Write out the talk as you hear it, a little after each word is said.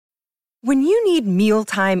When you need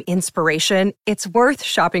mealtime inspiration, it's worth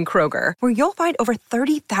shopping Kroger, where you'll find over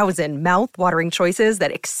 30,000 mouth-watering choices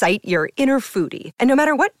that excite your inner foodie. And no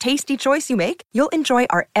matter what tasty choice you make, you'll enjoy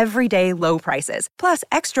our everyday low prices, plus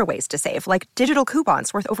extra ways to save, like digital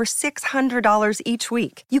coupons worth over $600 each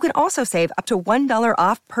week. You can also save up to $1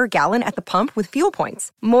 off per gallon at the pump with fuel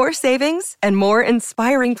points. More savings and more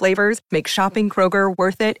inspiring flavors make shopping Kroger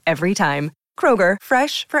worth it every time. Kroger,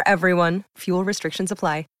 fresh for everyone. Fuel restrictions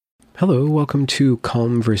apply. Hello, welcome to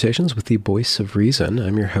Conversations with the Voice of Reason.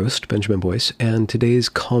 I'm your host, Benjamin Boyce, and today's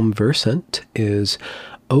conversant is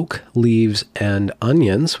Oak, Leaves, and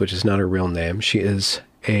Onions, which is not her real name. She is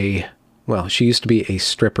she used to be a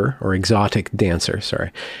stripper or exotic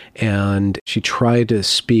dancer, and she tried to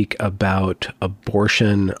speak about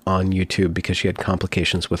abortion on YouTube because she had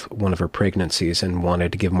complications with one of her pregnancies and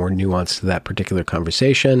wanted to give more nuance to that particular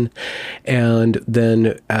conversation. And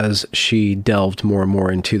then as she delved more and more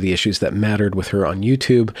into the issues that mattered with her on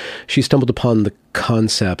YouTube, she stumbled upon the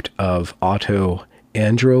concept of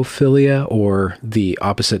autoandrophilia, or the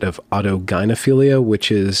opposite of autogynephilia,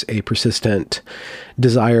 which is a persistent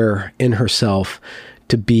desire in herself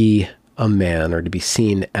to be a man or to be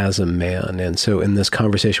seen as a man. And so in this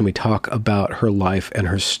conversation, we talk about her life and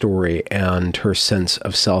her story and her sense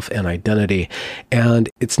of self and identity. And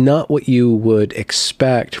it's not what you would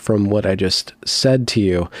expect from what I just said to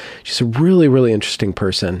you. She's a really, really interesting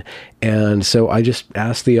person. And so I just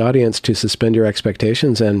ask the audience to suspend your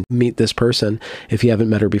expectations and meet this person if you haven't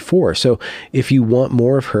met her before. So if you want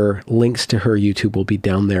more of her, links to her YouTube will be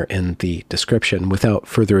down there in the description. Without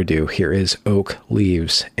further ado, here is Oak,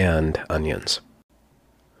 Leaves, and Onions.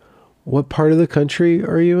 What part of the country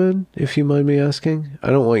are you in, if you mind me asking? I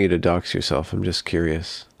don't want you to dox yourself. I'm just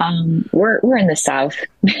curious. We're in the South,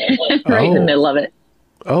 right in the middle of it.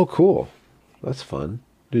 Oh, cool. That's fun.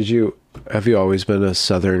 Have you always been a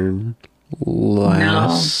Southern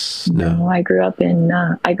lass? No. I grew up in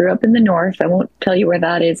the North. I won't tell you where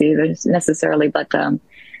that is either necessarily, but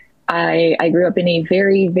I grew up in a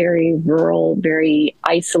very, very rural, very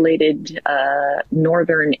isolated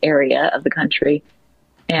northern area of the country,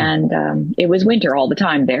 and it was winter all the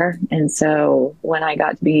time there. And so when I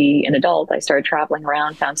got to be an adult, I started traveling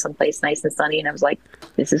around, found someplace nice and sunny, and I was like,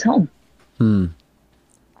 "This is home." Do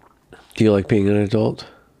you like being an adult?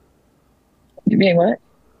 Being what?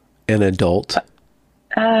 An adult.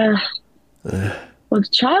 Well,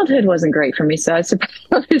 childhood wasn't great for me, so I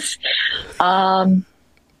suppose I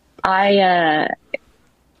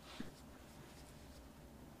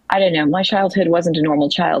don't know. My childhood wasn't a normal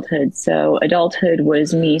childhood, so adulthood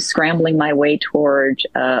was me scrambling my way toward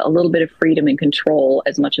a little bit of freedom and control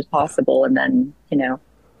as much as possible, and then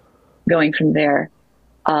going from there.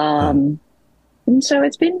 And so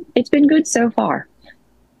it's been good so far.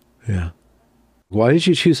 Yeah. Why did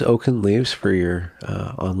you choose Oak and Leaves for your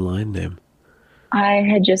online name? I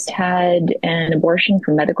had just had an abortion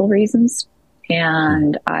for medical reasons,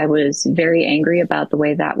 and I was very angry about the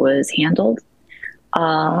way that was handled.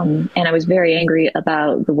 And I was very angry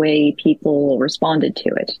about the way people responded to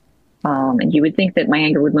it. And you would think that my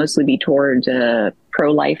anger would mostly be toward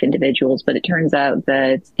pro-life individuals, but it turns out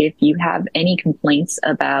that if you have any complaints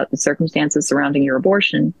about the circumstances surrounding your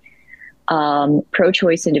abortion,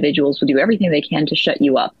 pro-choice individuals will do everything they can to shut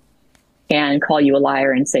you up and call you a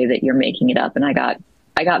liar and say that you're making it up. And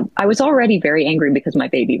I was already very angry because my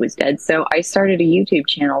baby was dead. So I started a YouTube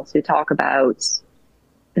channel to talk about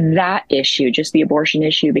that issue, just the abortion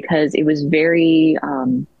issue, because it was very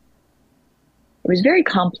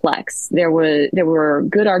complex. There were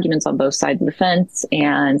good arguments on both sides of the fence.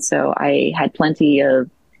 And so I had plenty of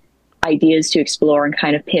ideas to explore and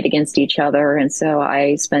kind of pit against each other. And so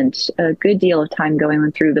I spent a good deal of time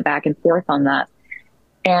going through the back and forth on that.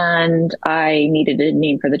 And I needed a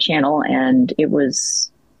name for the channel, and it was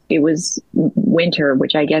winter,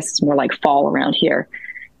 which I guess is more like fall around here.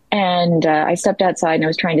 And I stepped outside and I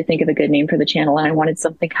was trying to think of a good name for the channel, and I wanted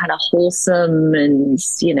something kind of wholesome and,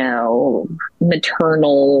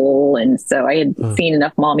 maternal. And so I had seen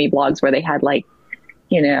enough mommy blogs where they had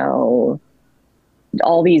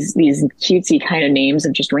all these cutesy kind of names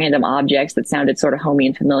of just random objects that sounded sort of homey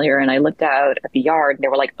and familiar. And I looked out at the yard, and there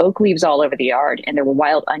were oak leaves all over the yard, and there were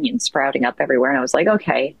wild onions sprouting up everywhere. And I was like,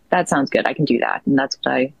 okay, that sounds good. I can do that. And that's what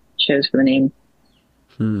I chose for the name.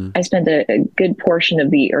 I spent a good portion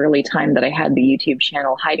of the early time that I had the YouTube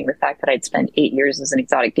channel hiding the fact that I'd spent 8 years as an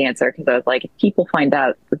exotic dancer, because I was like, if people find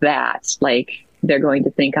out that, they're going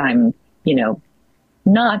to think I'm,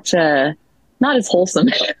 not as wholesome,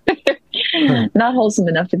 not wholesome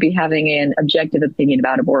enough to be having an objective opinion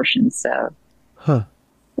about abortion. So,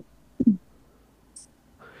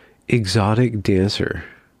 exotic dancer.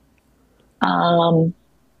 Um,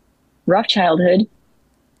 Rough childhood,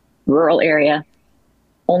 rural area,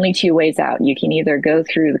 only two ways out. You can either go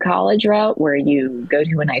through the college route where you go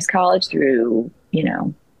to a nice college through,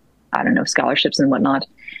 I don't know, scholarships and whatnot,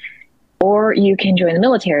 or you can join the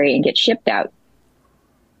military and get shipped out.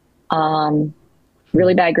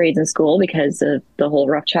 Really bad grades in school because of the whole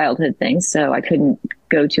rough childhood thing. So I couldn't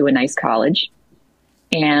go to a nice college.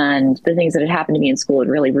 And the things that had happened to me in school had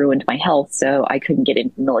really ruined my health. So I couldn't get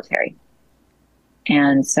into the military.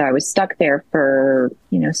 And so I was stuck there for,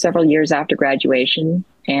 several years after graduation.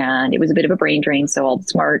 And it was a bit of a brain drain. So all the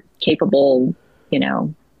smart, capable,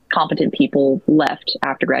 competent people left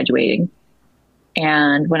after graduating.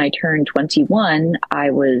 And when I turned 21,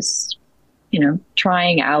 I was,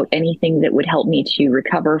 trying out anything that would help me to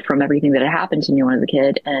recover from everything that had happened to me when I was a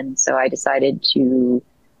kid. And so I decided to,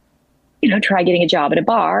 try getting a job at a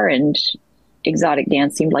bar, and exotic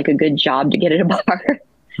dance seemed like a good job to get at a bar.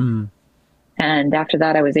 And after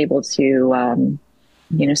that, I was able to,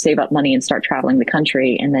 save up money and start traveling the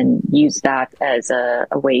country, and then use that as a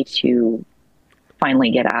way to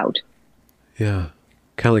finally get out. Yeah.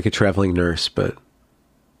 Kind of like a traveling nurse, but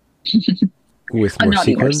with more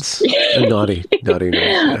sequins. A naughty nurse.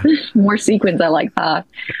 Yeah. More sequins. I like that.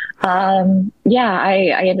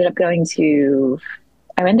 I ended up going to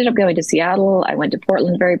Seattle. I went to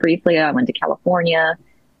Portland very briefly. I went to California.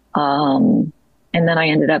 And then I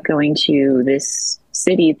ended up going to this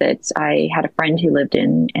city that I had a friend who lived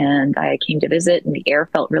in, and I came to visit, and the air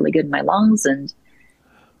felt really good in my lungs, and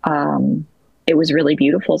it was really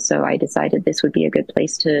beautiful. So I decided this would be a good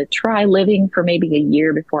place to try living for maybe a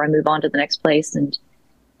year before I move on to the next place. And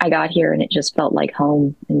I got here and it just felt like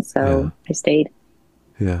home. And so I stayed.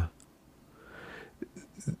 Yeah.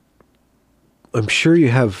 I'm sure you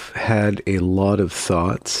have had a lot of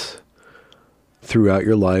thoughts throughout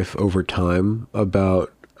your life over time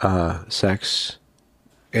about sex.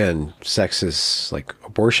 And sex is like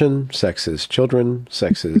abortion, sex is children,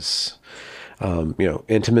 sex is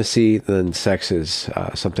intimacy, then sex is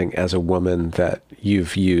something as a woman that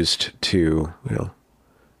you've used to,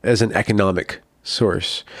 as an economic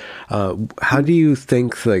source. How do you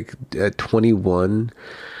think, like, at 21,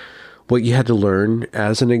 what you had to learn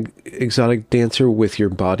as an exotic dancer with your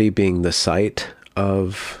body being the site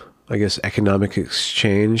of, I guess, economic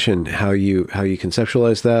exchange, and how you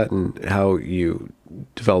conceptualize that, and how you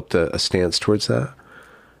developed a stance towards that,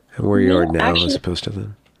 and where you are now as opposed to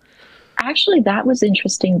then? Actually, that was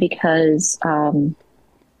interesting because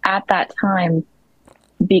at that time,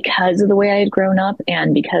 because of the way I had grown up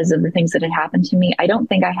and because of the things that had happened to me, I don't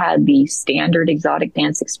think I had the standard exotic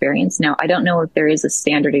dance experience. Now, I don't know if there is a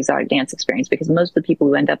standard exotic dance experience, because most of the people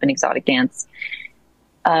who end up in exotic dance,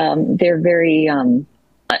 they're very,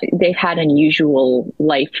 they've had unusual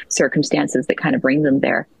life circumstances that kind of bring them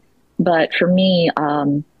there. But for me,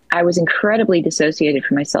 I was incredibly dissociated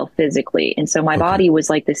from myself physically. And so my body was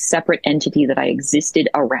like this separate entity that I existed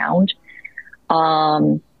around.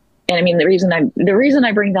 And I mean, the reason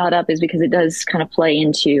I bring that up is because it does kind of play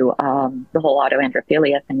into the whole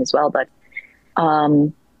autoandrophilia thing as well. But I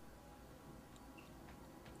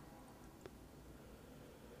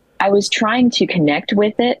was trying to connect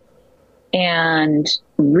with it and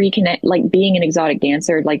reconnect, like being an exotic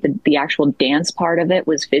dancer, like the actual dance part of it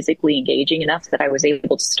was physically engaging enough that I was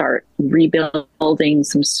able to start rebuilding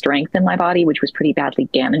some strength in my body, which was pretty badly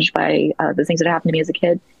damaged by the things that happened to me as a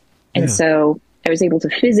kid. And so I was able to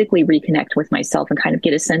physically reconnect with myself and kind of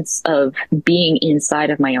get a sense of being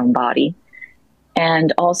inside of my own body,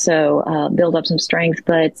 and also build up some strength.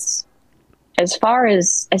 But as far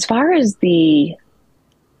as the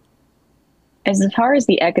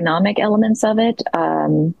economic elements of it,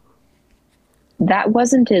 that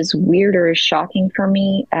wasn't as weird or as shocking for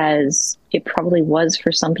me as it probably was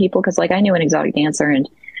for some people. Because, like, I knew an exotic dancer, and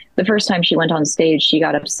the first time she went on stage, she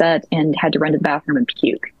got upset and had to run to the bathroom and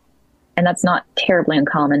puke. And that's not terribly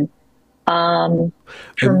uncommon. For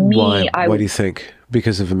me, why do you think?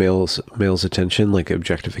 Because of a male's attention, like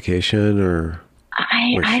objectification, or?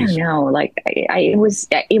 I don't know. Like, it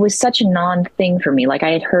was such a non-thing for me. Like, I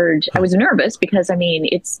had heard, I was nervous because, I mean,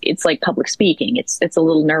 it's like public speaking. It's a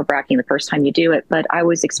little nerve-wracking the first time you do it, but I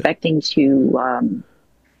was expecting to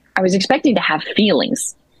have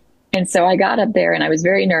feelings. And so I got up there and I was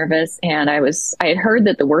very nervous, and I had heard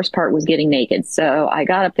that the worst part was getting naked. So I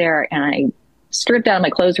got up there and I stripped out of my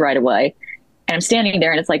clothes right away, and I'm standing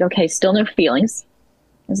there and it's like, okay, still no feelings.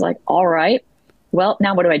 I was like, all right. Well,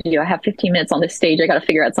 now what do? I have 15 minutes on this stage. I got to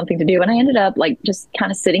figure out something to do. And I ended up like just kind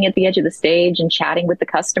of sitting at the edge of the stage and chatting with the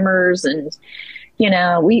customers. And,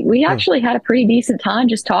 we actually had a pretty decent time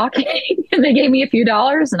just talking, and they gave me a few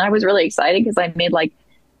dollars, and I was really excited because I made like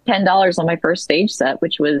 $10 on my first stage set,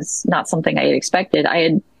 which was not something I had expected.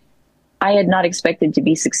 I had not expected to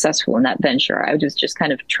be successful in that venture. I was just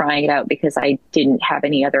kind of trying it out because I didn't have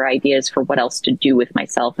any other ideas for what else to do with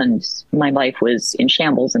myself, and my life was in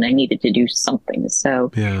shambles and I needed to do something.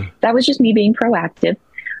 So that was just me being proactive.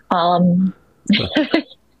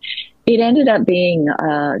 It ended up being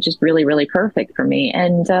just really, really perfect for me.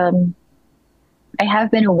 And I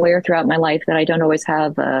have been aware throughout my life that I don't always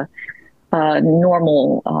have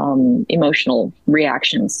normal emotional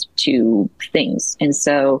reactions to things. And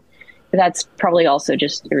so that's probably also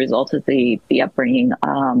just a result of the upbringing.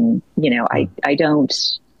 I don't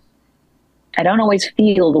always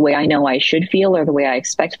feel the way I know I should feel or the way I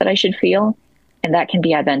expect that I should feel. And that can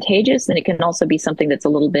be advantageous. And it can also be something that's a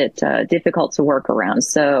little bit difficult to work around.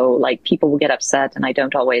 So like people will get upset and I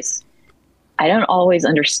don't always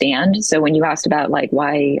understand. So when you asked about like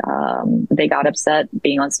why they got upset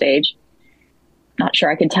being on stage, not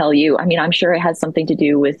sure I could tell you. I mean, I'm sure it has something to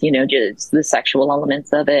do with, just the sexual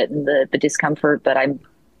elements of it and the discomfort, but I'm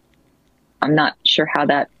not sure how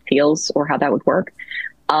that feels or how that would work.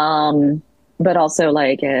 But also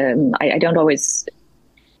like, I don't always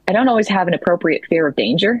have an appropriate fear of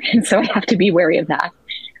danger. And so I have to be wary of that.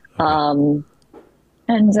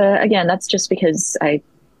 Again, that's just because I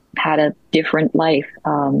had a different life.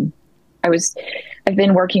 I've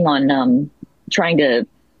been working on, trying to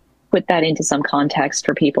put that into some context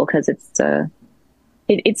for people because it's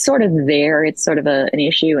sort of there. It's sort of an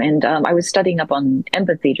issue. And I was studying up on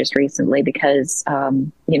empathy just recently because,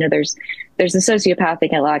 there's a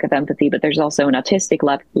sociopathic lack of empathy, but there's also an autistic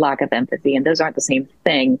lack of empathy. And those aren't the same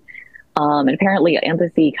thing. And apparently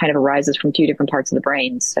empathy kind of arises from two different parts of the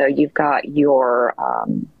brain. So you've got you've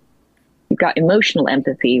got emotional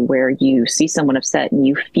empathy where you see someone upset and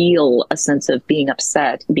you feel a sense of being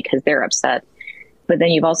upset because they're upset. But then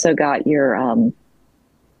you've also got your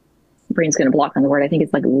brain's going to block on the word. I think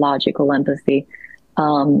it's like logical empathy,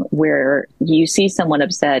 where you see someone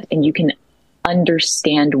upset and you can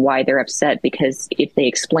understand why they're upset because if they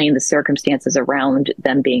explain the circumstances around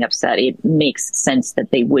them being upset, it makes sense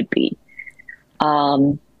that they would be.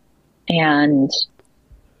 And in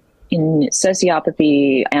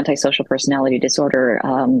sociopathy, antisocial personality disorder,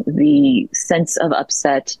 the sense of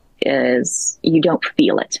upset is you don't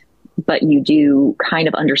feel it, but you do kind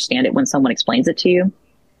of understand it when someone explains it to you.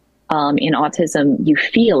 In autism, you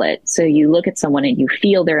feel it. So you look at someone and you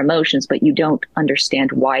feel their emotions, but you don't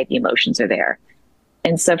understand why the emotions are there.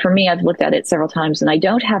 And so for me, I've looked at it several times and I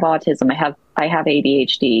don't have autism. I have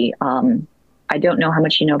ADHD. I don't know how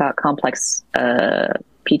much you know about complex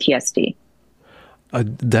PTSD.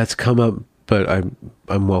 That's come up, but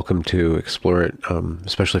I'm welcome to explore it,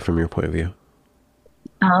 especially from your point of view.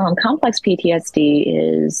 Complex PTSD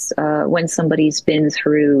is when somebody's been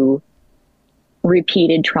through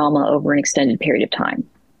repeated trauma over an extended period of time.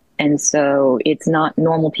 And so it's not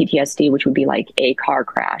normal PTSD, which would be like a car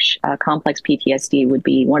crash. Complex PTSD would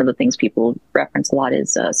be one of the things people reference a lot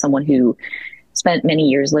is someone who spent many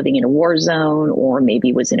years living in a war zone or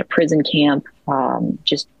maybe was in a prison camp,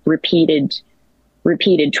 just repeated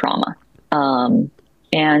trauma.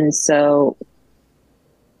 And so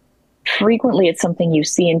frequently it's something you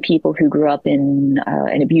see in people who grew up in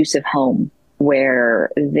an abusive home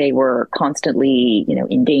where they were constantly,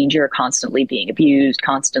 in danger, constantly being abused,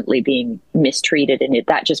 constantly being mistreated. And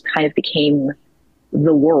that just kind of became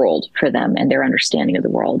the world for them and their understanding of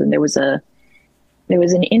the world. And there was an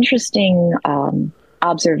interesting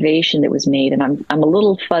observation that was made, and I'm a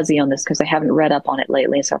little fuzzy on this because I haven't read up on it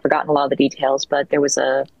lately, so I've forgotten a lot of the details, but there was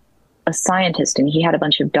a scientist and he had a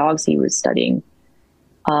bunch of dogs he was studying.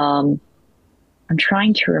 I'm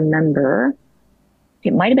trying to remember.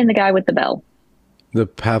 It might have been the guy with the bell. The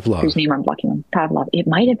Pavlov. Whose name I'm blocking on. Pavlov. It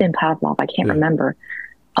might have been Pavlov. I can't remember.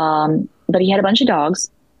 But he had a bunch of dogs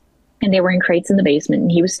and they were in crates in the basement and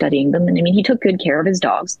he was studying them. And I mean, he took good care of his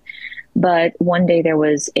dogs. But one day there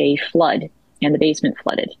was a flood and the basement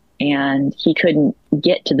flooded and he couldn't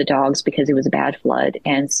get to the dogs because it was a bad flood.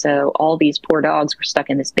 And so all these poor dogs were stuck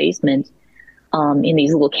in this basement in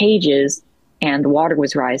these little cages and the water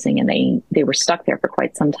was rising and they were stuck there for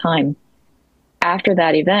quite some time. After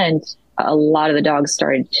that event, a lot of the dogs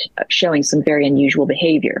started showing some very unusual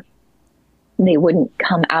behavior. They wouldn't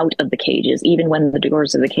come out of the cages. Even when the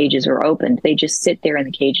doors of the cages were opened, they just sit there in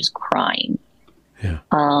the cages crying. Yeah.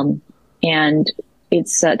 And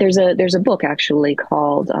it's there's a book actually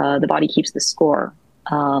called The Body Keeps the Score.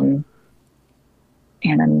 And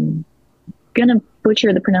I'm going to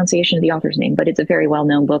butcher the pronunciation of the author's name, but it's a very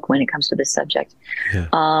well-known book when it comes to this subject. Yeah.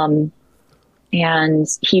 And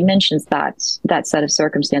he mentions that set of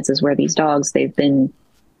circumstances where these dogs, they've been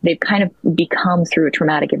they've kind of become, through a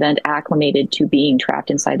traumatic event, acclimated to being trapped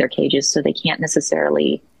inside their cages. So they can't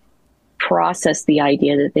necessarily process the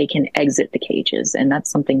idea that they can exit the cages. And that's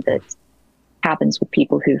something that happens with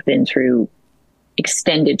people who've been through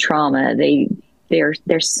extended trauma. Their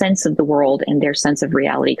sense of the world and their sense of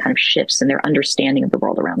reality kind of shifts, and their understanding of the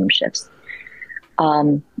world around them shifts.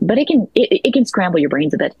 But it can scramble your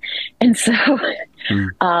brains a bit. And so,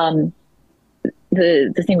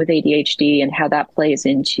 the thing with ADHD and how that plays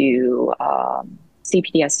into,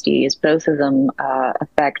 CPTSD is both of them,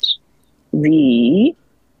 affect the,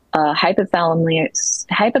 hypothalamus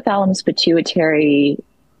pituitary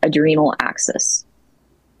adrenal axis.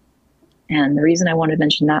 And the reason I wanted to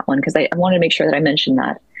mention that one, because I wanted to make sure that I mentioned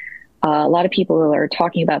that. A lot of people are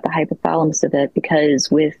talking about the hypothalamus a bit,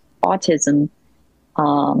 because with autism,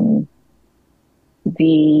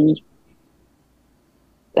 the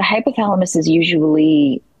hypothalamus is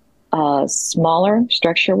usually smaller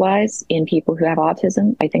structure-wise in people who have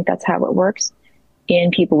autism. I think that's how it works.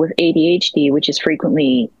 In people with ADHD, which is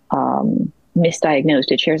frequently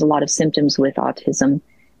misdiagnosed, it shares a lot of symptoms with autism.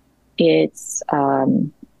 It's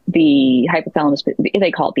the hypothalamus,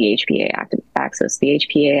 they call it the HPA axis. The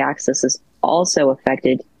HPA axis is also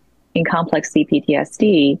affected in complex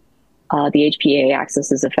CPTSD. The HPA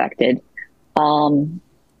axis is affected.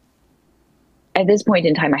 At this point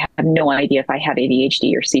in time, I have no idea if I have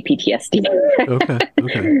ADHD or CPTSD. Okay.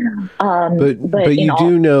 But you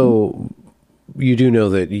do know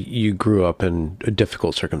that you grew up in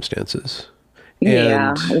difficult circumstances.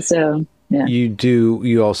 And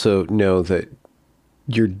you also know that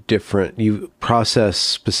you're different. You process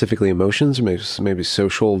specifically emotions, maybe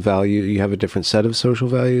social value. You have a different set of social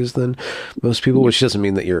values than most people, which doesn't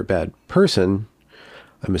mean that you're a bad person.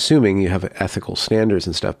 I'm assuming you have ethical standards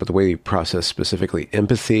and stuff, but the way you process specifically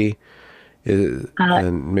empathy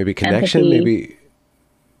and maybe connection, empathy,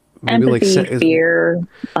 like fear.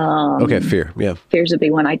 Fear. Yeah. Fear's a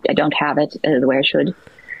big one. I don't have it the way I should.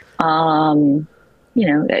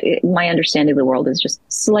 My understanding of the world is just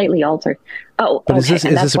slightly altered. But is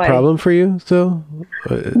this a problem for you, though?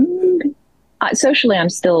 Socially, I'm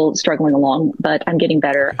still struggling along, but I'm getting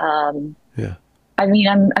better. Yeah. I mean,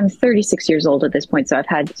 I'm 36 years old at this point, so I've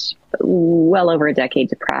had well over a decade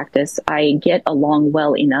to practice. I get along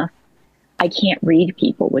well enough. I can't read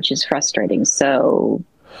people, which is frustrating. So,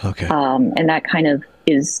 and that kind of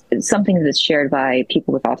is something that's shared by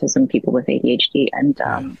people with autism, people with ADHD. And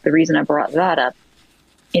the reason I brought that up,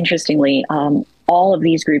 interestingly, all of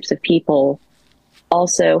these groups of people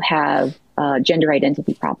also have gender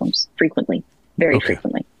identity problems frequently, very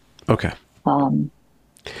frequently. Okay.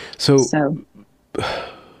 So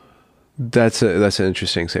that's an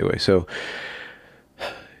interesting segue. So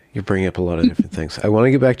you're bringing up a lot of different things. I want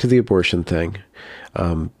to get back to the abortion thing,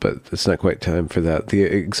 but it's not quite time for that. The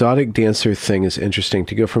exotic dancer thing is interesting,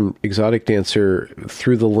 to go from exotic dancer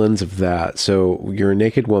through the lens of that. So you're a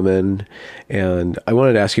naked woman, and I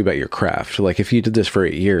wanted to ask you about your craft. Like, if you did this for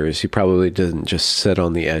 8 years, you probably didn't just sit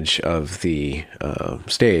on the edge of the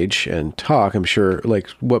stage and talk. I'm sure, like,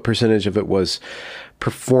 what percentage of it was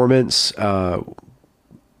performance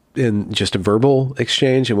in just a verbal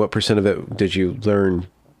exchange, and what percent of it did you learn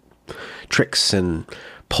tricks and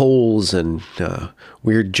poles and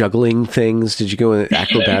weird juggling things? Did you go in an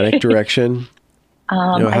acrobatic direction?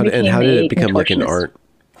 How did it become like an art?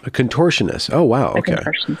 A contortionist. Oh, wow. Okay.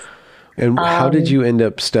 And how did you end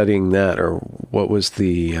up studying that, or what was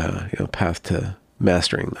the path to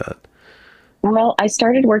mastering that? Well, I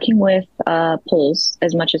started working with poles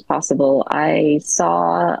as much as possible. I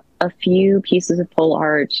saw a few pieces of pole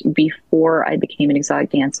art before I became an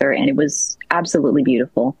exotic dancer, and it was absolutely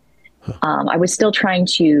beautiful. I was still trying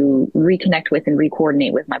to reconnect with and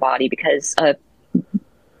re-coordinate with my body, because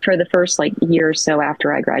for the first year or so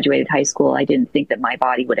after I graduated high school, I didn't think that my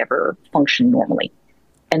body would ever function normally.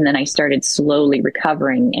 And then I started slowly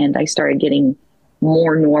recovering, and I started getting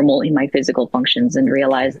more normal in my physical functions, and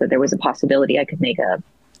realized that there was a possibility I could make a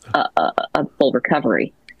full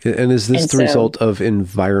recovery. And is this the result of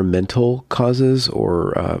environmental causes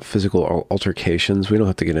or physical altercations? We don't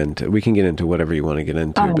have to get into. We can get into whatever you want to get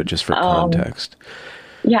into, but just for context.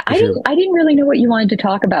 Yeah, I didn't really know what you wanted to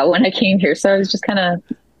talk about when I came here, so I was just kind of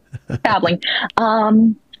babbling.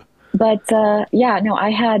 I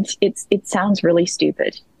had. It sounds really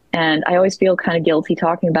stupid, and I always feel kind of guilty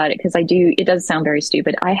talking about it, because it does sound very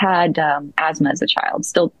stupid. I had asthma as a child.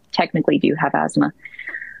 Still technically do have asthma,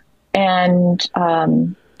 and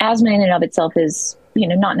asthma in and of itself is,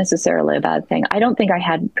 not necessarily a bad thing. I don't think I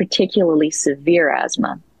had particularly severe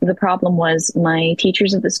asthma. The problem was my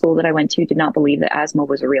teachers at the school that I went to did not believe that asthma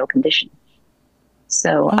was a real condition.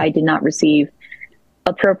 So I did not receive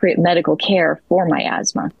appropriate medical care for my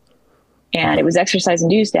asthma. And it was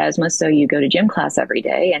exercise-induced asthma, so you go to gym class every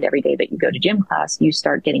day, and every day that you go to gym class, you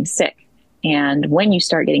start getting sick. And when you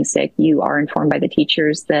start getting sick, you are informed by the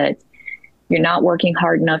teachers that you're not working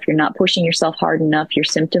hard enough, you're not pushing yourself hard enough, your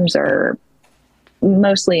symptoms are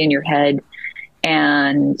mostly in your head,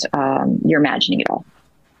 and you're imagining it all.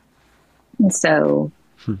 And so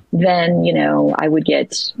then,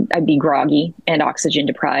 I'd be groggy and oxygen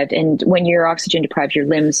deprived. And when you're oxygen deprived, your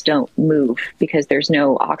limbs don't move because there's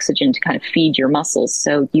no oxygen to kind of feed your muscles.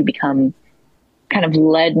 So you become kind of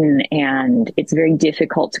leaden, and it's very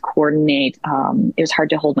difficult to coordinate. It was hard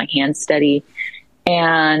to hold my hands steady.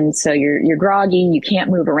 And so you're groggy, you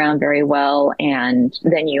can't move around very well. And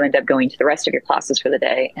then you end up going to the rest of your classes for the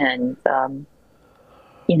day and,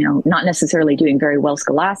 not necessarily doing very well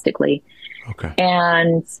scholastically. Okay.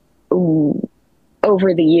 And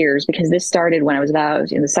over the years, because this started when I was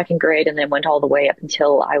about in the second grade and then went all the way up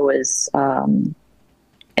until I was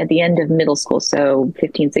at the end of middle school, so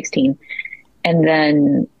 15, 16. And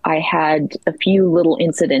then I had a few little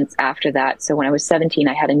incidents after that. So when I was 17,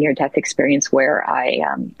 I had a near-death experience where I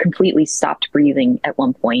completely stopped breathing at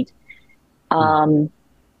one point. And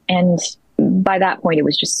by that point, it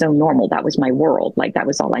was just so normal. That was my world. Like, that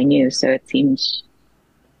was all I knew. So it seemed,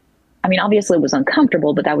 obviously it was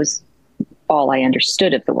uncomfortable, but that was all I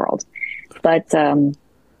understood of the world. But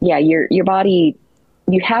your body,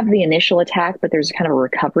 you have the initial attack, but there's kind of a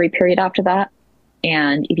recovery period after that.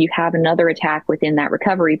 And if you have another attack within that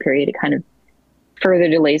recovery period, it kind of further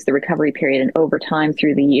delays the recovery period. And over time,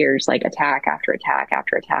 through the years, like attack after attack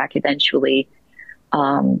after attack, eventually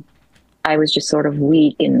I was just sort of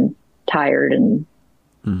weak and tired and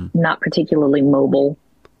not particularly mobile.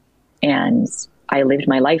 And I lived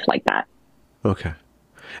my life like that. Okay.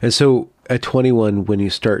 And so at 21, when you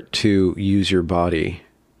start to use your body,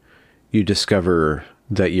 you discover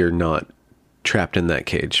that you're not trapped in that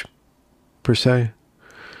cage, per se?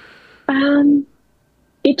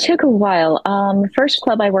 It took a while. The first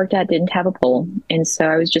club I worked at didn't have a pool. And so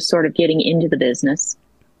I was just sort of getting into the business.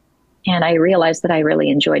 And I realized that I really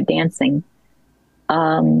enjoyed dancing.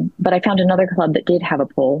 But I found another club that did have a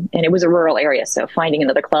pool, and it was a rural area. So finding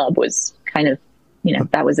another club was kind of,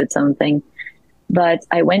 that was its own thing. But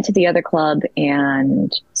I went to the other club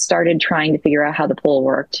and started trying to figure out how the pole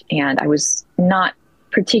worked. And I was not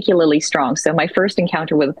particularly strong. So my first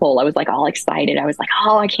encounter with a pole, I was like all excited. I was like,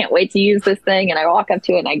 oh, I can't wait to use this thing. And I walk up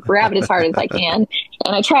to it and I grab it as hard as I can.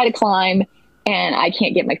 And I try to climb, and I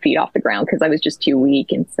can't get my feet off the ground because I was just too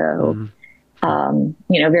weak. And so,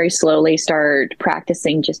 very slowly start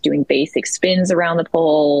practicing just doing basic spins around the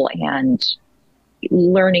pole and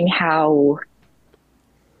learning how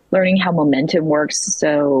momentum works.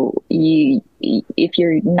 So if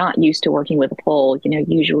you're not used to working with a pole,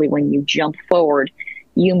 usually when you jump forward,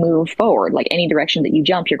 you move forward. Like any direction that you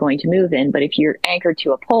jump, you're going to move in. But if you're anchored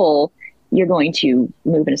to a pole, you're going to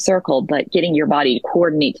move in a circle. But getting your body to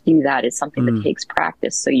coordinate to do that is something that takes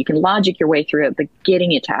practice. So you can logic your way through it, but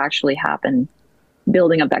getting it to actually happen,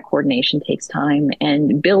 building up that coordination takes time.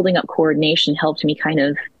 And building up coordination helped me kind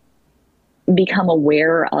of become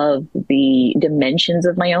aware of the dimensions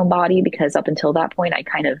of my own body, because up until that point, I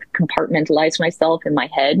kind of compartmentalized myself in my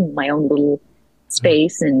head, in my own little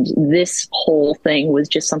space. And this whole thing was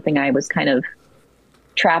just something I was kind of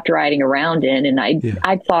trapped riding around in. And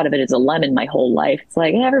I thought of it as a lemon my whole life. It's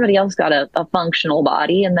like everybody else got a functional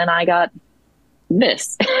body, and then I got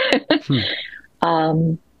this.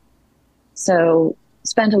 So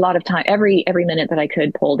spent a lot of time, every minute that I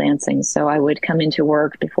could, pole dancing. So I would come into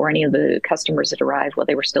work before any of the customers had arrived, while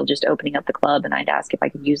they were still just opening up the club, and I'd ask if I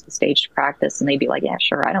could use the stage to practice, and they'd be like, yeah,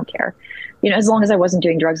 sure, I don't care. As long as I wasn't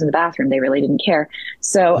doing drugs in the bathroom, they really didn't care.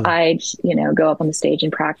 So I'd, go up on the stage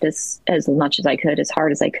and practice as much as I could, as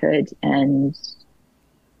hard as I could. And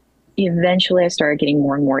eventually I started getting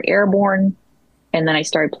more and more airborne. And then I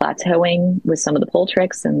started plateauing with some of the pole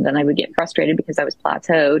tricks. And then I would get frustrated because I was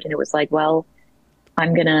plateaued. And it was like, well,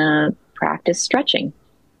 I'm going to practice stretching.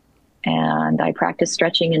 And I practiced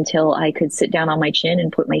stretching until I could sit down on my chin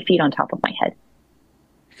and put my feet on top of my head.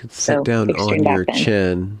 You could sit down on your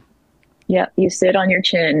chin. Yeah, you sit on your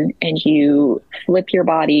chin and you flip your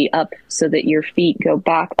body up so that your feet go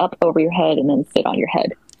back up over your head and then sit on your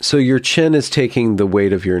head. So your chin is taking the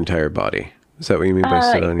weight of your entire body. Is that what you mean by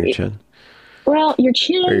sit on your chin? Well, your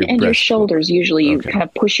chin and your shoulders, usually you kind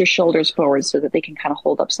of push your shoulders forward so that they can kind of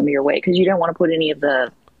hold up some of your weight, because you don't want to put any of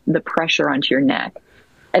the pressure onto your neck.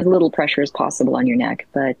 As little pressure as possible on your neck.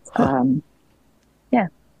 But yeah,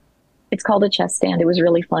 it's called a chest stand. It was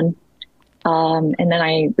really fun. And then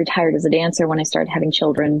I retired as a dancer when I started having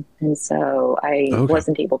children, and so I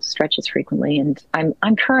wasn't able to stretch as frequently. And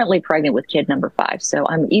I'm currently pregnant with kid number 5, so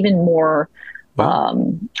I'm even more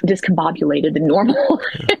discombobulated than normal.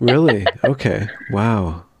 Really? Okay.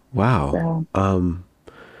 Wow. Wow.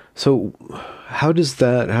 So how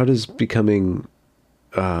does becoming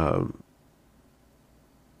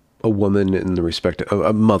a woman in the respect of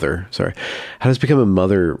a mother, how does becoming a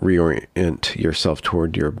mother reorient yourself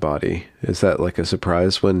toward your body? Is that like a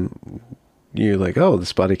surprise when you're like, oh,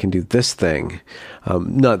 this body can do this thing?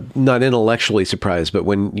 Not intellectually surprised, but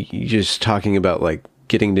when you're just talking about like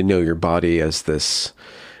getting to know your body as this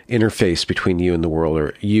interface between you and the world,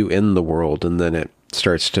 or you in the world, and then it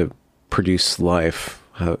starts to produce life.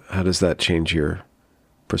 How does that change your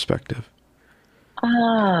perspective?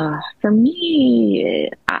 For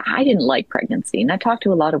me, I didn't like pregnancy, and I talked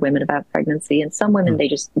to a lot of women about pregnancy, and some women,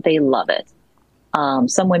 they love it.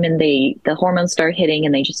 Some women, the hormones start hitting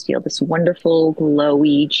and they just feel this wonderful,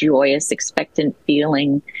 glowy, joyous, expectant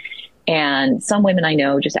feeling. And some women I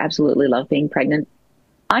know just absolutely love being pregnant.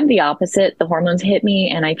 I'm the opposite. The hormones hit me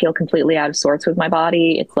and I feel completely out of sorts with my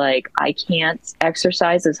body. It's like I can't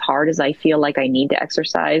exercise as hard as I feel like I need to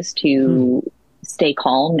exercise to stay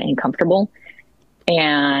calm and comfortable.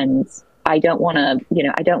 And I don't want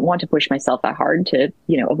to push myself that hard to,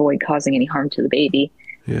 avoid causing any harm to the baby.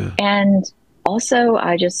 Yeah. And also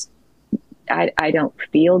I don't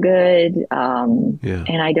feel good.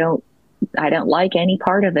 And I don't like any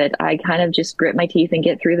part of it. I kind of just grit my teeth and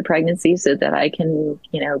get through the pregnancy so that I can,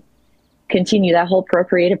 continue that whole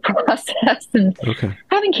procreative process. And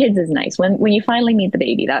having kids is nice. When you finally meet the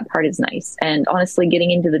baby, that part is nice. And honestly,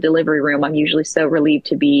 getting into the delivery room, I'm usually so relieved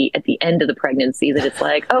to be at the end of the pregnancy that it's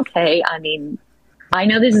like, okay, I mean, I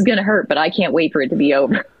know this is going to hurt, but I can't wait for it to be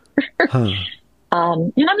over. And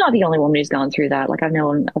I'm not the only woman who's gone through that. Like I've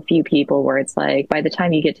known a few people where it's like, by the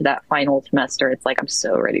time you get to that final trimester, it's like, I'm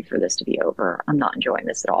so ready for this to be over. I'm not enjoying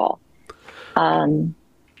this at all.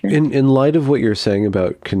 In light of what you're saying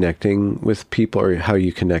about connecting with people, or how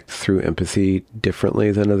you connect through empathy differently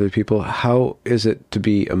than other people, how is it to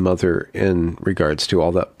be a mother in regards to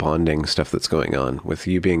all that bonding stuff that's going on with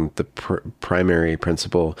you being the primary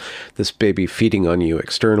principal, this baby feeding on you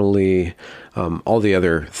externally, all the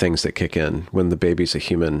other things that kick in when the baby's a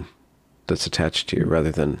human that's attached to you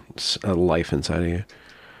rather than a life inside of you?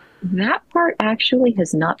 That part actually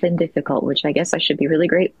has not been difficult, which I guess I should be really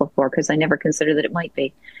grateful for, because I never considered that it might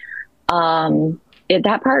be.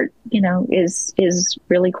 That part, is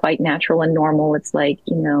really quite natural and normal. It's like,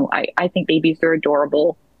 I think babies are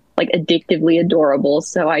adorable, like addictively adorable.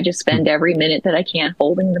 So I just spend every minute that I can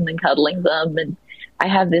holding them and cuddling them. And I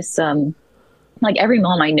have this, like every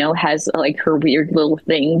mom I know has like her weird little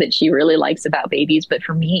thing that she really likes about babies. But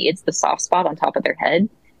for me, it's the soft spot on top of their head,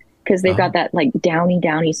 because they've got that like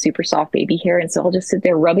downy, super soft baby hair. And so I'll just sit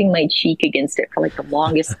there rubbing my cheek against it for like the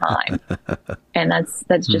longest time. And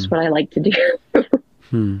that's just what I like to do.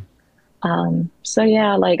 So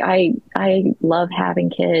yeah, like I love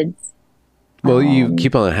having kids. Well, you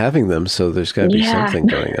keep on having them, so there's got to be something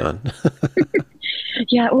going on.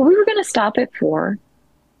 Yeah, well, we were going to stop at 4,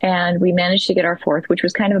 and we managed to get our 4th, which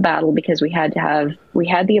was kind of a battle because we had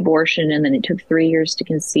the abortion, and then it took 3 years to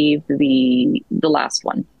conceive the last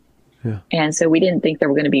one. Yeah. And so we didn't think there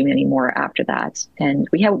were going to be many more after that. And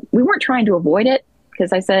we weren't trying to avoid it,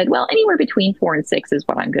 because I said, well, anywhere between 4 and 6 is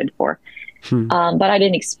what I'm good for. But I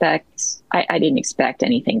didn't expect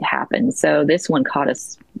anything to happen. So this one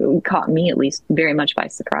caught me at least very much by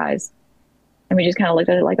surprise. And we just kind of looked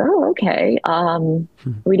at it like, oh, okay.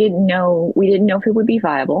 We didn't know if it would be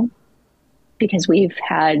viable, because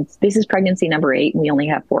this is pregnancy number 8 and we only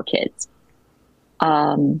have 4 kids.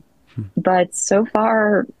 But so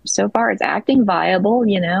far it's acting viable.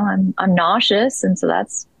 I'm nauseous. And so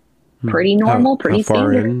that's pretty normal, pretty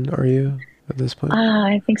standard. How far in are you at this point?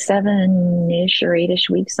 I think 7-ish or 8-ish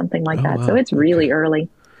weeks, something like that. Wow. So it's really early.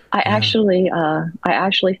 I actually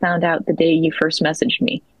found out the day you first messaged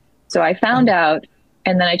me. So I found out,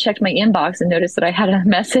 and then I checked my inbox and noticed that I had a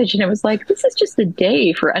message, and it was like, this is just a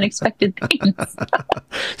day for unexpected things.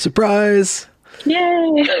 Surprise!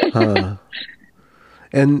 Yay!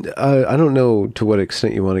 And I don't know to what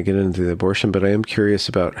extent you want to get into the abortion, but I am curious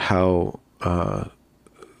about how,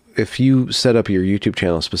 if you set up your YouTube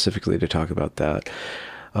channel specifically to talk about that,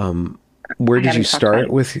 where did you start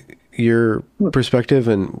with your perspective,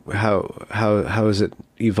 and how has it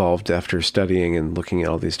evolved after studying and looking at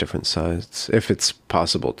all these different sides, if it's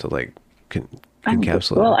possible to like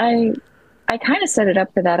encapsulate? Well, I kind of set it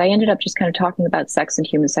up for that. I ended up just kind of talking about sex and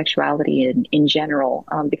human sexuality in general,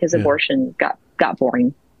 because abortion got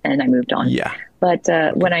boring and I moved on. Yeah. But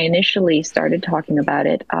when I initially started talking about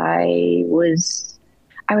it, I was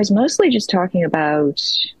mostly just talking about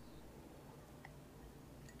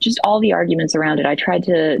just all the arguments around it. I tried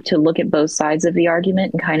to look at both sides of the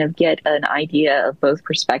argument and kind of get an idea of both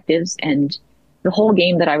perspectives. And the whole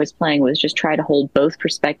game that I was playing was just try to hold both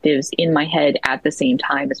perspectives in my head at the same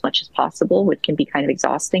time as much as possible, which can be kind of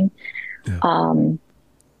exhausting. Yeah.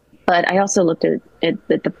 But I also looked at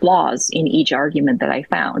the flaws in each argument that I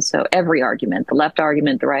found. So every argument, the left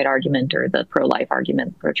argument, the right argument, or the pro-life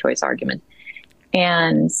argument, pro-choice argument.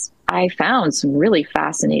 And I found some really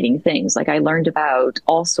fascinating things. Like I learned about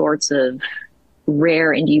all sorts of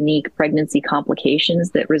rare and unique pregnancy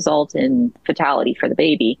complications that result in fatality for the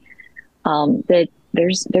baby. That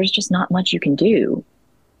there's just not much you can do.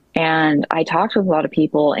 And I talked with a lot of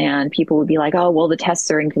people, and people would be like, oh, well, the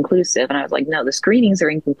tests are inconclusive. And I was like, no, the screenings are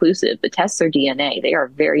inconclusive. The tests are DNA. They are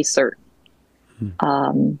very certain.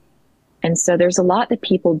 And so there's a lot that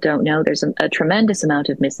people don't know. There's a tremendous amount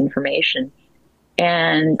of misinformation.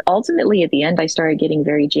 And ultimately, at the end, I started getting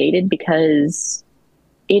very jaded because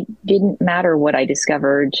it didn't matter what I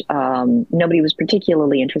discovered. Nobody was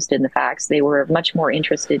particularly interested in the facts. They were much more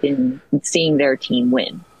interested in seeing their team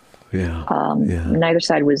win. Yeah. Neither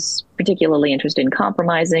side was particularly interested in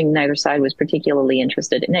compromising. Neither side was particularly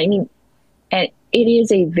interested. And I mean, and it is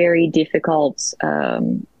a very difficult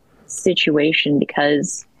situation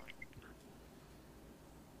because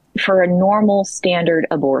for a normal standard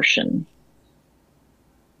abortion,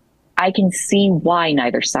 I can see why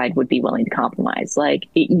neither side would be willing to compromise. Like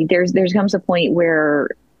there's comes a point where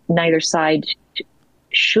neither side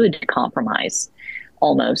should compromise.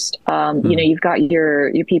 Almost, you know, you've got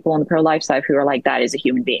your people on the pro-life side who are like, that is a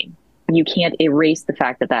human being. You can't erase the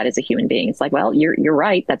fact that that is a human being. It's like, well, you're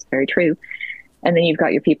right. That's very true. And then you've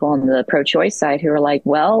got your people on the pro-choice side who are like,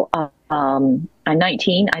 well, I'm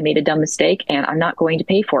 19. I made a dumb mistake and I'm not going to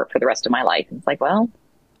pay for it for the rest of my life. And it's like, well,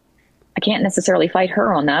 I can't necessarily fight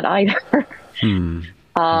her on that either.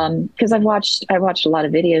 Because I've watched a lot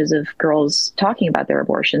of videos of girls talking about their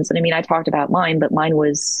abortions. And I mean, I talked about mine, but mine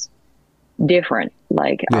was different.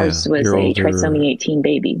 Like ours was a trisomy 18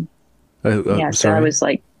 baby. So sorry? I was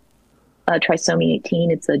like trisomy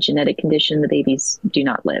 18. It's a genetic condition. The babies do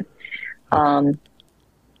not live.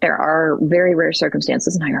 There are very rare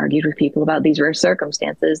circumstances, and I argued with people about these rare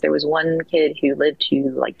circumstances. There was one kid who lived to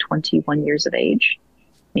like 21 years of age,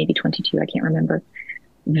 maybe 22. I can't remember.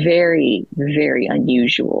 Very, very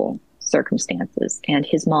unusual circumstances. And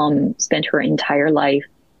his mom spent her entire life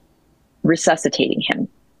resuscitating him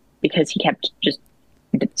because he kept just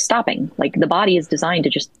stopping. Like the body is designed to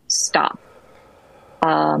just stop.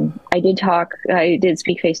 I did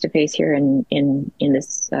speak face to face here in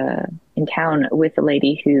town with a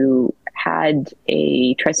lady who had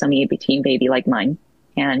a trisomy 18 baby like mine,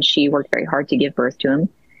 and she worked very hard to give birth to him.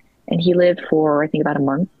 And he lived for, I think, about a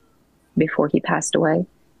month before he passed away.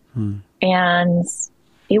 And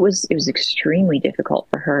it was extremely difficult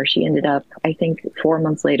for her. She ended up, I think 4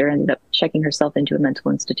 months later, ended up checking herself into a mental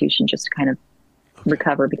institution just to kind of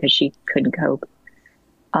recover because she couldn't cope.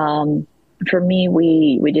 For me,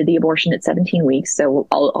 we did the abortion at 17 weeks. So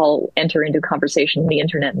I'll enter into a conversation on the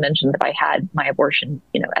internet and mention that I had my abortion,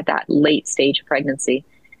 you know, at that late stage of pregnancy.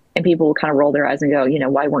 And people will kind of roll their eyes and go, you know,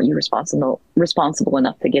 why weren't you responsible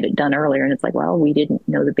enough to get it done earlier? And it's like, well, we didn't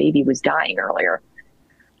know the baby was dying earlier.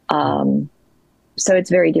 So it's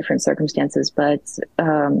very different circumstances. But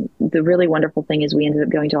the really wonderful thing is we ended up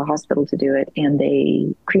going to a hospital to do it, and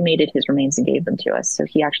they cremated his remains and gave them to us. So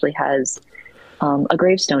he actually has a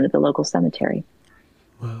gravestone at the local cemetery.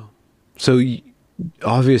 Wow. So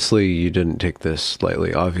obviously you didn't take this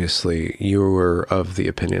lightly. Obviously you were of the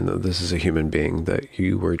opinion that this is a human being that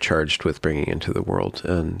you were charged with bringing into the world.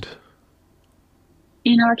 And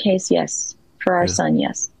in our case, yes. For our son,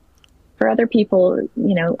 yes. For other people,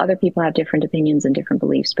 you know, other people have different opinions and different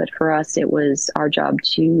beliefs. But for us, it was our job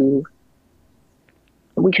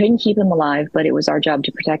we couldn't keep him alive, but it was our job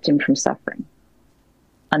to protect him from suffering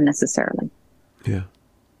unnecessarily. Yeah.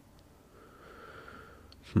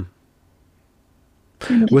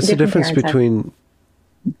 What's the difference between,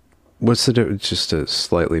 just to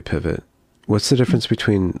slightly pivot, what's the difference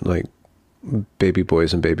between like baby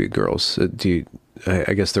boys and baby girls?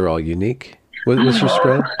 I guess they're all unique. What's your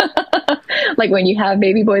spread? Like when you have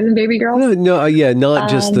baby boys and baby girls? Not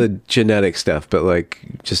just the genetic stuff, but like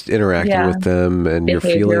just interacting with them and your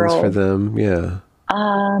feelings for them. Yeah.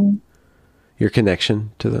 Your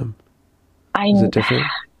connection to them. Is it different?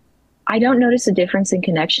 I don't notice a difference in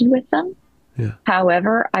connection with them. Yeah.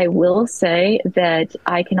 However, I will say that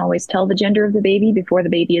I can always tell the gender of the baby before the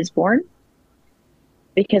baby is born.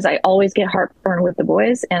 because I always get heartburn with the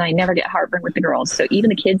boys and I never get heartburn with the girls. So even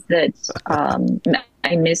the kids that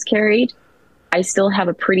I miscarried, I still have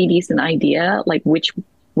a pretty decent idea, like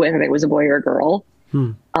whether it was a boy or a girl,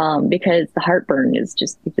 because the heartburn is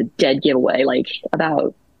just, it's a dead giveaway. Like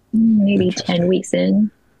about maybe 10 weeks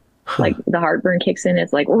in, like the heartburn kicks in.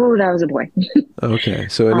 It's like, oh, that was a boy. Okay.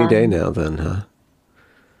 So any day now then, huh?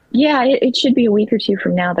 Yeah, it should be a week or two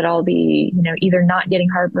from now that I'll be, either not getting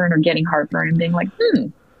heartburn or getting heartburn and being like,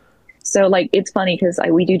 So like, it's funny because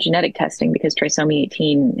we do genetic testing because trisomy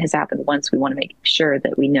 18 has happened once. We want to make sure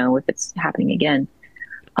that we know if it's happening again.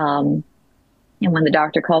 And when the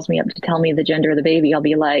doctor calls me up to tell me the gender of the baby, I'll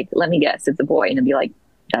be like, let me guess, it's a boy. And I'll be like,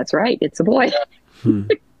 that's right, it's a boy.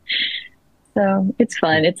 So it's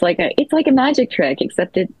fun. It's like a magic trick,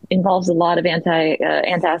 except it involves a lot of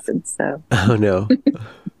antacids. So. Oh no.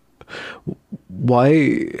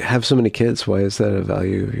 Why have so many kids? Why is that a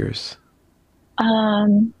value of yours?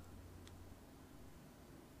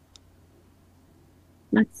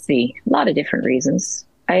 Let's see. A lot of different reasons.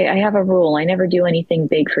 I have a rule. I never do anything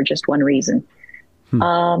big for just one reason.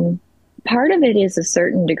 Part of it is a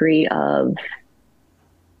certain degree of,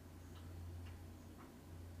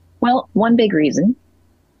 well, one big reason.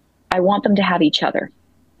 I want them to have each other.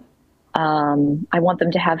 I want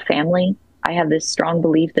them to have family. I have this strong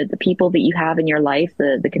belief that the people that you have in your life,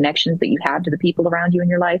 the connections that you have to the people around you in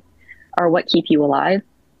your life are what keep you alive.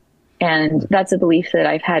 And that's a belief that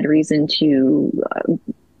I've had reason to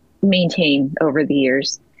maintain over the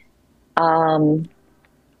years.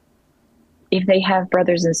 If they have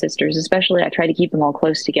brothers and sisters, especially, I try to keep them all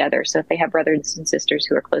close together. So if they have brothers and sisters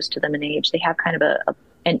who are close to them in age, they have kind of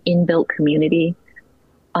an inbuilt community.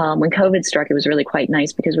 When COVID struck, it was really quite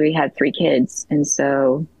nice because we had 3 kids. And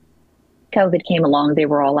so COVID came along, they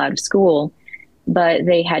were all out of school, but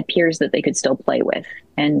they had peers that they could still play with.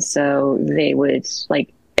 And so they would, like,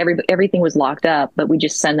 everything was locked up, but we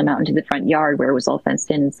just send them out into the front yard where it was all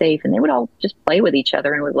fenced in and safe. And they would all just play with each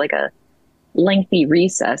other. And it was like a lengthy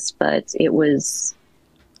recess, but it was,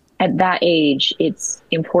 at that age, it's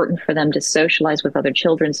important for them to socialize with other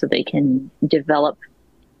children so they can develop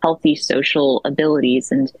healthy social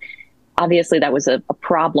abilities. And obviously that was a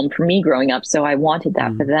problem for me growing up. So I wanted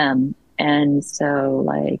that for them. And so,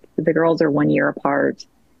 like, the girls are 1 year apart.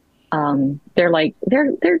 They're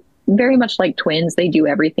very much like twins. They do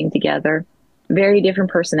everything together. Very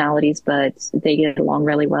different personalities, but they get along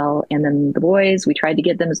really well. And then the boys, we tried to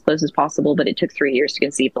get them as close as possible, but it took 3 years to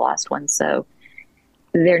conceive the last one. So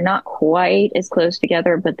they're not quite as close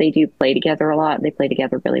together, but they do play together a lot. They play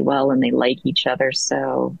together really well and they like each other.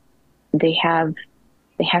 So they have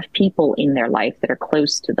people in their life that are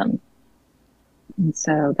close to them. And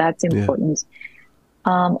so that's important.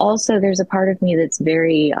 Yeah. Also, there's a part of me that's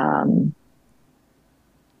very, I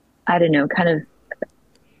don't know, kind of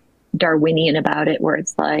Darwinian about it, where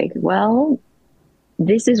it's like, well,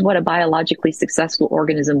 this is what a biologically successful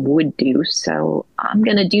organism would do. So I'm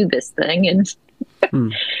going to do this thing and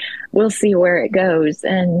we'll see where it goes.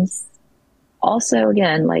 And also,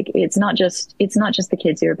 again, like, it's not just the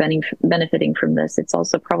kids who are benefiting from this. It's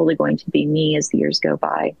also probably going to be me as the years go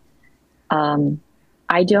by.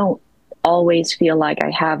 I don't always feel like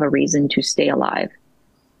I have a reason to stay alive,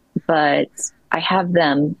 but I have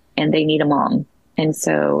them and they need a mom. And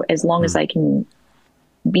so as long as I can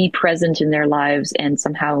be present in their lives and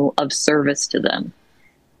somehow of service to them,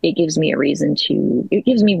 it gives me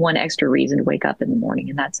one extra reason to wake up in the morning.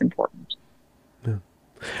 And that's important. Yeah.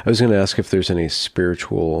 I was going to ask if there's any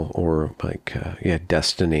spiritual or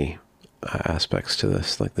destiny aspects to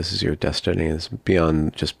this. Like, this is your destiny, is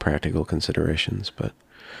beyond just practical considerations, but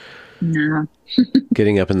no.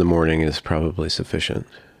 Getting up in the morning is probably sufficient.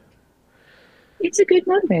 It's a good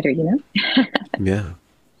motivator, you know? Yeah.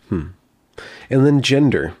 And then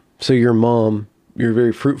gender. So your mom, you're a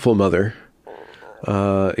very fruitful mother,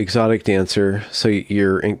 exotic dancer. So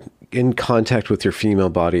you're in contact with your female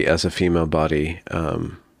body as a female body.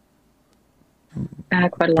 Quite a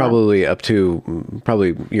lot.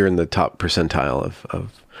 Probably you're in the top percentile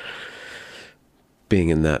of being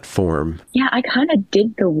in that form. Yeah, I kind of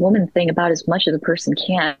did the woman thing about as much as a person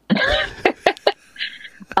can.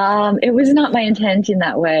 It was not my intent in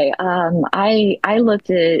that way. I looked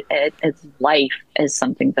at life as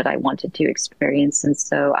something that I wanted to experience. And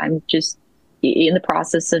so I'm just in the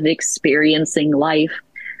process of experiencing life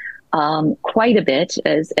quite a bit,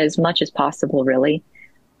 as much as possible, really.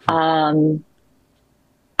 With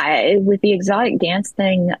the exotic dance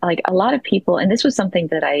thing, like, a lot of people, and this was something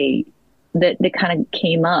that that kind of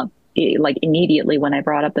came up like immediately when I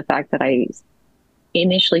brought up the fact that I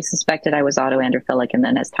initially suspected I was autoandrophilic, and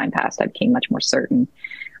then as time passed, I became much more certain.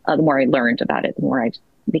 The more I learned about it, the more I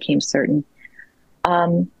became certain.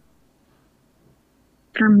 For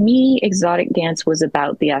me, exotic dance was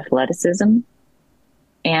about the athleticism,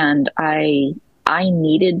 and I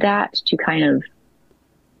needed that to kind of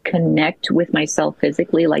connect with myself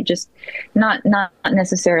physically, like just not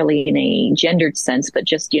necessarily in a gendered sense, but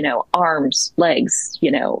just, arms, legs,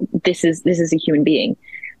 this is a human being.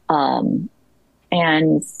 And,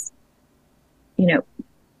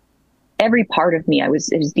 every part of me it was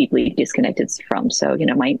deeply disconnected from. So,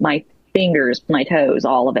 my fingers, my toes,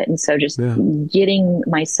 all of it. And so just getting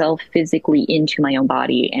myself physically into my own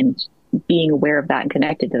body and being aware of that and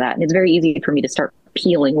connected to that. And it's very easy for me to start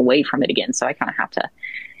peeling away from it again. So I kind of have to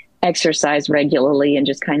exercise regularly and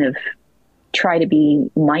just kind of try to be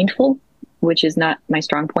mindful, which is not my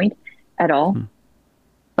strong point at all.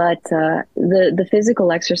 But the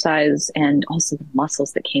physical exercise and also the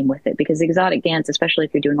muscles that came with it, because exotic dance, especially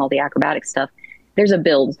if you're doing all the acrobatic stuff, there's a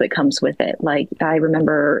build that comes with it. Like I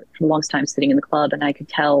remember for the longest time sitting in the club, and I could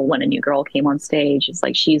tell when a new girl came on stage, it's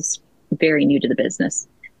like she's very new to the business.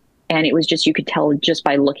 And it was just, you could tell just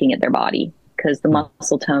by looking at their body, because the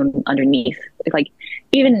muscle tone underneath, like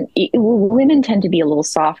even women tend to be a little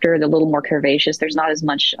softer, they're a little more curvaceous. There's not as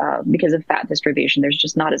much, because of fat distribution, there's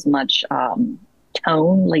just not as much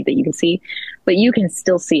tone like that you can see, but you can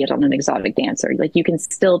still see it on an exotic dancer. Like you can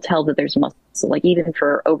still tell that there's muscle. Like even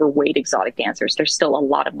for overweight exotic dancers, there's still a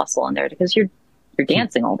lot of muscle in there because you're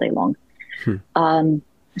dancing all day long.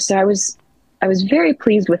 So I was very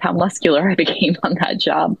pleased with how muscular I became on that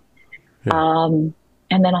job. And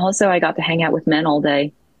then also I got to hang out with men all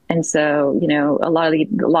day. And so, a lot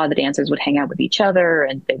of the dancers would hang out with each other,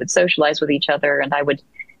 and they would socialize with each other, and I would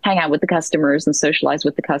hang out with the customers and socialize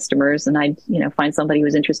with the customers. And I'd, find somebody who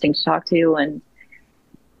was interesting to talk to. And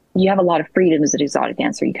you have a lot of freedom as an exotic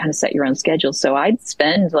dancer. You kind of set your own schedule. So I'd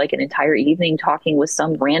spend like an entire evening talking with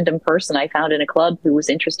some random person I found in a club who was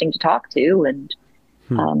interesting to talk to. And,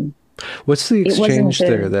 what's the exchange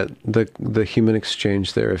there, that the human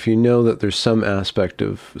exchange there? If you know that there's some aspect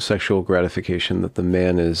of sexual gratification that the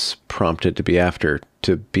man is prompted to be after,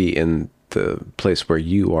 to be in the place where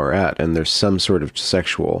you are at, and there's some sort of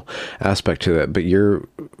sexual aspect to it, but you're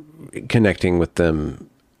connecting with them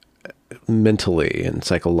mentally and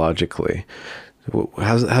psychologically.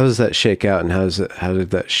 How does that shake out, and how did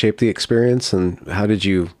that shape the experience, and how did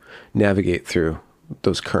you navigate through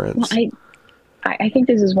those currents? Well, I think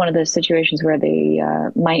this is one of those situations where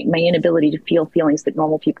my inability to feel feelings that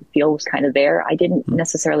normal people feel was kind of there. I didn't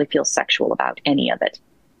necessarily feel sexual about any of it.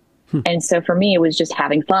 And so for me, it was just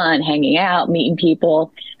having fun, hanging out, meeting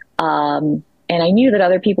people. And I knew that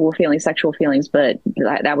other people were feeling sexual feelings, but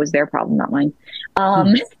that was their problem, not mine.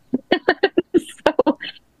 So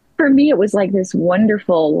for me, it was like this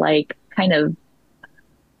wonderful, like kind of,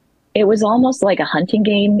 it was almost like a hunting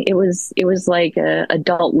game. It was like a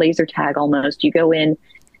adult laser tag almost. You go in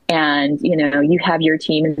and, you have your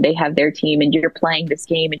team and they have their team, and you're playing this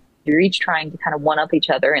game, and you're each trying to kind of one up each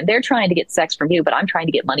other, and they're trying to get sex from you, but I'm trying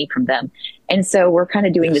to get money from them. And so we're kind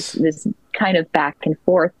of doing this kind of back and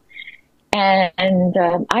forth. And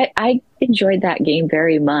I enjoyed that game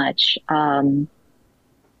very much.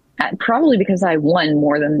 Probably because I won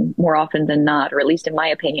more often than not, or at least in my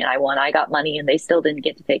opinion, I won. I got money and they still didn't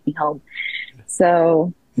get to take me home.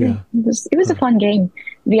 So it was a fun game.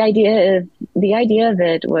 The idea of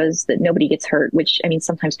it was that nobody gets hurt, which, I mean,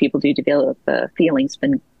 sometimes people do develop feelings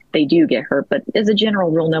when they do get hurt, but as a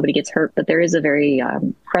general rule, nobody gets hurt. But there is a very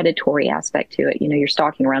predatory aspect to it. You're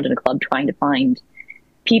stalking around in a club trying to find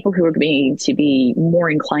people who are going to be more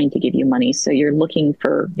inclined to give you money. So you're looking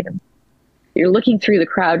for, you're looking through the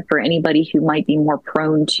crowd for anybody who might be more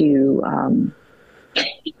prone to,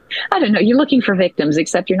 I don't know, you're looking for victims,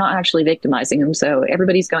 except you're not actually victimizing them. So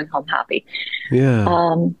everybody's going home happy.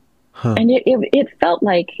 Yeah. And it felt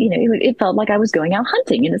like, it felt like I was going out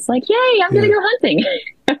hunting, and it's like, yay, I'm going to go hunting.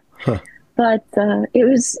 But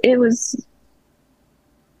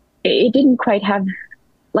it didn't quite have,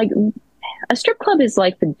 like, a strip club is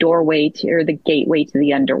like the doorway to, or the gateway to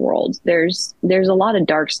the underworld. There's a lot of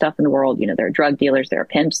dark stuff in the world. There are drug dealers, there are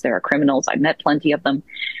pimps, there are criminals. I've met plenty of them.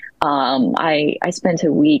 I spent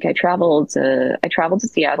a week, I traveled to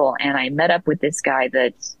Seattle, and I met up with this guy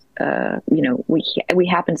that, we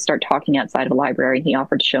happened to start talking outside of a library, and he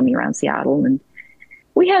offered to show me around Seattle, and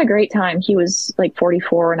we had a great time. He was like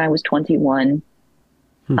 44 and I was 21.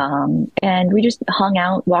 And we just hung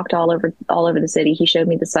out, walked all over the city. He showed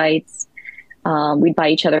me the sights. We'd buy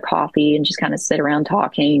each other coffee and just kind of sit around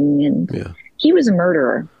talking. And he was a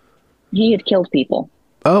murderer. He had killed people.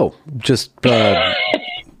 Oh, just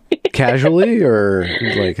casually, or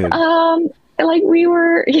like like we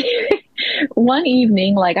were one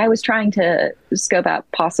evening, like I was trying to scope out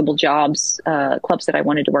possible jobs, clubs that I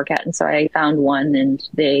wanted to work at. And so I found one and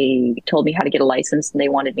they told me how to get a license and they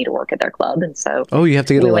wanted me to work at their club. And so, oh, you have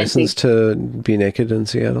to get a license to be naked in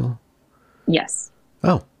Seattle? Yes.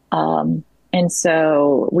 Oh. And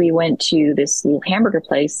so we went to this little hamburger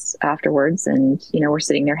place afterwards and, you know, we're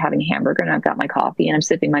sitting there having a hamburger and I've got my coffee and I'm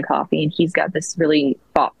sipping my coffee and he's got this really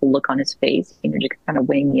thoughtful look on his face, you know, just kind of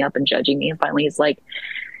weighing me up and judging me. And finally he's like,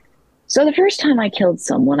 so the first time I killed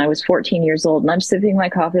someone, I was 14 years old and I'm sipping my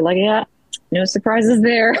coffee like, yeah, no surprises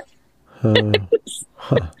there. It's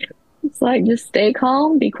like, just stay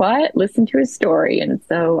calm, be quiet, listen to his story. And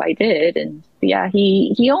so I did. And yeah,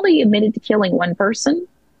 he only admitted to killing one person.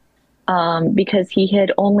 Because he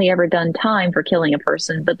had only ever done time for killing a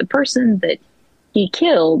person, but the person that he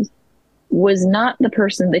killed was not the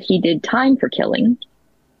person that he did time for killing.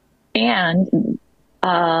 And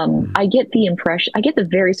I get the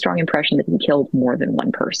very strong impression that he killed more than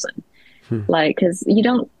one person. Like, because you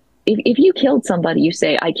don't, if you killed somebody, you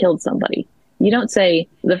say, I killed somebody. You don't say,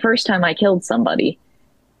 the first time I killed somebody.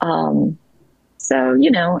 So, you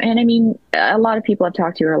know, and I mean, a lot of people I've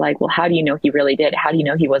talked to are like, well, how do you know he really did? How do you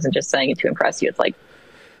know he wasn't just saying it to impress you? It's like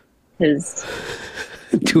his...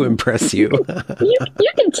 to impress you. you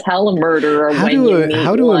can tell a murderer how when to, you meet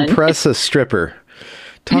how to one. Impress a stripper?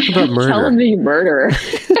 Talk about murder. Tell him to be murderer.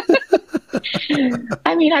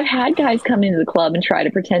 I mean, I've had guys come into the club and try to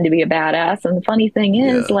pretend to be a badass. And the funny thing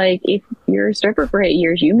is, like, if you're a stripper for 8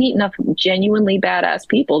 years, you meet enough genuinely badass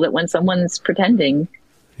people that when someone's pretending...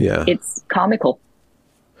 Yeah, it's comical.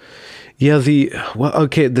 Yeah,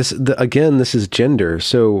 again, this is gender.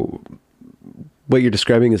 So what you're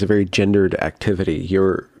describing is a very gendered activity.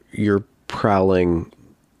 You're prowling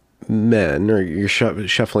men, or you're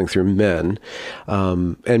shuffling through men,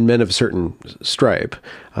 and men of a certain stripe,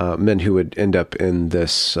 men who would end up in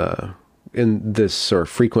this or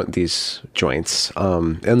frequent these joints.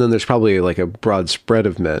 And then there's probably like a broad spread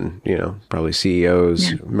of men, you know, probably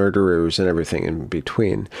CEOs, murderers, and everything in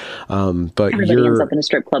between. But everybody ends up in a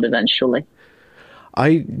strip club eventually.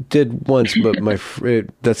 I did once, but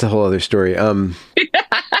that's a whole other story.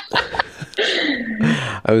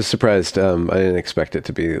 I was surprised. I didn't expect it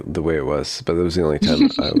to be the way it was, but that was the only time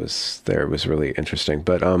I was there. It was really interesting.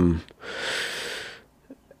 But,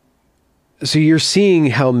 so you're seeing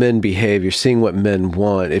how men behave. You're seeing what men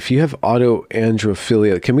want. If you have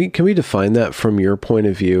autoandrophilia, can we define that from your point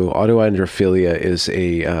of view? Autoandrophilia is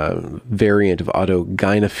a variant of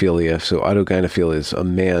autogynephilia. So autogynephilia is a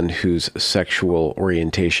man whose sexual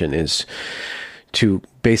orientation is to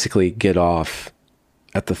basically get off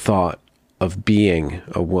at the thought of being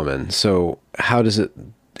a woman. So how does it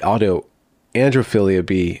autoandrophilia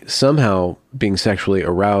be somehow being sexually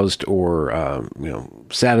aroused or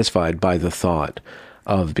satisfied by the thought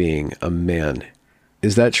of being a man?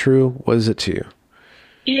 Is that true? What is it to you?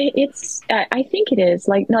 It's I think it is.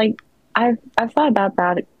 Like I've thought about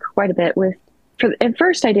that quite a bit. At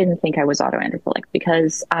first I didn't think I was autoandrophilic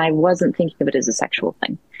because I wasn't thinking of it as a sexual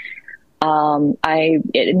thing. I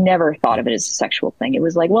never thought of it as a sexual thing. It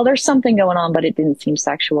was like, well, there's something going on, but it didn't seem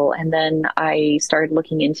sexual. And then I started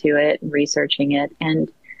looking into it and researching it.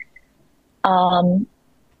 And,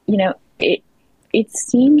 it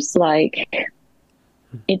seems like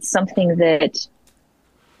it's something that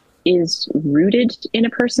is rooted in a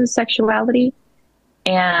person's sexuality.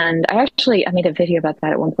 And I made a video about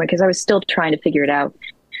that at one point because I was still trying to figure it out.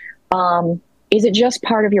 Is it just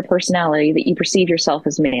part of your personality that you perceive yourself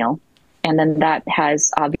as male? And then that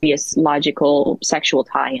has obvious logical sexual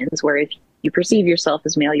tie-ins where if you perceive yourself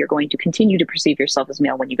as male, you're going to continue to perceive yourself as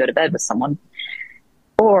male when you go to bed with someone.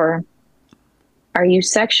 Or are you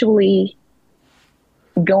sexually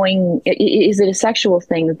is it a sexual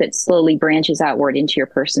thing that slowly branches outward into your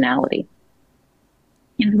personality?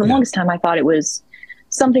 And for the longest time, I thought it was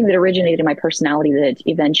something that originated in my personality that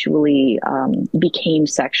eventually became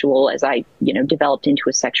sexual as I, developed into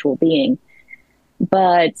a sexual being.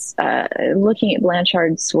 But looking at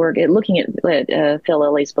Blanchard's work, looking at Phil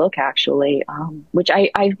Lilly's book, actually, which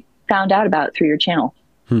I found out about through your channel.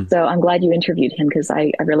 So I'm glad you interviewed him because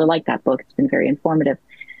I really like that book. It's been very informative.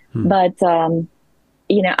 But, I'm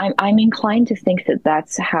inclined to think that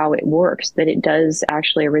that's how it works, that it does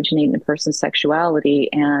actually originate in a person's sexuality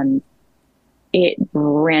and it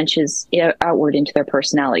branches outward into their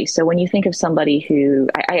personality. So when you think of somebody who,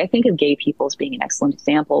 I think of gay people as being an excellent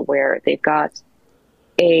example where they've got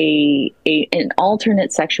an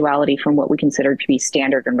alternate sexuality from what we consider to be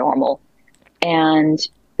standard or normal. And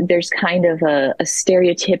there's kind of a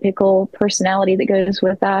stereotypical personality that goes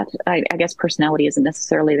with that. I guess personality isn't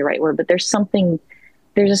necessarily the right word, but there's something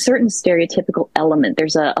there's a certain stereotypical element.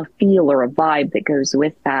 There's a feel or a vibe that goes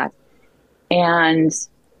with that. And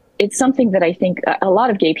it's something that I think a lot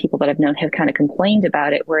of gay people that I've known have kind of complained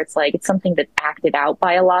about it, where it's like, it's something that's acted out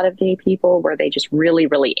by a lot of gay people, where they just really,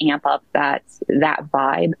 really amp up that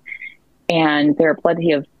vibe. And there are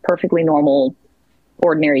plenty of perfectly normal,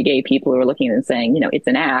 ordinary gay people who are looking and saying, you know, it's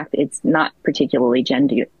an act. It's not particularly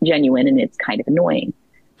genuine, and it's kind of annoying.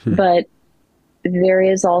 But there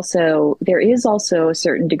is also a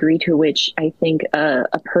certain degree to which I think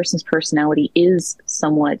a person's personality is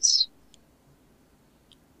somewhat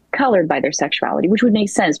colored by their sexuality, which would make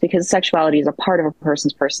sense because sexuality is a part of a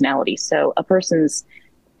person's personality. So a person's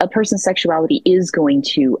sexuality is going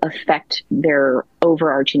to affect their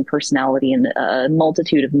overarching personality in a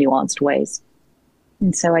multitude of nuanced ways.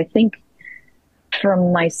 And so I think for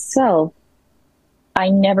myself, I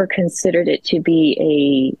never considered it to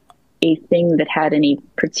be a thing that had any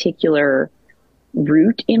particular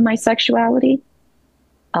root in my sexuality.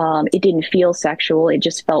 It didn't feel sexual. It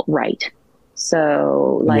just felt right.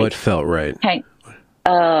 So like, what felt right?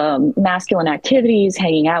 Masculine activities,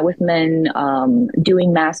 hanging out with men,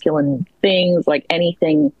 doing masculine things, like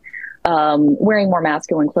anything, wearing more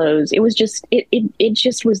masculine clothes. It was just, it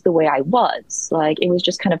just was the way I was. Like, it was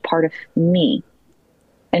just kind of part of me.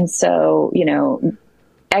 And so, you know,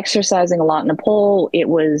 exercising a lot in a pole, it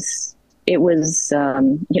was,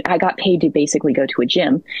 I got paid to basically go to a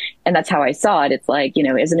gym, and that's how I saw it. It's like, you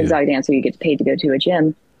know, as an exotic dancer, you get paid to go to a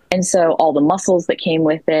gym. And so all the muscles that came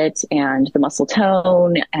with it and the muscle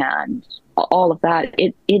tone and all of that,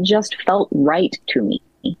 it just felt right to me.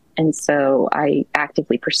 And so I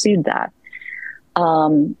actively pursued that.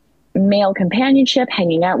 Male companionship,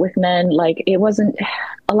 hanging out with men, like, it wasn't,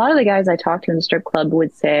 a lot of the guys I talked to in the strip club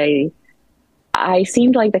would say I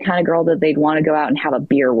seemed like the kind of girl that they'd want to go out and have a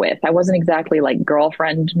beer with. I wasn't exactly like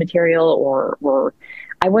girlfriend material, or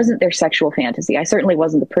I wasn't their sexual fantasy. I certainly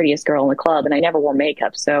wasn't the prettiest girl in the club, and I never wore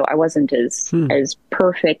makeup, so I wasn't as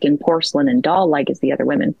perfect and porcelain and doll-like as the other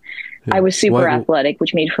women. Yeah. I was super athletic,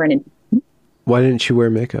 which made for an... Why didn't you wear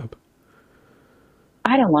makeup?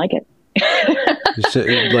 I don't like it. You just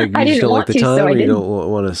don't like the time, or you don't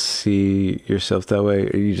want to see yourself that way,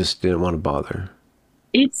 or you just didn't want to bother?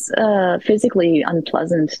 It's physically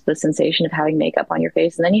unpleasant, the sensation of having makeup on your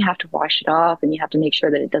face, and then you have to wash it off, and you have to make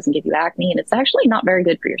sure that it doesn't give you acne, and it's actually not very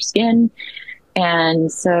good for your skin.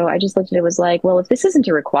 And so I just looked at it, was like, well, if this isn't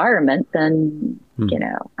a requirement, then you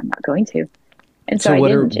know, I'm not going to. And so I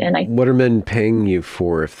didn't. What are men paying you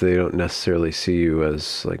for if they don't necessarily see you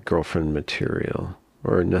as like girlfriend material,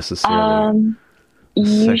 or necessarily?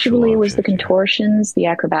 Usually it was the contortions, the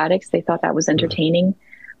acrobatics. They thought that was entertaining.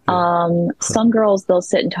 Some girls, they'll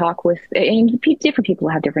sit and talk with, and different people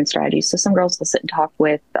have different strategies. So some girls will sit and talk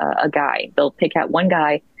with a guy. They'll pick out one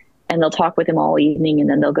guy and they'll talk with him all evening, and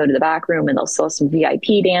then they'll go to the back room and they'll sell some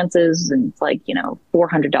VIP dances, and it's like, you know,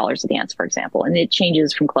 $400 a dance, for example. And it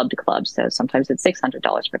changes from club to club. So sometimes it's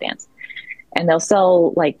 $600 per dance. And they'll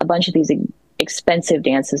sell like a bunch of these expensive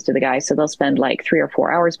dances to the guy. So they'll spend like 3 or 4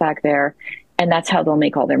 hours back there, and that's how they'll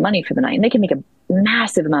make all their money for the night. And they can make a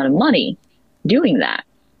massive amount of money doing that.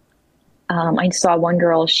 I saw one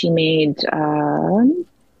girl, she made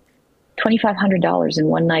 $2,500 in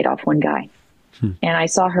one night off one guy. And I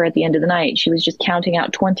saw her at the end of the night. She was just counting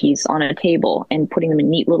out 20s on a table and putting them in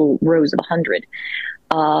neat little rows of 100,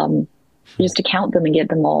 just to count them and get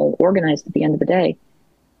them all organized at the end of the day.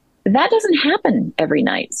 That doesn't happen every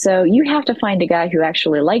night. So you have to find a guy who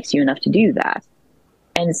actually likes you enough to do that.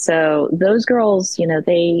 And so those girls, you know,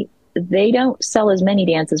 they don't sell as many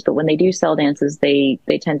dances, but when they do sell dances, they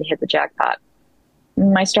tend to hit the jackpot.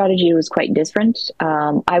 My strategy was quite different.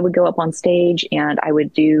 I would go up on stage and I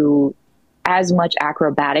would do as much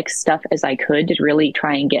acrobatic stuff as I could to really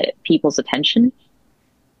try and get people's attention.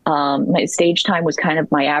 My stage time was kind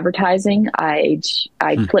of my advertising. I'd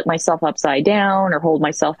flip myself upside down or hold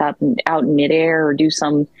myself out in midair or do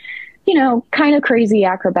some, you know, kind of crazy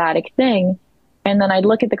acrobatic thing. And then I'd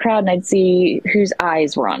look at the crowd and I'd see whose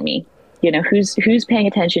eyes were on me, you know, who's paying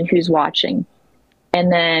attention, who's watching.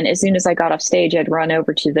 And then as soon as I got off stage, I'd run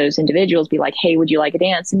over to those individuals, be like, hey, would you like a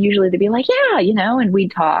dance? And usually they'd be like, yeah, you know, and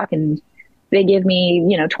we'd talk, and they give me,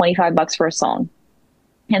 you know, $25 for a song.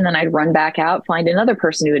 And then I'd run back out, find another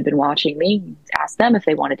person who had been watching me, ask them if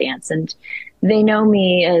they want to dance. And they know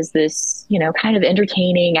me as this, you know, kind of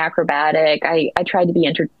entertaining, acrobatic. I try to be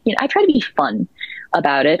I try to be fun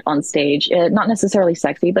about it on stage, not necessarily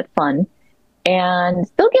sexy, but fun. And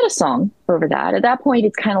they'll get a song over that. At that point,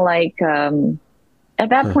 it's kind of like, a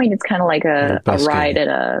ride at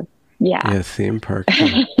a, theme park.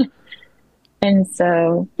 And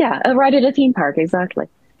so, a ride at a theme park. Exactly.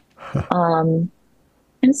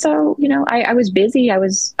 And so, I was busy. I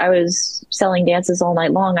was selling dances all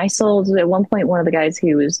night long. I sold at one point, one of the guys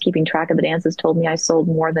who was keeping track of the dances told me I sold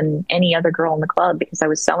more than any other girl in the club because I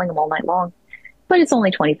was selling them all night long. But it's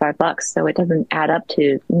only $25, so it doesn't add up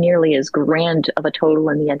to nearly as grand of a total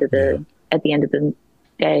in the end of Yeah. at the end of the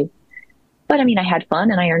day. But I mean, I had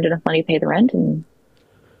fun and I earned enough money to pay the rent, and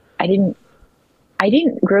I didn't I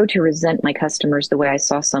didn't grow to resent my customers the way I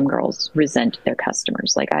saw some girls resent their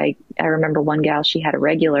customers. Like I remember one gal, she had a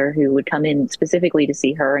regular who would come in specifically to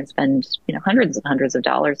see her and spend, hundreds and hundreds of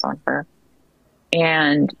dollars on her.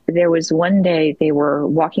 And there was one day they were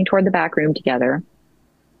walking toward the back room together.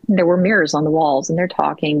 There were mirrors on the walls and they're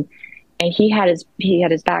talking, and he had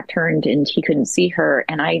his back turned and he couldn't see her.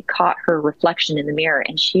 And I caught her reflection in the mirror,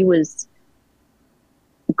 and she was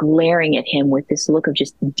glaring at him with this look of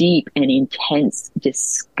just deep and intense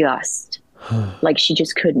disgust. Like she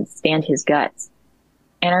just couldn't stand his guts.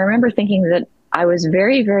 And I remember thinking that I was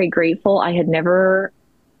very, very grateful I had never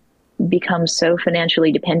become so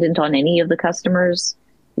financially dependent on any of the customers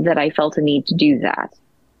that I felt a need to do that.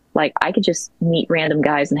 Like I could just meet random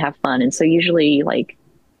guys and have fun. And so usually like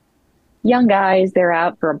young guys, they're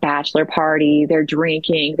out for a bachelor party, they're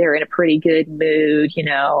drinking, they're in a pretty good mood,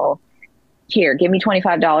 here, give me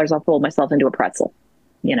 $25. I'll fold myself into a pretzel,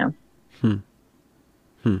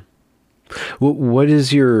 What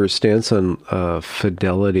is your stance on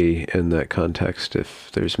fidelity in that context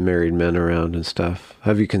if there's married men around and stuff?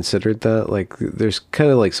 Have you considered that? Like, there's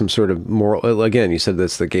kind of like some sort of moral, again, you said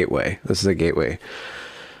that's the gateway. This is a gateway.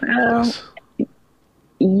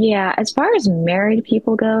 Yeah, as far as married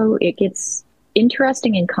people go, it gets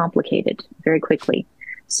interesting and complicated very quickly.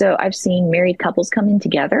 So I've seen married couples come in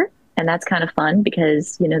together, and that's kind of fun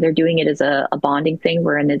because, they're doing it as a bonding thing.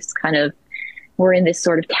 We're in this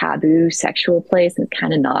sort of taboo sexual place, and it's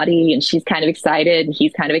kind of naughty, and she's kind of excited and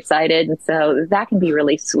he's kind of excited. And so that can be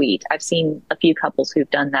really sweet. I've seen a few couples who've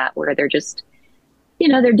done that where they're just,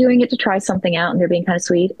 they're doing it to try something out and they're being kind of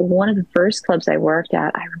sweet. One of the first clubs I worked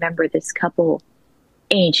at, I remember this couple,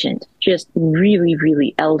 ancient, just really,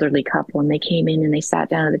 really elderly couple. And they came in and they sat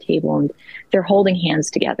down at the table and they're holding hands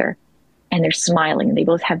together. And they're smiling, and they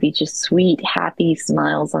both have these just sweet, happy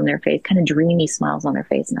smiles on their face, kind of dreamy smiles on their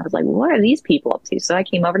face. And I was like, what are these people up to? So I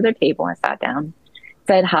came over to their table and I sat down,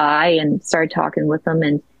 said hi, and started talking with them.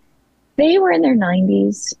 And they were in their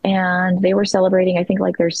 90s and they were celebrating, I think,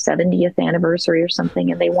 like their 70th anniversary or something.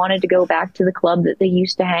 And they wanted to go back to the club that they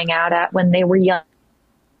used to hang out at when they were young.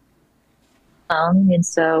 And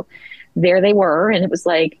so there they were. And it was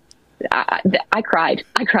like, I cried.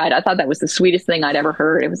 I thought that was the sweetest thing I'd ever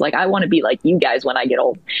heard. It was like, I want to be like you guys when I get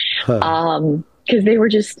old. Cause they were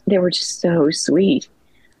just so sweet.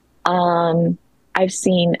 I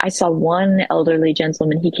saw one elderly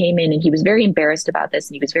gentleman. He came in and he was very embarrassed about this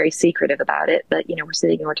and he was very secretive about it. But, we're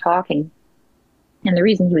sitting and we're talking. And the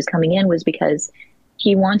reason he was coming in was because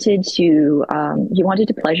he wanted to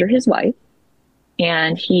pleasure his wife.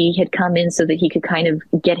 And he had come in so that he could kind of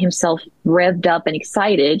get himself revved up and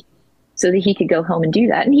excited so that he could go home and do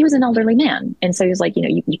that. And he was an elderly man. And so he was like,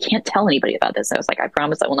 you can't tell anybody about this. I was like, I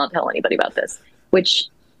promise I will not tell anybody about this, which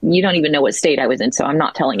you don't even know what state I was in. So I'm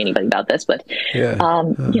not telling anybody about this. But,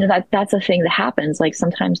 that's a thing that happens. Like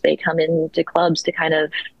sometimes they come into clubs to kind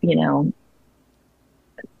of,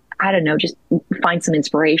 I don't know, just find some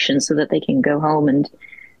inspiration so that they can go home and,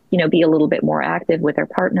 be a little bit more active with their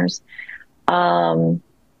partners.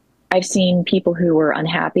 I've seen people who were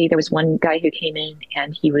unhappy. There was one guy who came in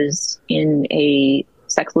and he was in a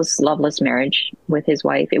sexless, loveless marriage with his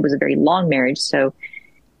wife. It was a very long marriage. So,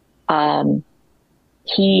 it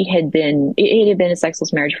had been a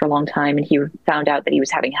sexless marriage for a long time. And he found out that he was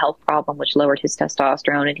having a health problem, which lowered his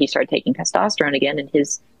testosterone. And he started taking testosterone again, and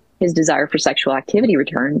his desire for sexual activity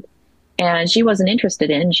returned. And she wasn't interested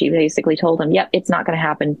in. She basically told him, yep, it's not going to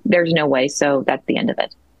happen. There's no way. So that's the end of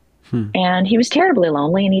it. And he was terribly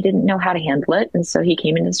lonely and he didn't know how to handle it. And so he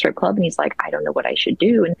came into the strip club and he's like, I don't know what I should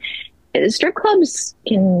do. And strip clubs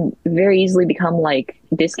can very easily become like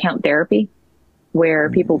discount therapy where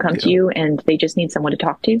people come to you and they just need someone to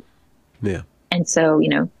talk to. Yeah. And so,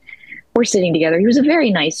 we're sitting together. He was a very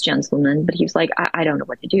nice gentleman, but he was like, I don't know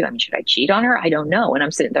what to do. I mean, should I cheat on her? I don't know. And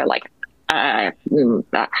I'm sitting there like, I don't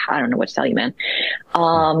know what to tell you, man.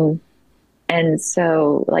 And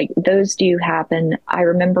so like those do happen. I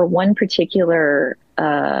remember one particular,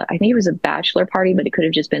 I think it was a bachelor party, but it could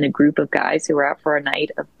have just been a group of guys who were out for a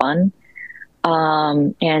night of fun.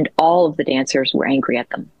 And all of the dancers were angry at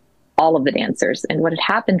them, all of the dancers. And what had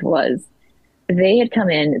happened was they had come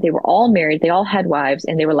in, they were all married, they all had wives,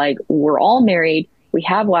 and they were like, we're all married, we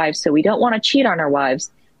have wives, so we don't want to cheat on our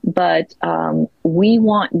wives. but we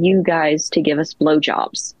want you guys to give us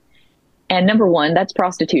blowjobs. And number one, that's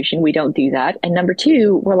prostitution. We don't do that. And number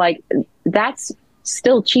two, we're like, that's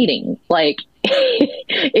still cheating. Like,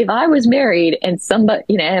 if I was married and somebody,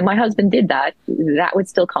 and my husband did that, that would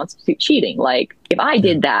still constitute cheating. Like, if I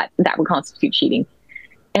did that, that would constitute cheating.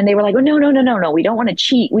 And they were like, oh, no. We don't want to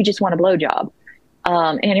cheat. We just want a blowjob.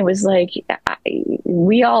 And it was like,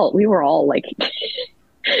 we were all like,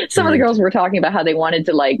 some of the girls were talking about how they wanted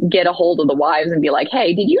to like get a hold of the wives and be like,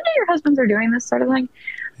 hey, did you know your husbands are doing this sort of thing?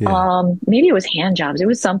 Yeah. Maybe it was hand jobs. It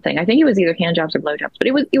was something. I think it was either hand jobs or blowjobs, but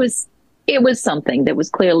it was something that was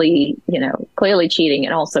clearly cheating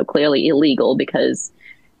and also clearly illegal because,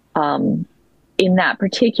 in that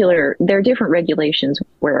particular, there are different regulations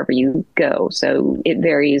wherever you go. So it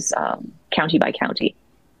varies, county by county.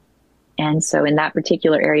 And so in that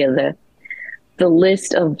particular area, the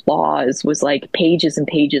list of laws was like pages and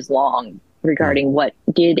pages long regarding what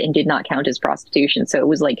did and did not count as prostitution. So it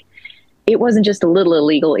was like, it wasn't just a little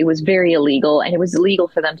illegal, it was very illegal, and it was illegal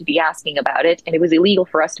for them to be asking about it, and it was illegal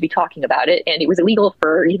for us to be talking about it, and it was illegal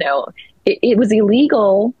for, it was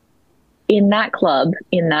illegal in that club,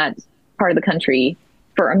 in that part of the country,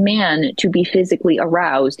 for a man to be physically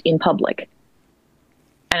aroused in public.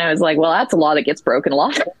 And I was like, well, that's a law that gets broken a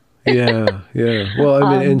lot. Yeah. Well,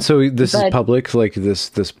 I mean, and so this is public, like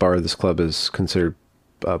this bar, this club is considered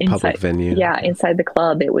a public venue. Yeah, inside the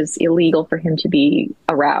club, it was illegal for him to be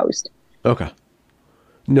aroused. Okay.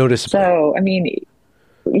 Noticeable. So, I mean,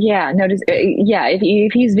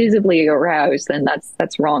 if he's visibly aroused, then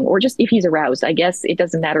that's wrong. Or just if he's aroused, I guess it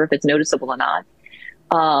doesn't matter if it's noticeable or not.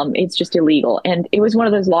 It's just illegal. And it was one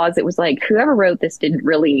of those laws that was like, whoever wrote this didn't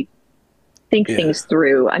really think things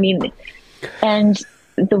through. I mean, and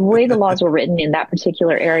the way the laws were written in that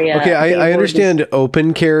particular area. Okay, I understand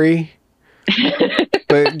open carry,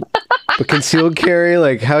 but concealed carry,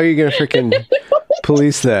 like, how are you going to freaking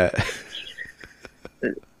police that?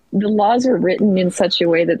 The laws were written in such a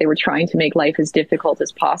way that they were trying to make life as difficult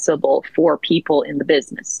as possible for people in the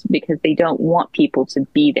business because they don't want people to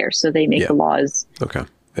be there. So they make the laws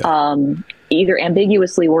either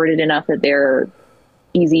ambiguously worded enough that they're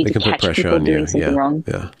easy to catch people doing something wrong.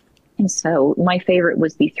 Yeah. And so my favorite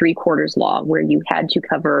was the 3/4 law, where you had to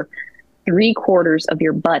cover 3/4 of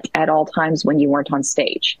your butt at all times when you weren't on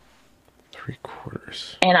stage.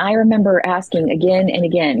 3/4. And I remember asking again and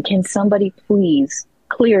again, can somebody please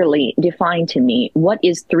clearly define to me what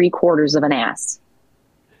is 3/4 of an ass?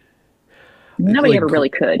 Nobody ever really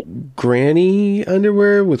could. Granny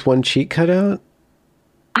underwear with one cheek cut out?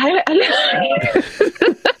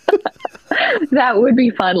 That would be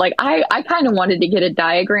fun. Like I kind of wanted to get a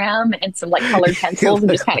diagram and some like colored pencils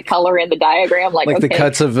and just kind of color in the diagram. Like okay, the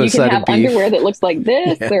cuts of a you side can have of beef. Underwear that looks like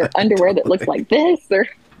this, or underwear that looks like this, or.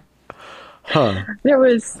 There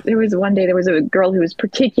was one day there was a girl who was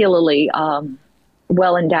particularly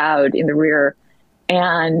well endowed in the rear,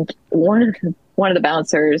 and one of the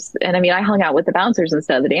bouncers, and I mean I hung out with the bouncers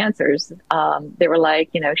instead of the dancers. They were like,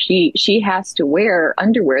 she has to wear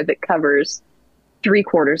underwear that covers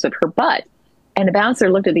 3/4 of her butt, and the bouncer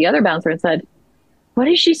looked at the other bouncer and said, "What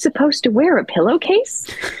is she supposed to wear? A pillowcase?"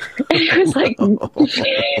 And it was like,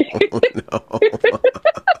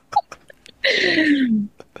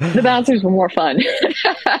 the bouncers were more fun.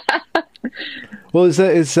 Well, is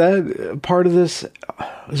that part of this?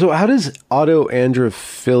 So how does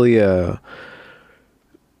autoandrophilia,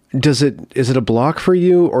 is it a block for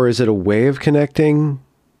you, or is it a way of connecting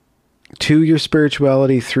to your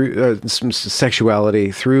spirituality through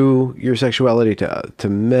sexuality, through your sexuality to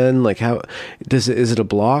men? Like, how is it a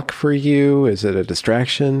block for you? Is it a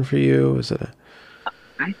distraction for you? Is it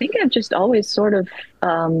I think I've just always sort of,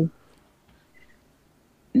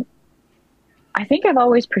 I think I've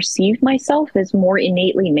always perceived myself as more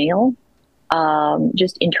innately male,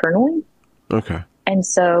 just internally. Okay. And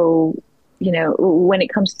so, when it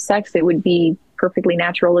comes to sex, it would be perfectly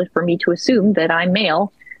natural for me to assume that I'm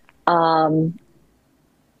male. And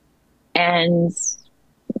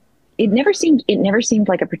it never seemed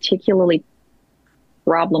like a particularly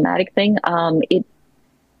problematic thing.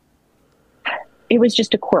 It was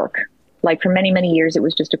just a quirk. Like for many, many years, it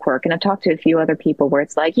was just a quirk. And I've talked to a few other people where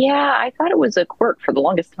it's like, yeah, I thought it was a quirk for the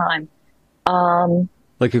longest time.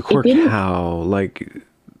 Like a quirk how? Like,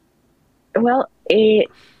 well, I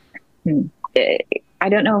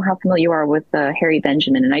don't know how familiar you are with Harry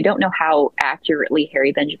Benjamin, and I don't know how accurately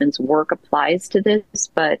Harry Benjamin's work applies to this,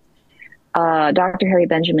 but Dr. Harry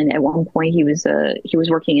Benjamin, at one point, he was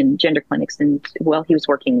working in gender clinics, and he was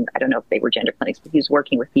working, I don't know if they were gender clinics, but he was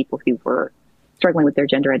working with people who were struggling with their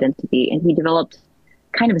gender identity, and he developed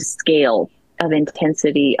kind of a scale of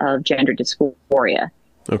intensity of gender dysphoria.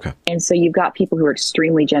 Okay. And so you've got people who are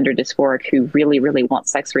extremely gender dysphoric who really, really want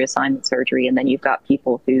sex reassignment surgery. And then you've got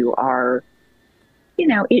people who are,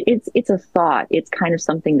 it's a thought. It's kind of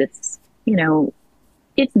something that's,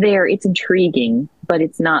 it's there, it's intriguing, but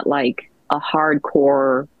it's not like a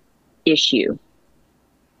hardcore issue.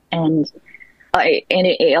 And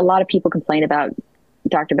a lot of people complain about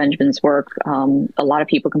Dr. Benjamin's work. A lot of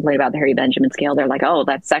people complain about the Harry Benjamin scale. They're like, oh,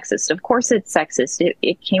 that's sexist. Of course it's sexist.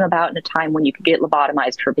 It came about in a time when you could get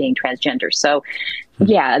lobotomized for being transgender. So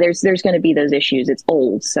yeah, there's going to be those issues. It's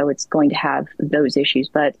old, so it's going to have those issues.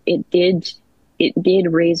 But it did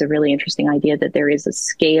raise a really interesting idea that there is a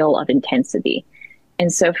scale of intensity.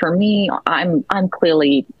 And so for me, I'm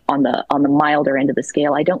clearly on the milder end of the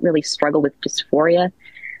scale. I don't really struggle with dysphoria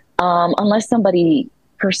unless somebody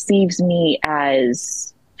perceives me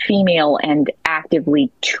as female and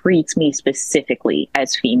actively treats me specifically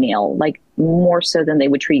as female, like more so than they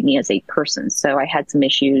would treat me as a person. So I had some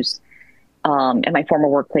issues at my former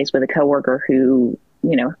workplace with a coworker who,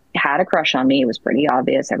 had a crush on me. It was pretty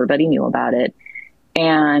obvious. Everybody knew about it.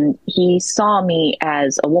 And he saw me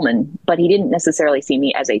as a woman, but he didn't necessarily see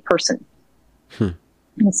me as a person.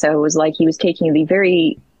 And so it was like he was taking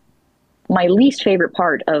my least favorite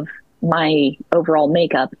part of my overall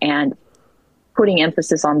makeup and putting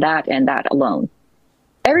emphasis on that and that alone.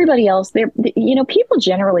 Everybody else, people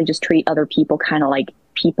generally just treat other people kind of like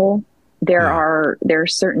people. There are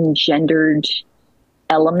certain gendered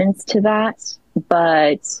elements to that,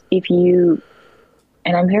 but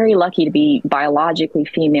and I'm very lucky to be biologically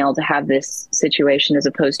female to have this situation as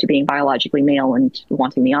opposed to being biologically male and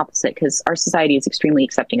wanting the opposite, because our society is extremely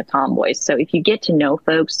accepting of tomboys. So if you get to know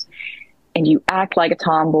folks and you act like a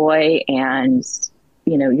tomboy and,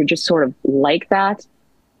 you're just sort of like that,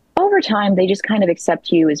 over time, they just kind of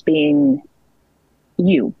accept you as being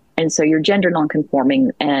you. And so you're gender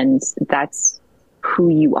nonconforming, and that's who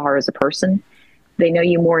you are as a person. They know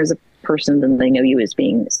you more as a person than they know you as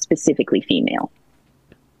being specifically female.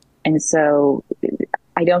 And so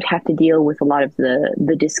I don't have to deal with a lot of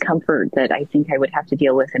the discomfort that I think I would have to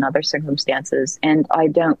deal with in other circumstances. And I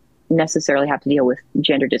don't necessarily have to deal with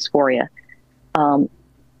gender dysphoria.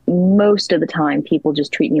 Most of the time, people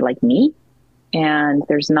just treat me like me, and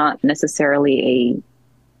there's not necessarily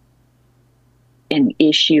an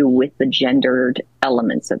issue with the gendered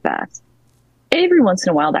elements of that. Every once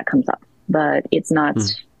in a while that comes up, but it's not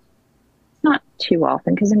too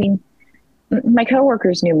often, because my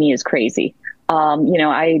coworkers knew me as crazy.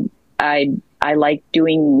 I like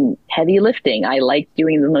doing heavy lifting. I like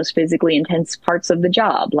doing the most physically intense parts of the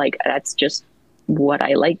job. Like, that's just what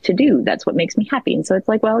I like to do. That's what makes me happy. And so it's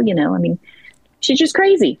like, well, she's just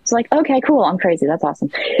crazy. It's like, okay, cool. I'm crazy. That's awesome.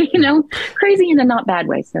 Crazy in a not bad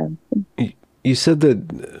way. So you said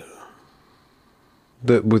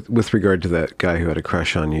that with regard to that guy who had a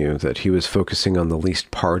crush on you, that he was focusing on the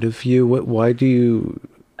least part of you. Why do you,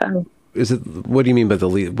 what do you mean by the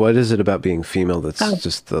least? What is it about being female that's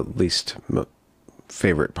just the least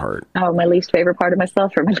favorite part? Oh, my least favorite part of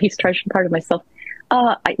myself, or my least treasured part of myself?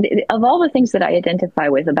 Of all the things that I identify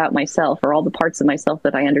with about myself, or all the parts of myself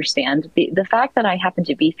that I understand, the fact that I happen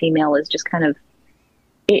to be female is just kind of,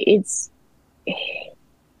 it's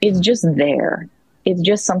just there. It's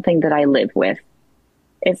just something that I live with.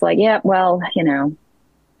 It's like, yeah, well,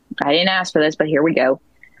 I didn't ask for this, but here we go.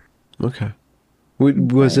 Okay.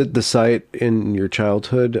 Was it the site in your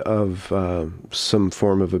childhood of some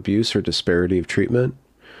form of abuse or disparity of treatment?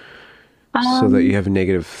 So that you have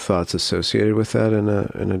negative thoughts associated with that in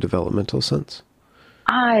a developmental sense?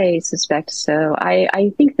 I suspect so.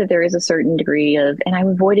 I think that there is a certain degree of, and I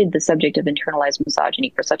avoided the subject of internalized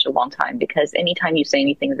misogyny for such a long time, because anytime you say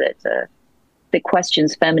anything that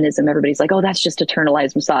questions feminism, everybody's like, oh, that's just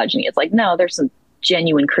internalized misogyny. It's like, no, there's some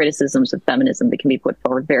genuine criticisms of feminism that can be put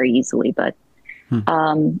forward very easily. But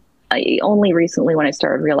only recently, when I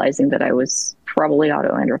started realizing that I was probably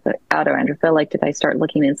autoandrophilic, did I start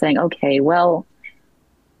looking and saying, okay, well,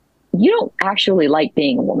 you don't actually like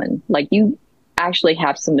being a woman. Like, you actually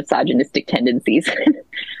have some misogynistic tendencies.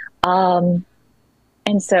 And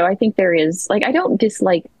so I think there is, like, I don't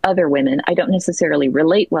dislike other women. I don't necessarily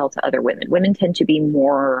relate well to other women. Women tend to be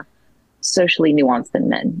more socially nuanced than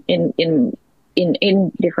men in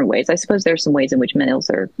different ways. I suppose there's some ways in which males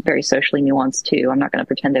are very socially nuanced too. I'm not going to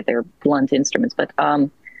pretend that they're blunt instruments, but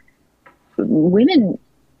women,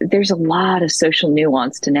 there's a lot of social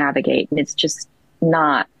nuance to navigate, and it's just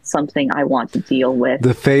not something I want to deal with.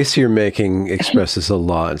 The face you're making expresses a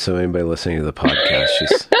lot. So anybody listening to the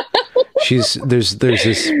podcast, there's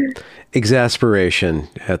this exasperation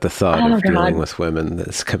at the thought of dealing with women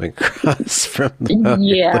that's coming across from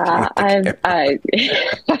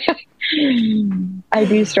I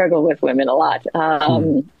do struggle with women a lot.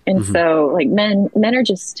 And so like men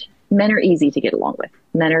are easy to get along with.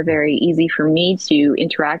 Men are very easy for me to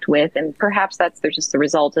interact with. And perhaps they're just the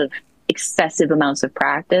result of excessive amounts of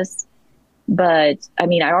practice. But I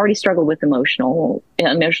mean, I already struggled with emotional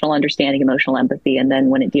understanding, emotional empathy. And then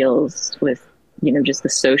when it deals with, just the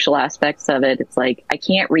social aspects of it, it's like, I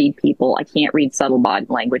can't read people. I can't read subtle body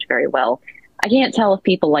language very well. I can't tell if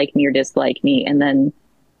people like me or dislike me. And then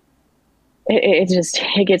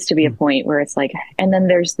it gets to be a point where it's like, and then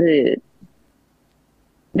there's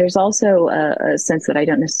also a sense that I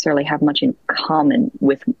don't necessarily have much in common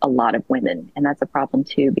with a lot of women. And that's a problem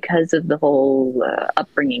too, because of the whole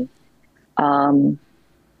upbringing.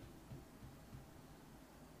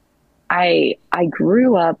 I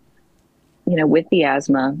grew up, with the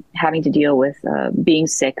asthma, having to deal with being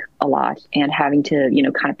sick a lot and having to,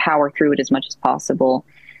 kind of power through it as much as possible.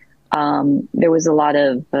 There was a lot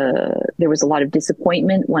of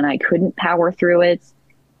disappointment when I couldn't power through it.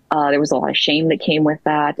 There was a lot of shame that came with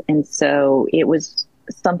that. And so it was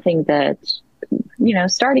something that,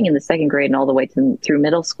 starting in the second grade and all the way through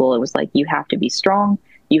middle school, it was like, you have to be strong.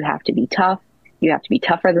 You have to be tough. You have to be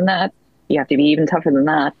tougher than that. You have to be even tougher than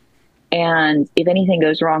that. And if anything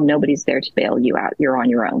goes wrong, nobody's there to bail you out. You're on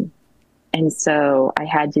your own. And so I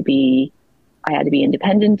had to be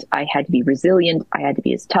independent. I had to be resilient. I had to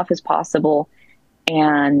be as tough as possible.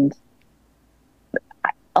 And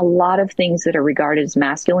a lot of things that are regarded as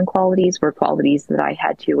masculine qualities were qualities that I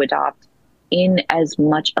had to adopt in as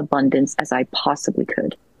much abundance as I possibly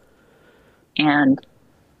could. And,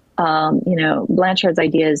 Blanchard's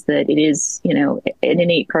idea is that it is, an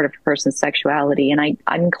innate part of a person's sexuality. And I'm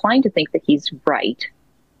inclined to think that he's right.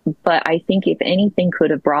 But I think if anything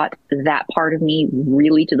could have brought that part of me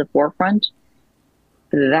really to the forefront,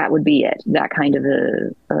 that would be it. That kind of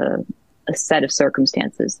a set of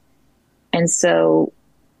circumstances. And so,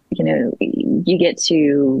 you get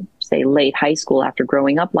to, say, late high school after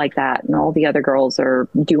growing up like that, and all the other girls are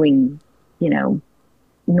doing,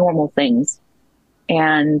 normal things.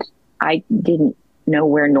 And I didn't know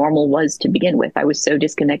where normal was to begin with. I was so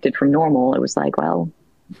disconnected from normal. It was like, well,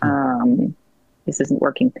 this isn't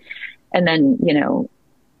working. And then,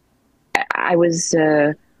 I was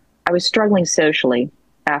struggling socially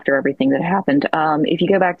after everything that happened. If you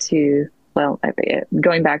go back to,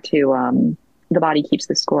 going back to The Body Keeps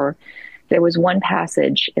the Score, there was one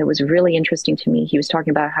passage, it was really interesting to me. He was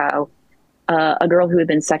talking about how a girl who had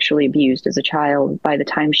been sexually abused as a child, by the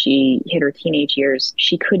time she hit her teenage years,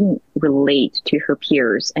 she couldn't relate to her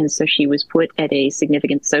peers. And so she was put at a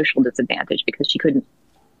significant social disadvantage because she couldn't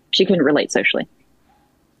relate socially.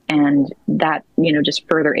 And that, just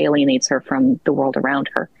further alienates her from the world around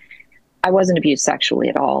her. I wasn't abused sexually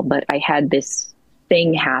at all, but I had this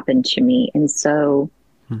thing happen to me. And so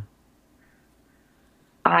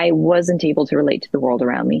I wasn't able to relate to the world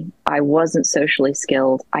around me. I wasn't socially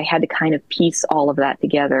skilled. I had to kind of piece all of that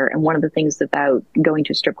together. And one of the things about going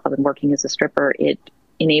to a strip club and working as a stripper, it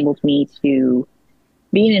enabled me to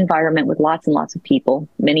be in an environment with lots and lots of people.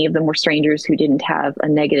 Many of them were strangers who didn't have a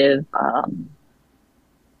negative,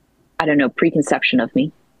 preconception of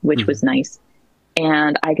me, which was nice.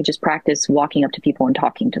 And I could just practice walking up to people and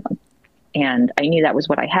talking to them. And I knew that was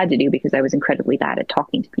what I had to do because I was incredibly bad at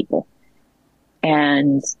talking to people.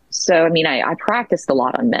 And so, I practiced a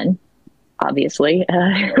lot on men, obviously.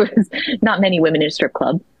 It was not many women in a strip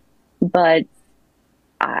club, but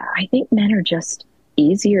I think men are just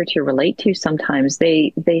easier to relate to sometimes.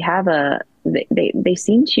 They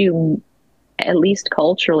seem to, at least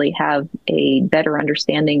culturally, have a better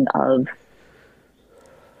understanding of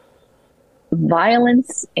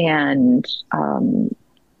violence and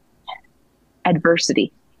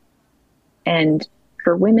adversity. And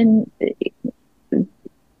for women,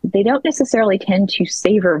 they don't necessarily tend to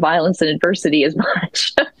savor violence and adversity as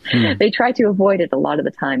much. They try to avoid it a lot of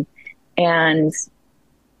the time. And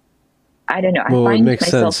I don't know. Well, it makes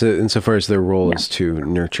sense insofar as their role is to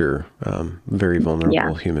nurture very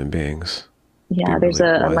vulnerable human beings. Yeah, there's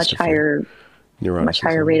a much higher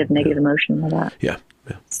rate of negative emotion than that. Yeah.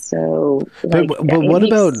 So, but what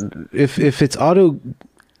about if it's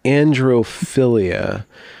autoandrophilia?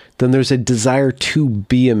 Then there's a desire to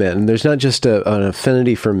be a man. And there's not just an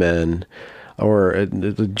affinity for men or a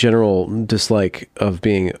general dislike of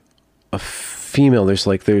being a female.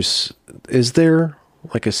 Is there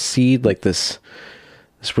like a seed, like this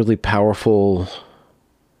really powerful?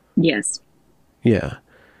 Yes. Yeah.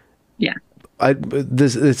 Yeah.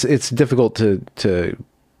 It's difficult to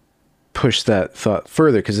push that thought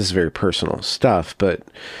further because this is very personal stuff, but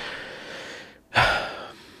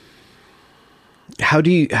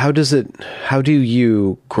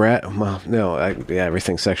well, no,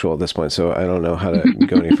 everything's sexual at this point, so I don't know how to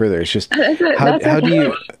go any further. It's just, how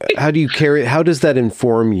do you carry, how does that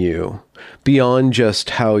inform you beyond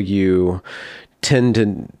just how you tend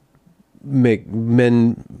to make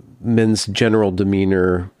men's general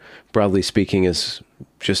demeanor, broadly speaking, is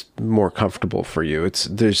just more comfortable for you?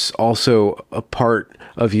 There's also a part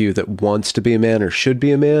of you that wants to be a man or should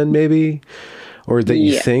be a man, maybe, or that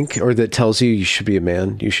you think, or that tells you should be a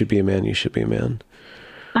man, you should be a man, you should be a man.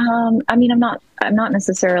 I mean, I'm not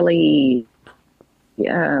necessarily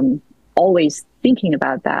always thinking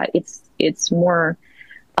about that. It's more,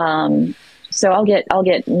 so I'll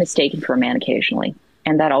get mistaken for a man occasionally,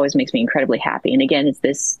 and that always makes me incredibly happy. And again, it's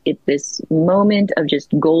this moment of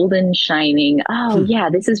just golden shining. Oh yeah,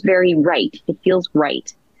 this is very right. It feels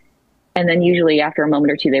right. And then usually after a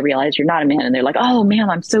moment or two, they realize you're not a man, and they're like, "Oh man,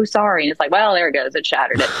 I'm so sorry." And it's like, well, there it goes. It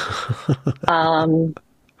shattered it.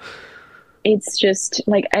 It's just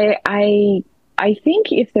like, I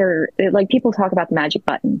think if they're like, people talk about the magic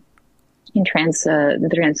button in the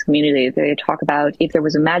trans community. They talk about if there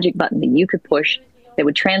was a magic button that you could push that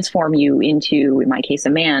would transform you into, in my case, a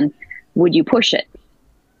man, would you push it?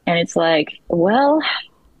 And it's like, well,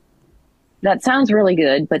 that sounds really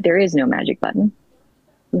good, but there is no magic button.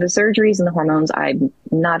 The surgeries and the hormones, I'm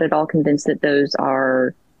not at all convinced that those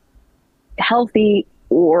are healthy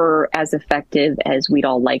or as effective as we'd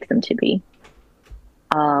all like them to be.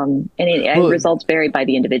 And results vary by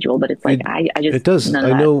the individual, but it's like, I just, it does.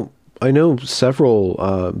 I know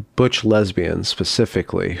several butch lesbians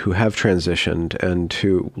specifically who have transitioned and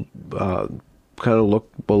who kind of look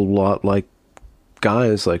a lot like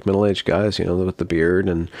guys, like middle-aged guys, with the beard,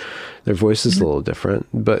 and their voice is a little different,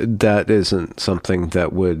 but that isn't something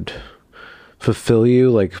that would fulfill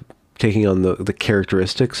you, like taking on the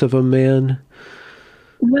characteristics of a man.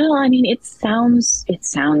 Well, I mean, it sounds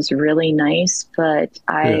really nice, but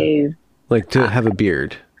like to have a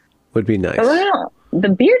beard would be nice. Well, the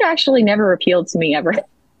beard actually never appealed to me ever.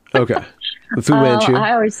 Okay. Fu Manchu?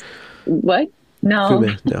 I always, what? No.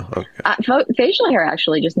 No. Okay. Facial hair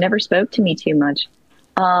actually just never spoke to me too much.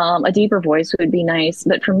 A deeper voice would be nice,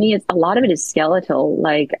 but for me, a lot of it is skeletal.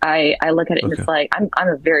 Like I look at it and it's like, I'm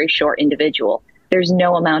a very short individual. There's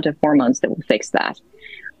no amount of hormones that will fix that.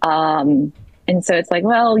 And so it's like,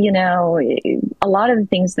 well, a lot of the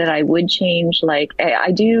things that I would change, like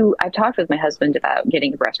I've talked with my husband about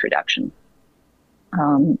getting a breast reduction.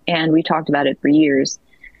 And we talked about it for years.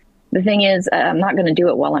 The thing is, I'm not going to do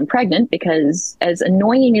it while I'm pregnant, because as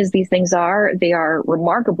annoying as these things are, they are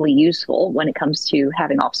remarkably useful when it comes to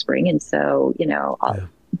having offspring. And so,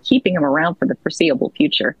 keeping them around for the foreseeable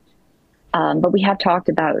future. But we have talked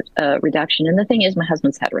about reduction. And the thing is, my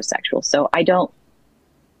husband's heterosexual, so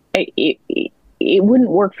it wouldn't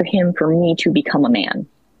work for him for me to become a man.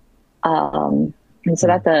 And so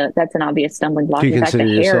that's an obvious stumbling block. Do you consider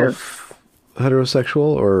yourself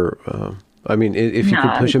heterosexual, or I mean, if you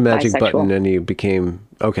could push a magic button and you became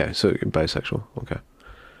so you're bisexual? Okay.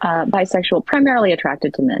 Bisexual, primarily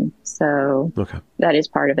attracted to men, so that is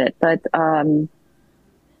part of it. But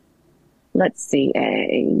let's see,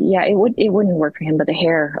 it wouldn't work for him. But the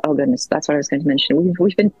hair, oh goodness, that's what I was going to mention.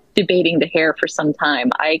 We've been debating the hair for some time.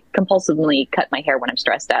 I compulsively cut my hair when I'm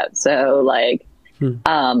stressed out. So like,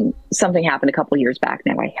 something happened a couple years back.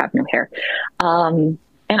 Now I have no hair.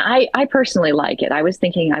 And I personally like it. I was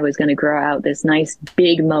thinking I was going to grow out this nice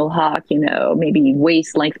big mohawk, maybe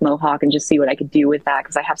waist length mohawk, and just see what I could do with that,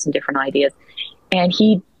 because I have some different ideas. And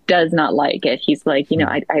he does not like it. He's like,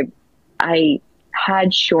 I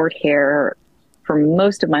had short hair for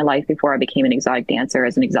most of my life before I became an exotic dancer.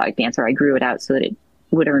 As an exotic dancer, I grew it out so that it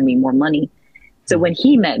would earn me more money. So when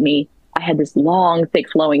he met me, I had this long, thick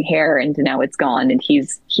flowing hair, and now it's gone. And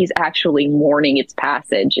he's actually mourning its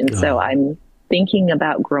passage. And so I'm thinking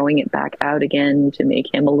about growing it back out again to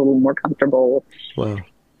make him a little more comfortable. Wow.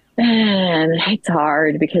 And it's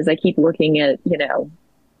hard because I keep looking at,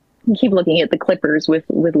 the clippers with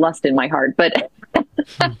lust in my heart, but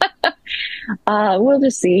we'll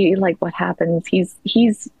just see what happens.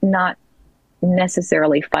 He's not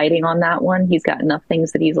necessarily fighting on that one. He's got enough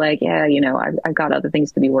things that he's like, I've got other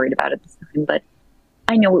things to be worried about at this time, but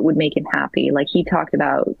I know it would make him happy. Like he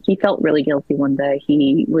felt really guilty one day.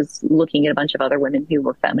 He was looking at a bunch of other women who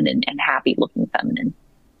were feminine and happy looking feminine.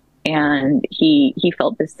 And he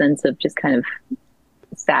felt this sense of just kind of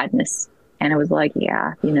sadness. And I was like,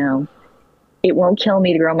 it won't kill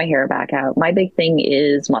me to grow my hair back out. My big thing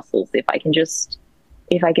is muscles. If I can just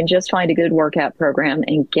find a good workout program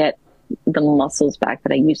and get the muscles back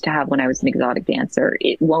that I used to have when I was an exotic dancer,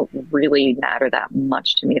 it won't really matter that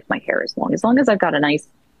much to me if my hair is long. As long as I've got a nice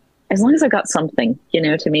as long as I've got something,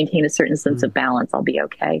 to maintain a certain sense of balance, I'll be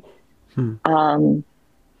okay. And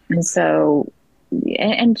so,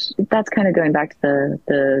 and that's kind of going back to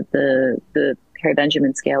the Harry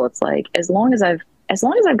Benjamin scale. It's like, as long as I've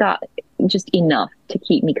got just enough to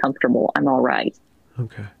keep me comfortable, I'm all right.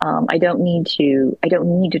 Okay. I don't need to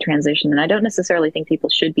transition. And I don't necessarily think people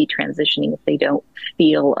should be transitioning if they don't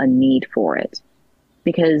feel a need for it,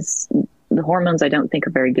 because the hormones, I don't think,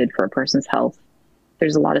 are very good for a person's health.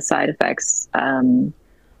 There's a lot of side effects. The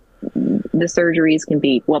surgeries can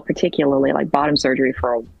be, well, particularly like bottom surgery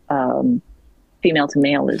for female to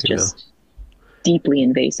male is just deeply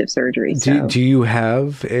invasive surgery. Do you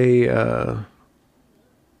have a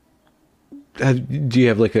do you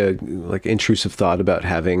have like intrusive thought about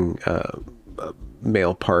having a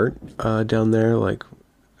male part down there? Like,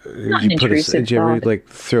 not an intrusive did you ever like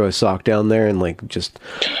throw a sock down there and like just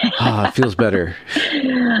it feels better?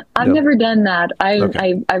 I've never done that.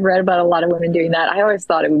 I've read about a lot of women doing that. I always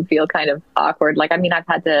thought it would feel kind of awkward. Like, I mean, I'm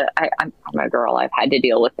a girl. I've had to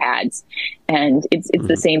deal with pads, and it's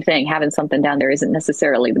the same thing. Having something down there isn't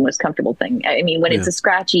necessarily the most comfortable thing. I mean, when it's a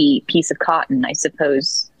scratchy piece of cotton, I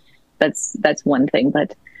suppose that's one thing.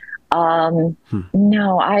 But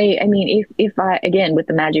no, I mean, if I, again, with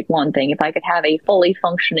the magic wand thing, if I could have a fully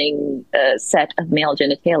functioning set of male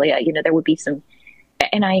genitalia, there would be some.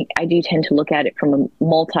 And I do tend to look at it from a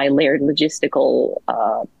multi-layered logistical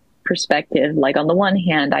perspective. Like, on the one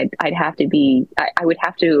hand, I would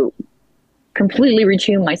have to completely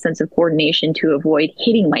retune my sense of coordination to avoid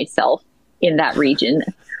hitting myself in that region,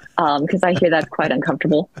 because I hear that's quite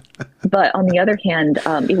uncomfortable. But on the other hand,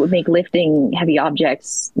 it would make lifting heavy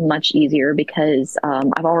objects much easier, because I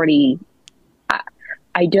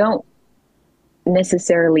don't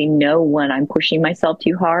necessarily know when I'm pushing myself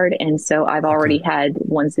too hard. And so I've already had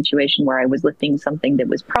one situation where I was lifting something that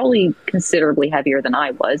was probably considerably heavier than I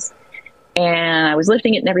was. And I was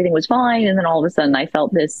lifting it and everything was fine. And then all of a sudden I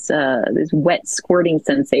felt this wet squirting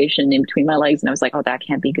sensation in between my legs. And I was like, oh, that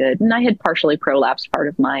can't be good. And I had partially prolapsed part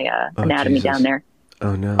of my anatomy down there.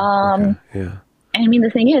 Oh, no. Yeah. And I mean, the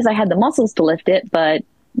thing is, I had the muscles to lift it, but,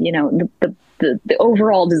 the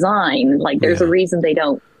overall design, like, there's a reason they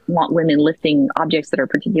don't want women lifting objects that are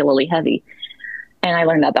particularly heavy. And I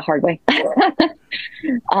learned that the hard way.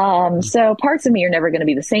 So parts of me are never going to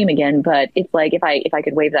be the same again, but it's like, if I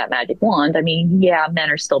could wave that magic wand, I mean, yeah, men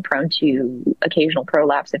are still prone to occasional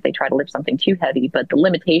prolapse if they try to lift something too heavy, but the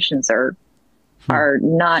limitations are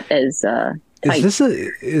not as tight. Is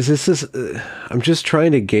this I'm just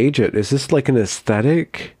trying to gauge it. Is this like an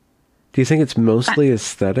aesthetic? Do you think it's mostly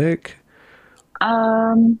aesthetic?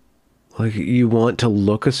 Like, you want to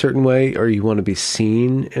look a certain way, or you want to be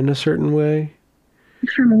seen in a certain way?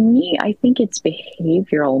 For me, I think it's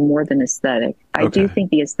behavioral more than aesthetic. I do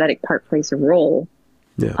think the aesthetic part plays a role.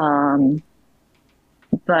 Yeah.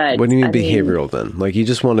 But what do you mean behavioral then? Like, you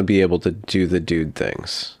just want to be able to do the dude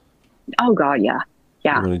things. Oh God, yeah.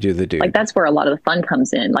 Yeah. You want to do the dude. Like, that's where a lot of the fun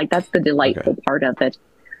comes in. Like, that's the delightful part of it.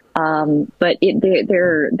 But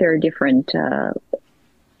there are different,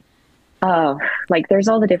 like, there's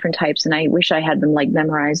all the different types, and I wish I had them like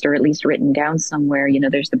memorized or at least written down somewhere.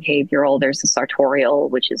 There's the behavioral, there's the sartorial,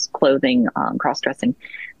 which is clothing, cross-dressing.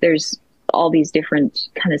 There's all these different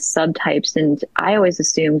kind of subtypes. And I always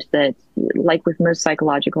assumed that, like with most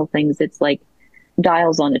psychological things, it's like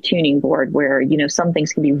dials on a tuning board where, some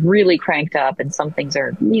things can be really cranked up and some things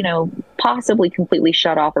are, possibly completely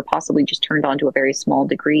shut off or possibly just turned on to a very small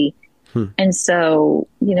degree. And so,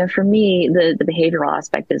 for me, the behavioral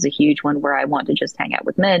aspect is a huge one, where I want to just hang out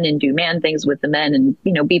with men and do man things with the men and,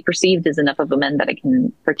 be perceived as enough of a man that I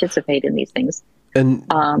can participate in these things. And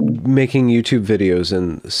making YouTube videos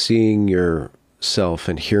and seeing yourself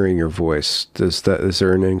and hearing your voice, is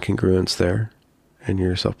there an incongruence there in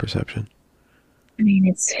your self-perception? I mean,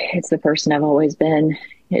 it's the person I've always been.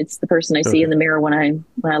 It's the person I see in the mirror when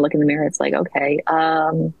I look in the mirror. It's like, okay,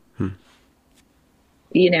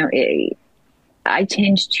 I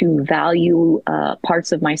tend to value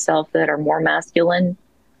parts of myself that are more masculine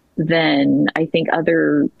than I think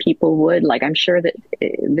other people would. Like, I'm sure that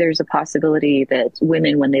there's a possibility that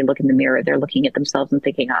women, when they look in the mirror, they're looking at themselves and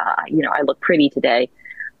thinking, I look pretty today.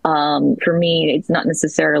 For me, it's not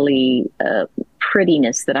necessarily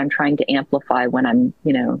prettiness that I'm trying to amplify when I'm,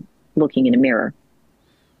 looking in a mirror.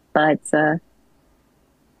 But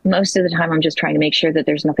most of the time, I'm just trying to make sure that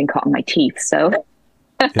there's nothing caught in my teeth. So...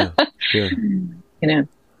 Yeah.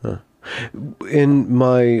 Huh.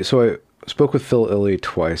 So I spoke with Phil Illey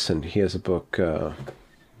twice, and he has a book. Oh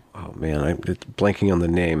man, I'm blanking on the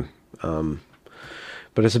name.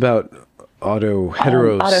 But it's about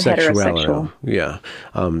Auto-heterosexual. Yeah,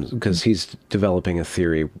 because he's developing a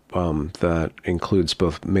theory that includes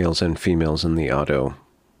both males and females in the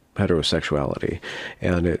heterosexuality.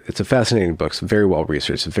 And it's a fascinating book. It's very well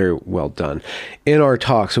researched, very well done. In our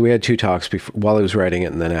talk, so we had two talks before, while I was writing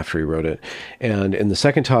it and then after he wrote it. And in the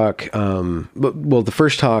second talk, the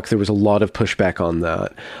first talk, there was a lot of pushback on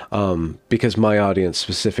that because my audience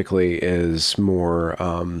specifically is more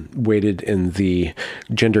weighted in the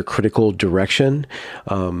gender critical direction.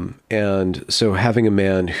 And so having a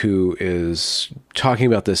man who is talking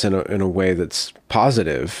about this in a way that's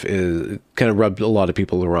positive is kind of rubbed a lot of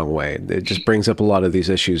people the wrong way. It just brings up a lot of these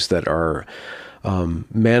issues that are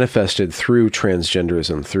manifested through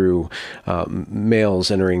transgenderism, through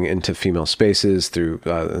males entering into female spaces, through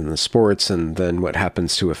in the sports, and then what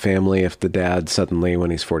happens to a family if the dad suddenly,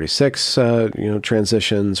 when he's 46,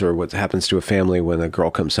 transitions, or what happens to a family when a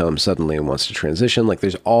girl comes home suddenly and wants to transition. Like,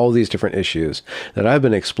 there's all these different issues that I've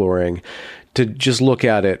been exploring to just look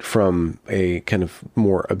at it from a kind of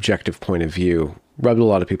more objective point of view. Rubbed a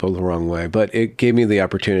lot of people the wrong way, but it gave me the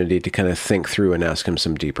opportunity to kind of think through and ask him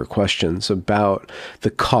some deeper questions about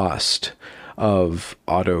the cost of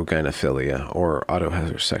autogynephilia or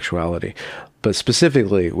autoheterosexuality. But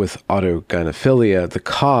specifically with autogynephilia, the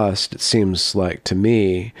cost, it seems like to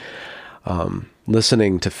me,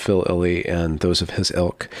 listening to Phil Illey and those of his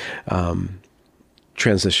ilk,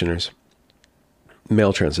 transitioners,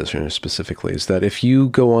 male transitioners specifically, is that if you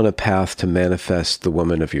go on a path to manifest the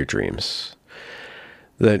woman of your dreams,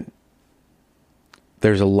 that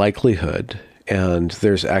there's a likelihood and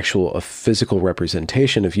there's a physical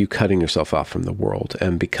representation of you cutting yourself off from the world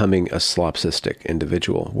and becoming a solipsistic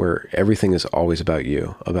individual where everything is always about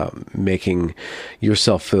you, about making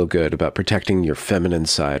yourself feel good, about protecting your feminine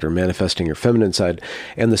side or manifesting your feminine side.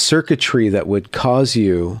 And the circuitry that would cause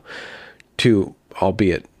you to,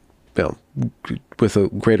 albeit with a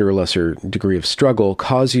greater or lesser degree of struggle,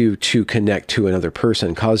 cause you to connect to another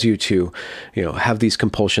person, cause you to, have these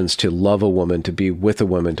compulsions to love a woman, to be with a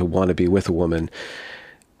woman, to want to be with a woman,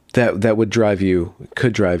 that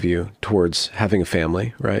could drive you towards having a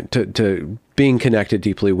family, right? To being connected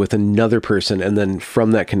deeply with another person. And then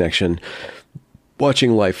from that connection,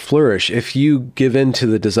 watching life flourish. If you give in to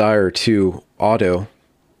the desire to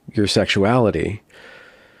your sexuality,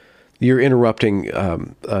 you're interrupting a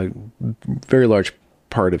very large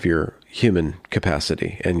part of your human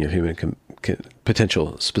capacity and your human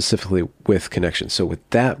potential, specifically with connection. So with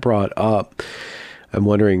that brought up, I'm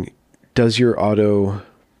wondering, does your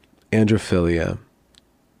autoandrophilia,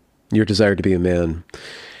 your desire to be a man,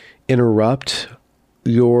 interrupt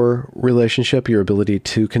your relationship, your ability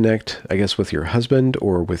to connect, I guess, with your husband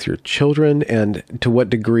or with your children? And to what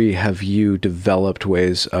degree have you developed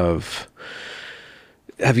ways of...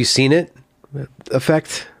 Have you seen it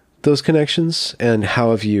affect those connections, and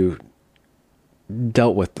how have you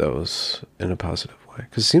dealt with those in a positive way?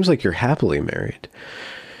 Because it seems like you're happily married.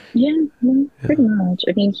 Yeah, pretty much.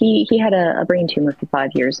 I mean, he had a brain tumor for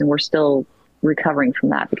 5 years, and we're still recovering from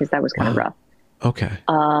that because that was kind of rough. Okay.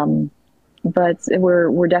 But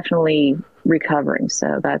we're definitely recovering,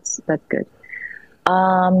 so that's good.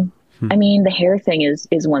 I mean, the hair thing is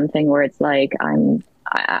one thing where it's like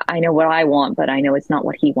I know what I want, but I know it's not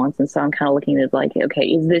what he wants. And so I'm kind of looking at it like, okay,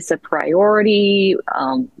 is this a priority?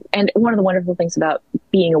 And one of the wonderful things about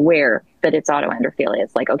being aware that it's autoandrophilia,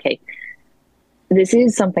 it's like, okay, this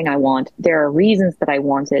is something I want. There are reasons that I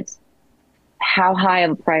want it. How high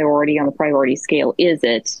of a priority on the priority scale is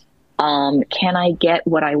it? Can I get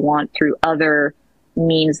what I want through other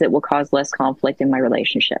means that will cause less conflict in my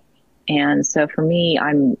relationship? And so for me,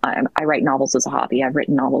 I write novels as a hobby. I've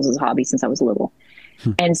written novels as a hobby since I was little.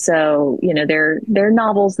 And so, they're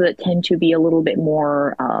novels that tend to be a little bit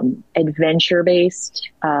more adventure based.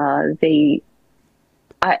 I've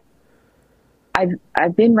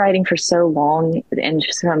been writing for so long and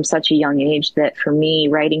from such a young age that for me,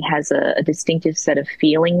 writing has a distinctive set of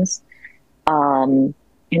feelings. And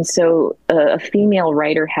so a female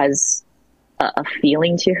writer has a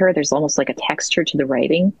feeling to her. There's almost like a texture to the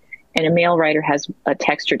writing. And a male writer has a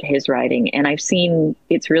texture to his writing. And I've seen,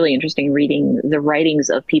 it's really interesting reading the writings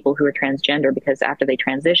of people who are transgender, because after they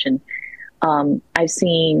transition, I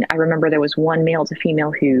remember there was one male to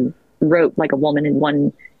female who wrote like a woman, and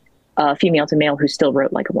one female to male who still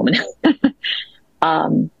wrote like a woman.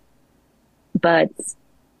 But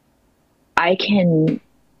I can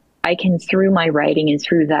through my writing and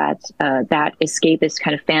through that escapist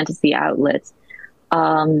kind of fantasy outlet,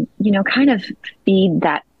 kind of feed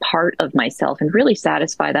that part of myself and really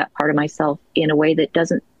satisfy that part of myself in a way that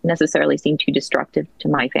doesn't necessarily seem too destructive to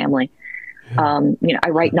my family. I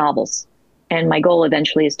write novels, And my goal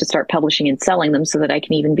eventually is to start publishing and selling them so that I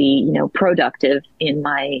can even be, you know, productive in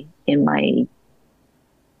my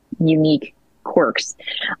unique quirks.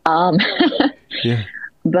 Yeah.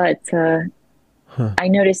 But I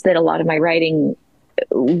noticed that a lot of my writing,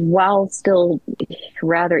 while still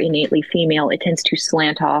rather innately female, it tends to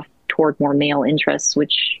slant off toward more male interests,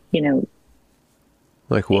 which, you know,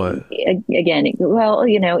 like what? Again, well,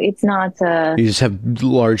 you know, it's not... You just have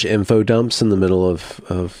large info dumps in the middle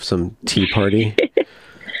of some tea party?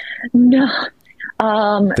 No.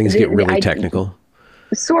 Things get really technical.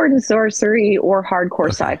 Sword and sorcery or hardcore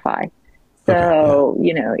sci-fi. So,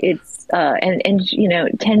 you know, it's... and, you know,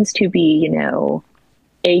 it tends to be, you know,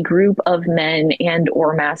 a group of men and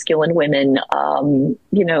or masculine women,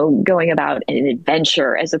 you know, going about an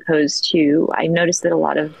adventure, as opposed to... I noticed that a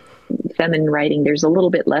lot of feminine writing, there's a little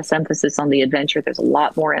bit less emphasis on the adventure. There's a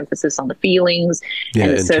lot more emphasis on the feelings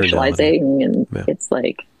and the socializing. And it's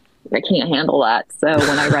like, I can't handle that. So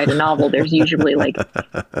when I write a novel, there's usually like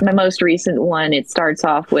my most recent one, it starts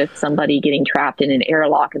off with somebody getting trapped in an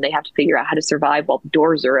airlock and they have to figure out how to survive while the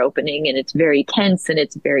doors are opening. And it's very tense and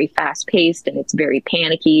it's very fast paced and it's very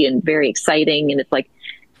panicky and very exciting. And it's like,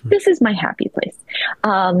 this is my happy place.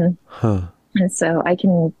 And so I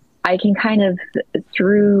can kind of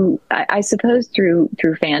I suppose through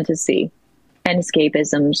fantasy and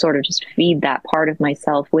escapism sort of just feed that part of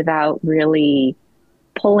myself without really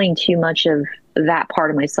pulling too much of that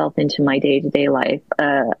part of myself into my day-to-day life.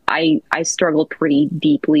 I struggle pretty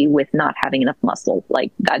deeply with not having enough muscle.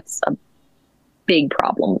 Like that's a big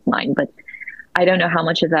problem of mine, but I don't know how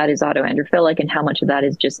much of that is autoandrophilic and how much of that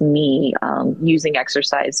is just me using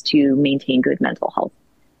exercise to maintain good mental health.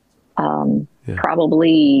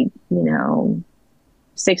 Probably, you know,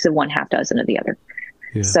 6 of one, half dozen of the other.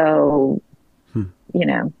 Yeah. So, you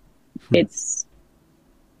know, it's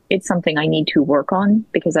something I need to work on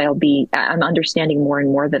because I'm understanding more and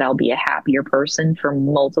more that I'll be a happier person for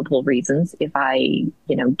multiple reasons if I,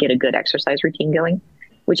 you know, get a good exercise routine going,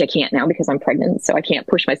 which I can't now because I'm pregnant. So I can't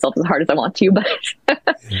push myself as hard as I want to, but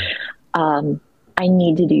I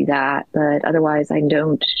need to do that. But otherwise I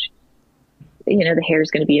don't, you know, the hair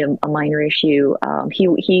is going to be a minor issue.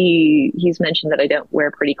 He's mentioned that I don't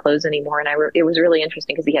wear pretty clothes anymore. And it was really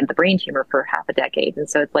interesting because he had the brain tumor for half a decade. And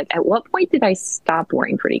so it's like, at what point did I stop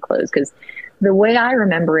wearing pretty clothes? Because the way I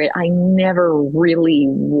remember it, I never really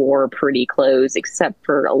wore pretty clothes except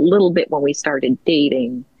for a little bit when we started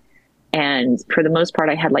dating. And for the most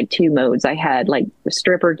part, I had like 2 modes. I had like the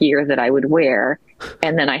stripper gear that I would wear.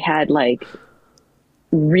 And then I had like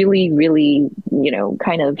really, really, you know,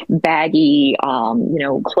 kind of baggy, you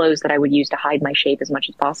know, clothes that I would use to hide my shape as much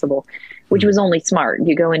as possible, which was only smart.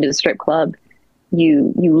 You go into the strip club,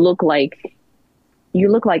 you look like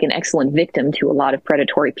an excellent victim to a lot of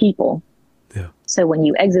predatory people. Yeah. So when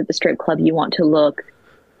you exit the strip club, you want to look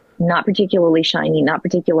not particularly shiny, not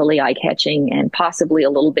particularly eye-catching, and possibly a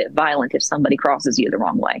little bit violent if somebody crosses you the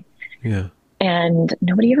wrong way. Yeah. And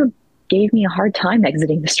nobody ever gave me a hard time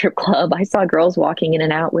exiting the strip club. I saw girls walking in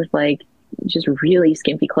and out with like just really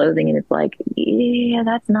skimpy clothing, and it's like, yeah,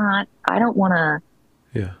 that's not. I don't want to.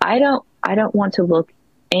 Yeah. I don't want to look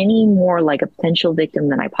any more like a potential victim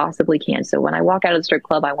than I possibly can. So when I walk out of the strip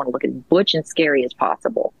club, I want to look as butch and scary as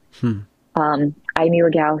possible. I knew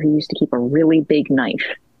a gal who used to keep a really big knife,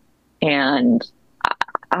 and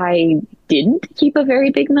I didn't keep a very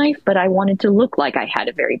big knife, but I wanted to look like I had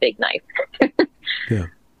a very big knife. Yeah.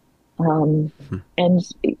 And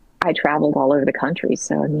I traveled all over the country.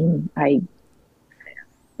 So, I mean,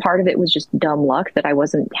 part of it was just dumb luck that I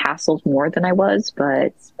wasn't hassled more than I was,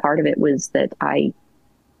 but part of it was that I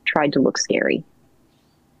tried to look scary.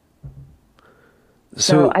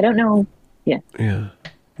 So I don't know. Yeah. Yeah.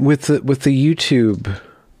 With the YouTube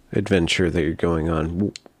adventure that you're going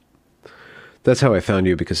on, that's how I found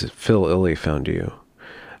you, because Phil Illey found you.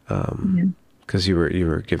 Because you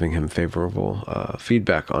were giving him favorable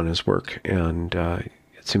feedback on his work, and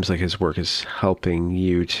it seems like his work is helping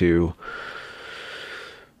you to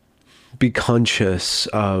be conscious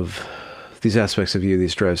of these aspects of you,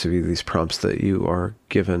 these drives of you, these prompts that you are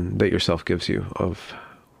given, that yourself gives you, of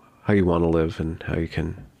how you want to live and how you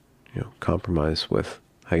can, you know, compromise with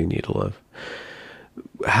how you need to live.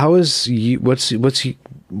 How is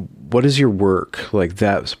what is your work like?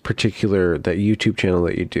 That YouTube channel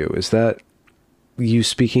that you do, is that you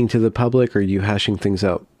speaking to the public, or you hashing things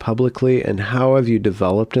out publicly? And how have you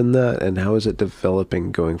developed in that, and how is it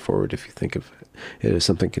developing going forward, if you think of it as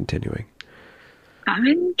something continuing?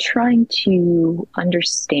 I'm trying to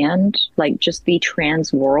understand like just the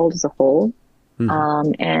trans world as a whole,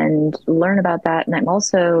 and learn about that. And I'm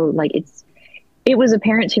also like, it was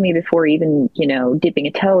apparent to me before even, dipping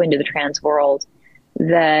a toe into the trans world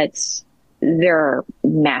that there are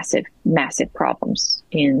massive, massive problems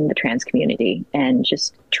in the trans community and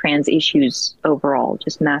just trans issues overall,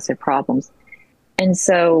 just massive problems. And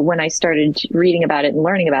so when I started reading about it and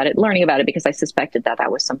learning about it because I suspected that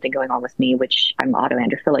that was something going on with me, which I'm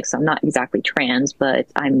autoandrophilic, so I'm not exactly trans, but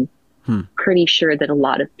I'm pretty sure that a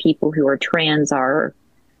lot of people who are trans are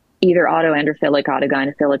either autoandrophilic,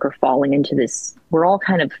 autogynephilic, or falling into this. We're all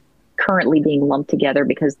kind of currently being lumped together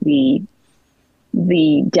because the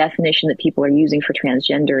definition that people are using for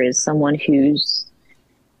transgender is someone who's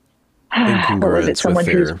someone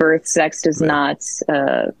whose birth sex does not,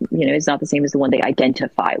 is not the same as the one they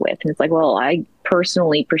identify with. And it's like, well, I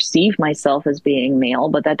personally perceive myself as being male,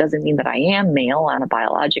 but that doesn't mean that I am male on a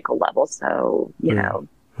biological level. So,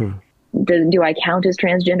 do I count as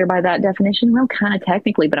transgender by that definition? Well, kind of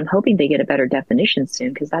technically, but I'm hoping they get a better definition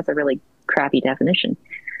soon because that's a really crappy definition.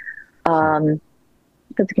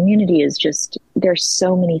 But the community is just, there's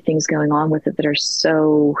so many things going on with it that are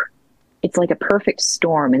so, it's like a perfect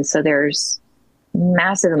storm. And so there's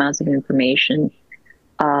massive amounts of information,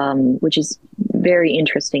 which is very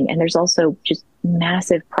interesting. And there's also just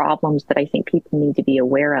massive problems that I think people need to be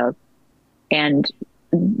aware of. And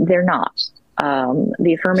they're not.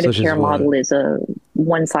 The affirmative care model is a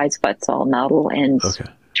one-size-fits-all model, and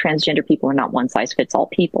transgender people are not one-size-fits-all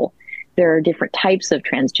people. There are different types of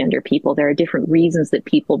transgender people. There are different reasons that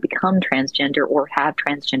people become transgender or have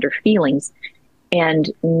transgender feelings,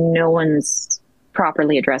 and no one's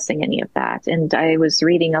properly addressing any of that. And I was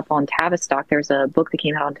reading up on Tavistock. There's a book that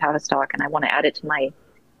came out on Tavistock, and I want to add it to my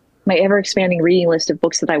ever-expanding reading list of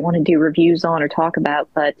books that I want to do reviews on or talk about.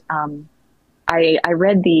 But I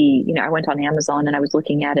read I went on Amazon and I was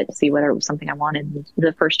looking at it to see whether it was something I wanted.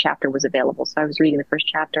 The first chapter was available. So I was reading the first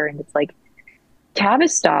chapter, and it's like,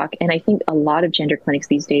 Tavistock, and I think a lot of gender clinics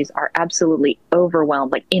these days are absolutely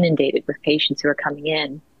overwhelmed, like inundated with patients who are coming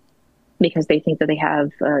in because they think that they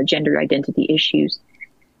have gender identity issues.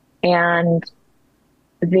 And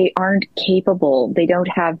they aren't capable, they don't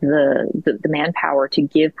have the manpower to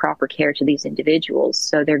give proper care to these individuals.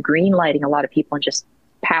 So they're green lighting a lot of people and just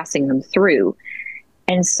passing them through.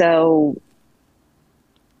 And so,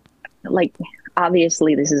 like,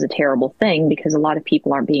 obviously this is a terrible thing because a lot of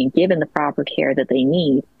people aren't being given the proper care that they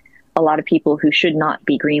need. A lot of people who should not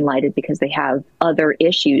be green lighted because they have other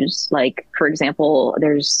issues. Like, for example,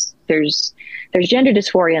 there's gender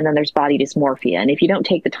dysphoria and then there's body dysmorphia. And if you don't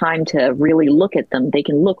take the time to really look at them, they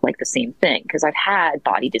can look like the same thing. Because I've had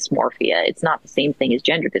body dysmorphia. It's not the same thing as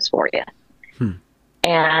gender dysphoria.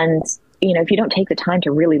 And, if you don't take the time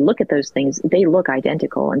to really look at those things, they look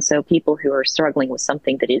identical. And so people who are struggling with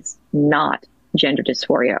something that is not gender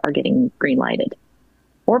dysphoria are getting green lighted.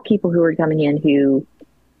 Or people who are coming in who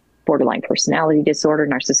borderline personality disorder,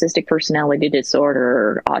 narcissistic personality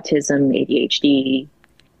disorder, autism, ADHD,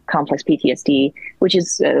 complex PTSD, which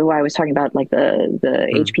is why I was talking about, like the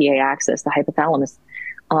HPA axis, the hypothalamus.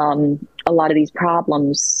 A lot of these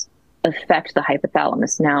problems affect the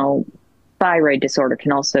hypothalamus. Now, thyroid disorder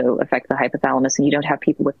can also affect the hypothalamus, and you don't have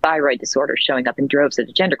people with thyroid disorder showing up in droves at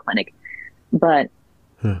a gender clinic. But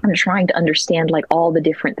I'm trying to understand, like, all the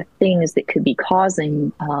different things that could be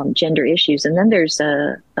causing gender issues. And then there's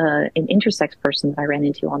an intersex person that I ran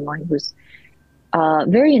into online who was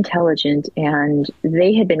very intelligent, and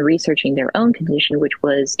they had been researching their own condition, which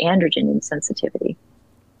was androgen insensitivity.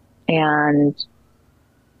 And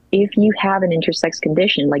if you have an intersex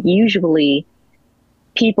condition, like, usually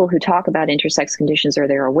people who talk about intersex conditions or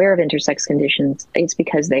they're aware of intersex conditions, it's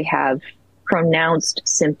because they have pronounced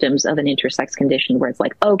symptoms of an intersex condition where it's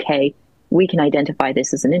like, okay, we can identify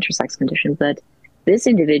this as an intersex condition. But this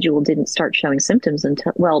individual didn't start showing symptoms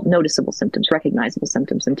until, well, noticeable symptoms, recognizable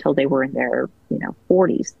symptoms, until they were in their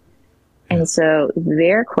 40s. And so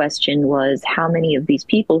their question was, how many of these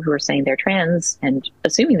people who are saying they're trans and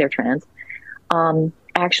assuming they're trans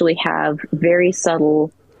actually have very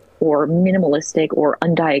subtle or minimalistic or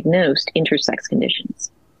undiagnosed intersex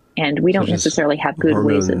conditions? And we don't necessarily have good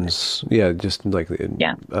hormones, ways of... Yeah, just like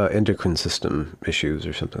endocrine system issues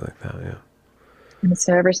or something like that, yeah. And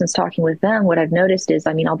so ever since talking with them, what I've noticed is,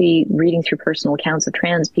 I'll be reading through personal accounts of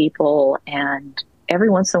trans people, and every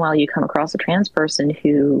once in a while you come across a trans person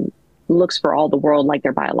who looks for all the world like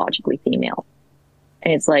they're biologically female.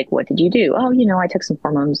 And it's like, what did you do? Oh, I took some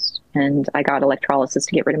hormones and I got electrolysis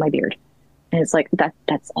to get rid of my beard. And it's like,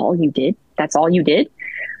 that's all you did? That's all you did?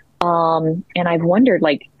 And I've wondered,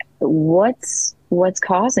 like, what's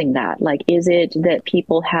causing that? Like, is it that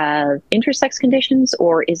people have intersex conditions,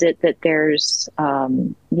 or is it that there's,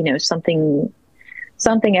 something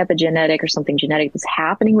something epigenetic or something genetic that's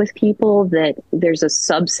happening with people, that there's a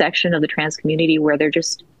subsection of the trans community where they're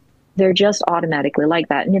just automatically like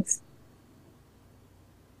that. And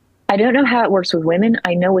I don't know how it works with women.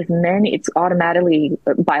 I know with men, it's automatically,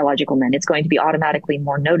 biological men, it's going to be automatically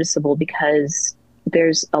more noticeable because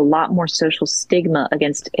there's a lot more social stigma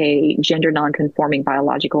against a gender nonconforming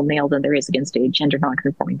biological male than there is against a gender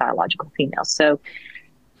nonconforming biological female. So,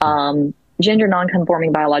 gender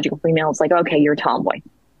nonconforming biological female, it's like, okay, you're a tomboy,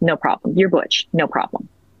 no problem. You're butch, no problem.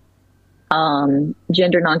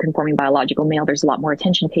 Gender nonconforming biological male, there's a lot more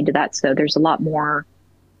attention paid to that. So there's a lot more,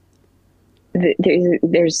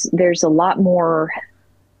 there's a lot more,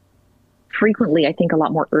 frequently, I think a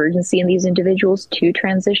lot more urgency in these individuals to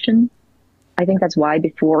transition. I think that's why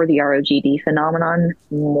before the ROGD phenomenon,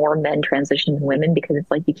 more men transition than women, because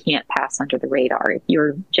it's like you can't pass under the radar. If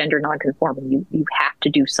you're gender nonconforming, you have to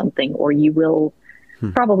do something, or you will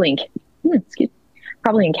probably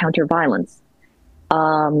encounter violence.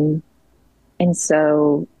 And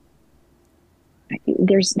so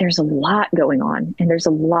there's a lot going on, and there's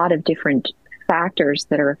a lot of different factors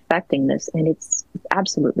that are affecting this, and it's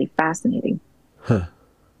absolutely fascinating. Huh.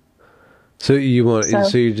 So you're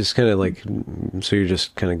just kind of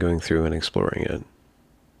going through and exploring it.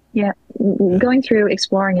 Yeah, going through,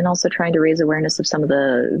 exploring, and also trying to raise awareness of some of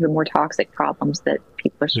the more toxic problems that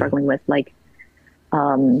people are struggling with, like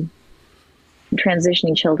transitioning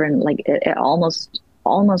children. Like it almost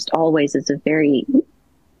always is it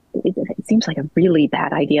seems like a really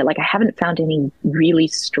bad idea. Like I haven't found any really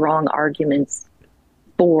strong arguments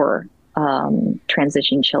for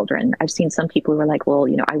transitioning children. I've seen some people who are like, well,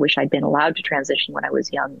 I wish I'd been allowed to transition when I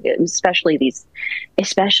was young. Especially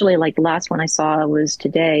like the last one I saw was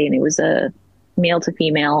today, and it was a male to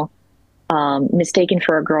female, mistaken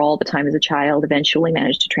for a girl at the time as a child, eventually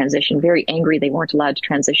managed to transition, very angry they weren't allowed to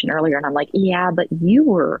transition earlier. And I'm like, yeah, but you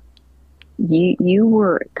were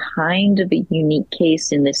kind of a unique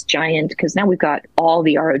case in this giant, because now we've got all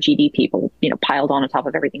the ROGD people, piled on top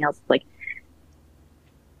of everything else. Like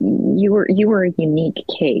you were a unique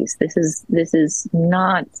case. This is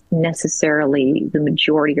not necessarily the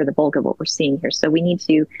majority or the bulk of what we're seeing here. So we need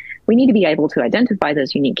to be able to identify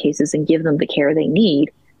those unique cases and give them the care they need.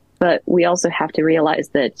 But we also have to realize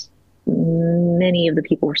that many of the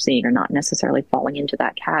people we're seeing are not necessarily falling into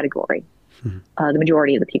that category. The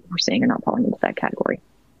majority of the people we're seeing are not falling into that category.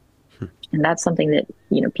 And that's something that,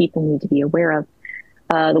 people need to be aware of.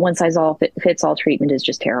 The one size fits all treatment is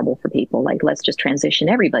just terrible for people. Like, let's just transition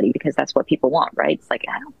everybody because that's what people want, right? It's like,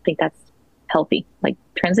 I don't think that's healthy. Like,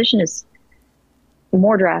 transition is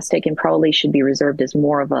more drastic and probably should be reserved as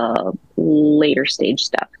more of a later stage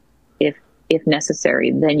step. If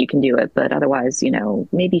necessary, then you can do it. But otherwise,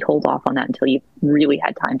 maybe hold off on that until you've really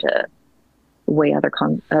had time to weigh other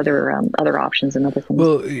options and other things.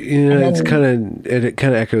 Well, it kind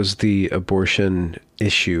of echoes the abortion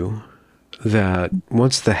issue, that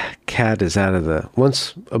once the cat is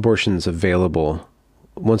once abortion's available,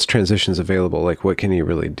 once transition's available, like what can you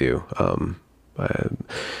really do?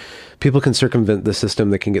 People can circumvent the system.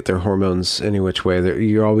 They can get their hormones any which way.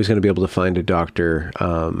 You're always going to be able to find a doctor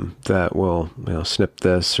that will snip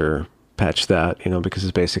this or patch that, because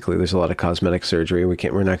it's basically, there's a lot of cosmetic surgery.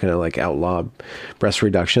 We're not going to like outlaw breast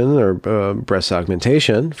reduction or breast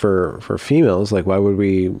augmentation for females. Like, why would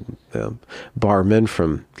we bar men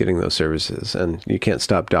from getting those services? And you can't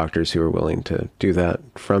stop doctors who are willing to do that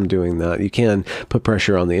from doing that. You can put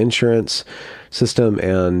pressure on the insurance system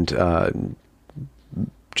and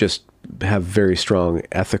just have very strong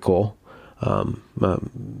ethical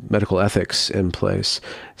medical ethics in place,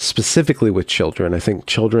 specifically with children. I think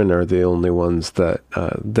children are the only ones that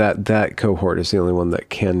that cohort is the only one that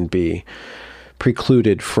can be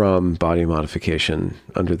precluded from body modification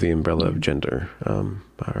under the umbrella of gender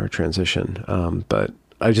or transition. But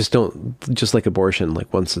I just don't, just like abortion,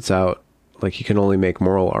 like once it's out, like you can only make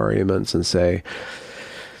moral arguments and say,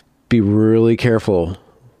 be really careful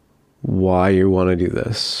why you want to do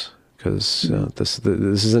this. Because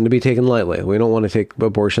this isn't to be taken lightly. We don't want to take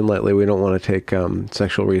abortion lightly. We don't want to take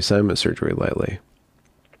sexual reassignment surgery lightly.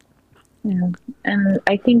 Yeah, and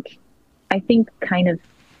I think kind of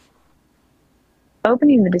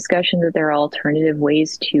opening the discussion that there are alternative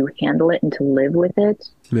ways to handle it and to live with it.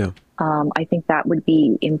 Yeah, I think that would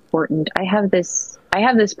be important. I have this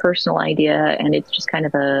personal idea, and it's just kind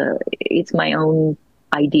of it's my own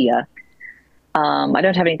idea. I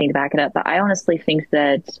don't have anything to back it up, but I honestly think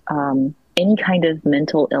that any kind of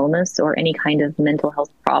mental illness or any kind of mental health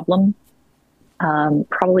problem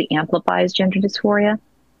probably amplifies gender dysphoria.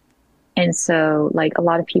 And so, like, a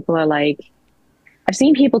lot of people are like, I've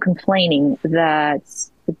seen people complaining that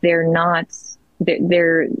they're not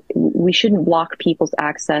we shouldn't block people's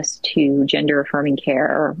access to gender affirming care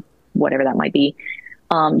or whatever that might be,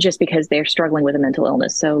 just because they're struggling with a mental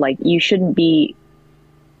illness. So like, you shouldn't be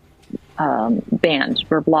banned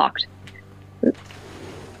or blocked.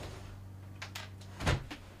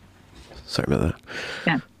 Sorry about that.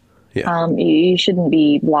 Yeah. Yeah. You shouldn't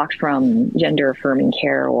be blocked from gender affirming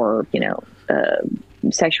care or,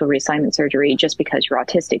 sexual reassignment surgery just because you're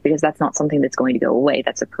autistic, because that's not something that's going to go away.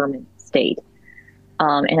 That's a permanent state.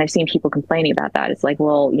 And I've seen people complaining about that. It's like,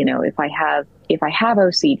 well, if I have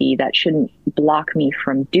OCD, that shouldn't block me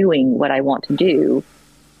from doing what I want to do.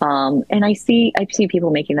 And I see people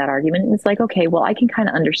making that argument, and it's like, okay, well, I can kind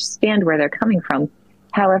of understand where they're coming from.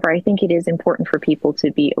 However, I think it is important for people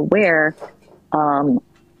to be aware.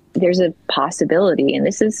 There's a possibility, and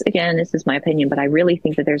this is my opinion, but I really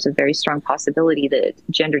think that there's a very strong possibility that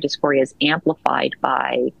gender dysphoria is amplified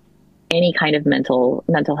by any kind of mental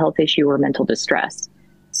health issue or mental distress.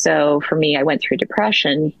 So for me, I went through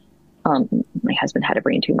depression. My husband had a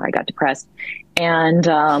brain tumor. I got depressed, and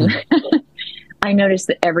I noticed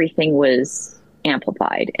that everything was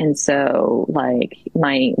amplified. And so like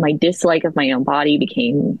my dislike of my own body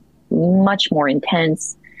became much more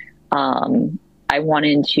intense. I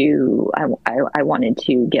wanted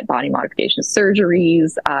to get body modification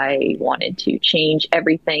surgeries. I wanted to change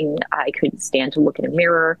everything. I couldn't stand to look in a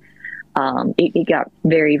mirror. It got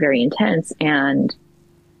very, very intense. And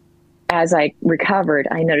as I recovered,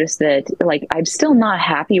 I noticed that like, I'm still not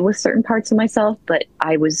happy with certain parts of myself, but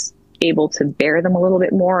I was able to bear them a little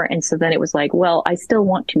bit more. And so then it was like, well, I still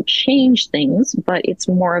want to change things, but it's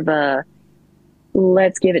more of a,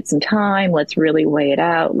 let's give it some time. Let's really weigh it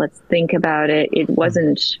out. Let's think about it. It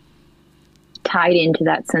wasn't tied into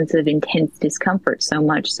that sense of intense discomfort so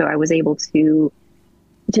much. So I was able to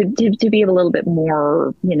be a little bit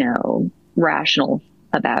more, rational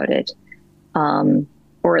about it.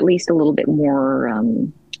 Or at least a little bit more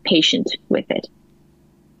patient with it.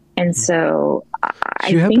 And so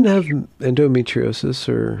Do you happen to have endometriosis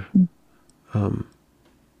or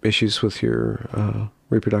issues with your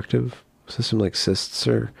reproductive system, like cysts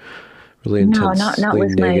or really intense, not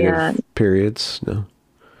with negative periods?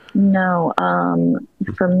 No.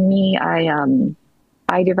 For me,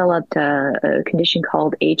 I developed a condition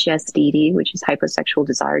called HSDD, which is hyposexual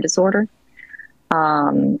desire disorder.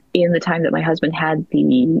 In the time that my husband had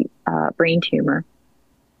the brain tumor.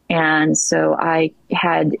 And so I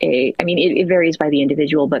had it varies by the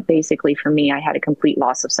individual, but basically for me, I had a complete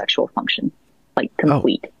loss of sexual function, like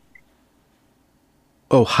complete.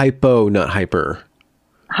 Oh, hypo, not hyper.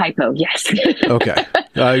 Hypo, yes. Okay.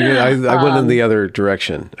 I went in the other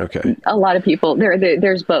direction. Okay. A lot of people,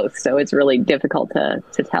 there's both, so it's really difficult to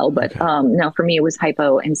tell. But okay. No, for me, it was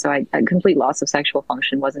hypo. And so I had complete loss of sexual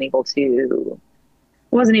function, wasn't able to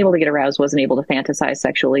get aroused, wasn't able to fantasize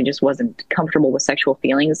sexually, just wasn't comfortable with sexual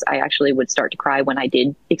feelings. I actually would start to cry when I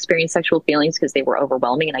did experience sexual feelings because they were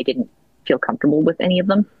overwhelming and I didn't feel comfortable with any of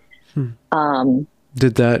them.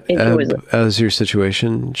 Did that as your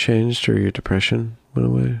situation changed or your depression went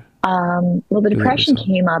away? Well, the depression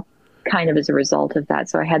came up kind of as a result of that.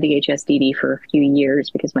 So I had the HSDD for a few years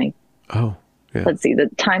because let's see, the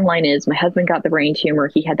timeline is my husband got the brain tumor.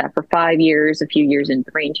 He had that for 5 years. A few years into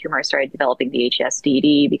the brain tumor, I started developing the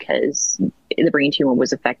HSDD because the brain tumor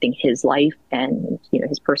was affecting his life and,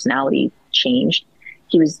 his personality changed.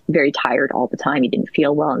 He was very tired all the time. He didn't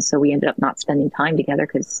feel well. And so we ended up not spending time together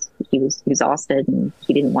because he was exhausted and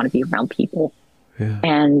he didn't want to be around people. Yeah.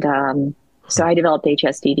 And so I developed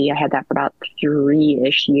HSDD. I had that for about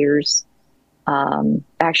 3-ish years.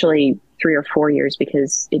 Actually 3 or 4 years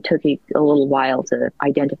because it took a little while to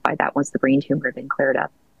identify that once the brain tumor had been cleared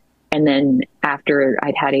up. And then after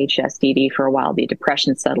I'd had HSDD for a while, the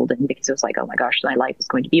depression settled in because it was like, oh my gosh, my life is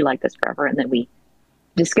going to be like this forever. And then we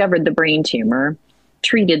discovered the brain tumor,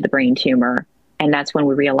 treated the brain tumor. And that's when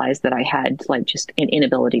we realized that I had like just an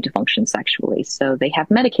inability to function sexually. So they have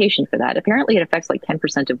medication for that. Apparently it affects like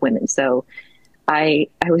 10% of women. So I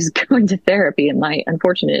was going to therapy, and my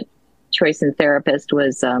unfortunate choice in therapist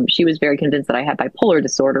was, she was very convinced that I had bipolar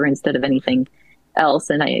disorder instead of anything else.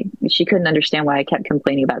 And she couldn't understand why I kept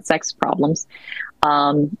complaining about sex problems.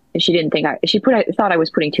 She didn't think thought I was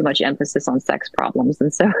putting too much emphasis on sex problems.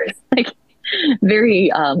 And so it's like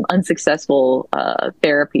very unsuccessful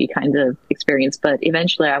therapy kind of experience. But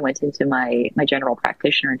eventually I went into my general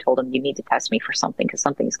practitioner and told him, you need to test me for something because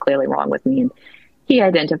something is clearly wrong with me. And he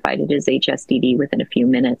identified it as HSDD within a few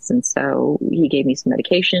minutes. And so he gave me some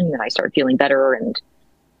medication and I started feeling better. And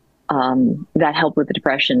that helped with the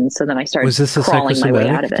depression. So then I started crawling my way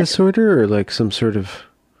out of it. Was this a psychosomatic disorder or like some sort of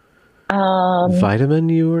vitamin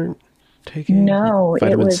you weren't taking? No,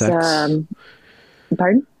 vitamin it was, sex?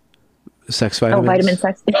 Pardon? Sex Oh, vitamins? vitamin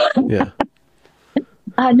sex. Yeah.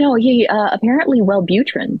 No, apparently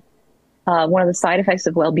Wellbutrin. One of the side effects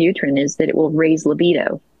of Wellbutrin is that it will raise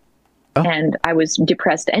libido. Oh. And I was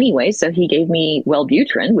depressed anyway, so he gave me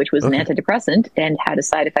Wellbutrin, which was an antidepressant and had a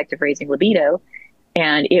side effect of raising libido.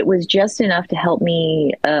 And it was just enough to help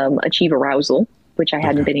me achieve arousal, which I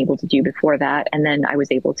hadn't been able to do before that. And then I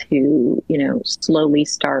was able to, slowly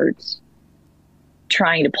start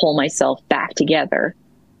trying to pull myself back together.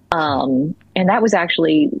 And that was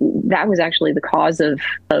actually the cause of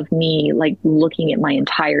me like looking at my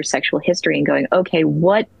entire sexual history and going, okay,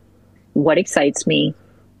 what excites me?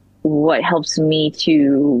 What helps me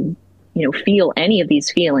to, feel any of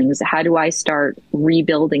these feelings? How do I start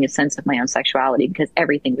rebuilding a sense of my own sexuality? Because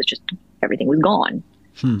everything was gone.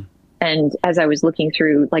 And as I was looking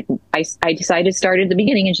through, like, I decided to start at the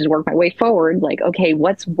beginning and just work my way forward. Like, okay,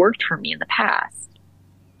 what's worked for me in the past?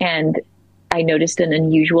 And I noticed an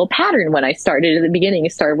unusual pattern when I started at the beginning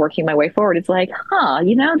and started working my way forward. It's like,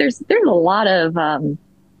 there's a lot of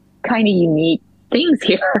kind of unique things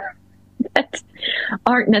here that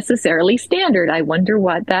aren't necessarily standard. I wonder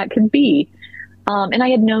what that could be. And I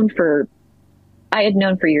had known for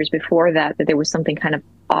years before that there was something kind of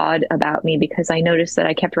odd about me, because I noticed that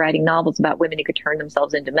I kept writing novels about women who could turn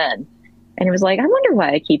themselves into men. And it was like, I wonder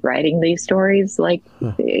why I keep writing these stories. Like,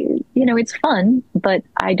 it's fun, but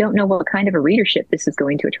I don't know what kind of a readership this is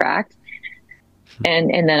going to attract. And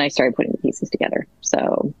then I started putting the pieces together.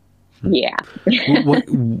 So, yeah.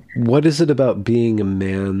 What is it about being a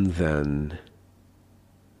man then?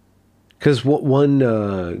 Because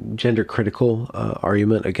one gender critical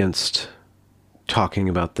argument against talking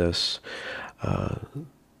about this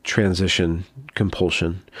transition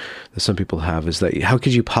compulsion that some people have is that how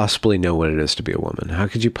could you possibly know what it is to be a woman? How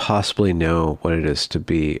could you possibly know what it is to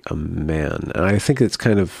be a man? And I think it's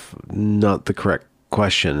kind of not the correct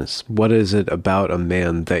question. It's what is it about a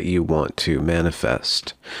man that you want to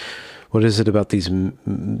manifest? What is it about these,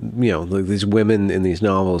 like these women in these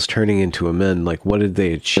novels turning into a man? Like, what did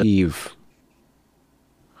they achieve?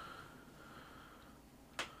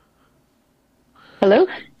 Hello?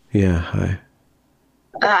 Yeah, hi.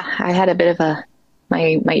 I had a bit of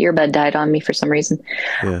my earbud died on me for some reason.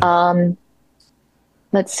 Yeah.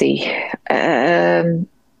 Let's see. For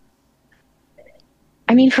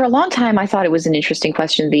a long time, I thought it was an interesting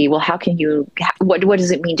question to be, well, what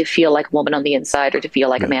does it mean to feel like a woman on the inside or to feel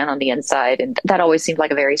like a man on the inside? And that always seemed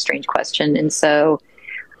like a very strange question. And so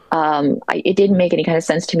it didn't make any kind of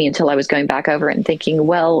sense to me until I was going back over it and thinking,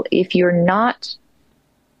 well, if you're not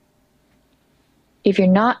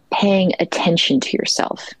paying attention to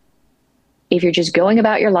yourself, if you're just going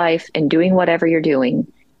about your life and doing whatever you're doing,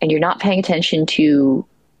 and you're not paying attention to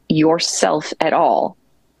yourself at all,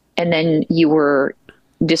 and then you were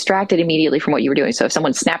distracted immediately from what you were doing. So if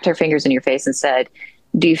someone snapped their fingers in your face and said,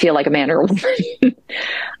 do you feel like a man or a woman?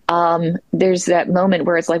 There's that moment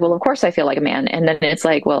where it's like, well, of course I feel like a man. And then it's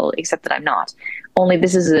like, well, except that I'm not. Only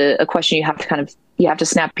this is a question you have to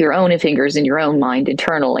snap your own fingers in your own mind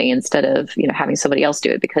internally instead of, having somebody else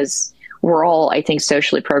do it, because we're all, I think,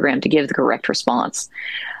 socially programmed to give the correct response.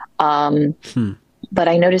 But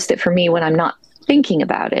I noticed that for me, when I'm not thinking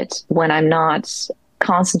about it, when I'm not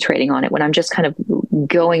concentrating on it, when I'm just kind of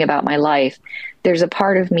going about my life, there's a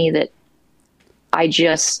part of me that I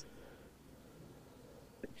just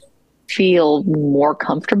feel more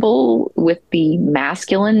comfortable with the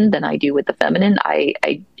masculine than I do with the feminine.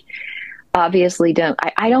 I obviously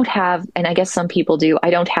I don't have, and I guess some people do, I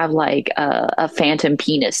don't have like a phantom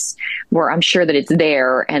penis where I'm sure that it's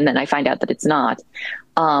there and then I find out that it's not.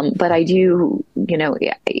 But I do,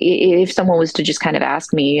 if someone was to just kind of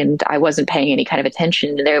ask me and I wasn't paying any kind of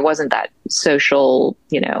attention, there wasn't that social,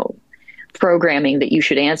 programming that you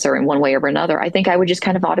should answer in one way or another, I think I would just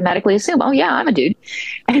kind of automatically assume, oh yeah, I'm a dude.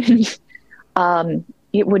 And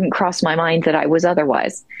it wouldn't cross my mind that I was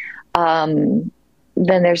otherwise. Then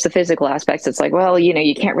there's the physical aspects. It's like, well,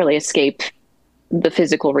 you can't really escape the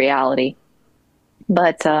physical reality.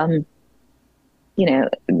 But,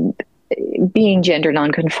 being gender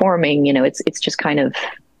nonconforming, it's just kind of,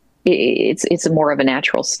 it's more of a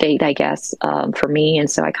natural state, I guess, for me. And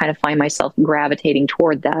so I kind of find myself gravitating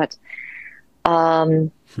toward that.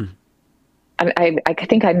 I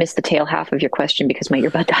think I missed the tail half of your question because my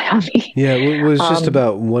earbud died on me. Yeah, it was just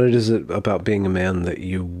about what it is about being a man that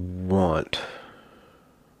you want.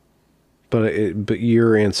 But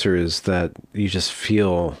your answer is that you just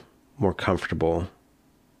feel more comfortable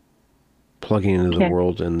plugging into the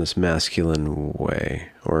world in this masculine way,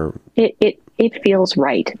 or it feels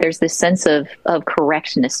right. There's this sense of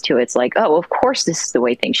correctness to it. It's like, oh, of course this is the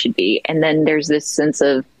way things should be. And then there's this sense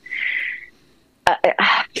of,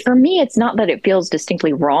 for me, it's not that it feels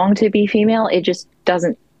distinctly wrong to be female. It just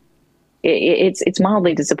doesn't. It's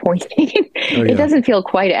mildly disappointing. Oh, yeah. It doesn't feel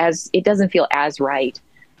as right.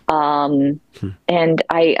 And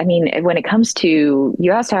I mean, when it comes to,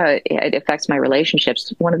 you asked how it affects my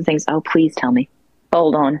relationships. One of the things, oh, please tell me.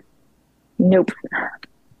 Hold on. Nope.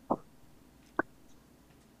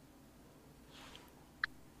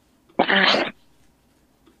 We're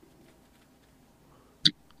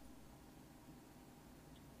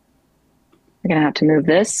going to have to move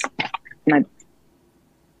this.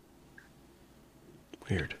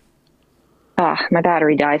 Weird. My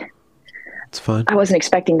battery died. It's fine. I wasn't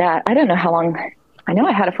expecting that. I don't know how long. I know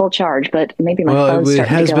I had a full charge, but maybe my phone's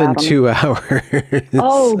starting to go out. It has been 2 hours.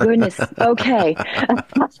 Oh, goodness. Okay.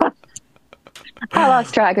 I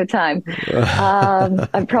lost track of time.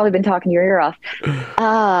 I've probably been talking your ear off.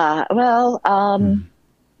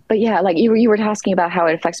 But yeah, like you were talking about how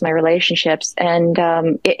it affects my relationships, and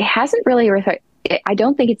it hasn't really I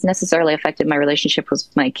don't think it's necessarily affected my relationship with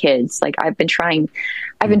my kids. Like I've been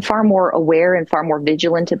far more aware and far more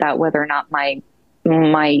vigilant about whether or not my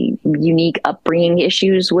unique upbringing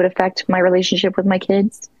issues would affect my relationship with my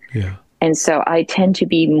kids. Yeah. And so I tend to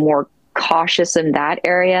be more cautious in that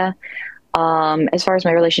area. As far as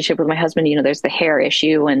my relationship with my husband, there's the hair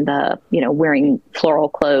issue and the, wearing floral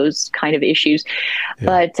clothes kind of issues.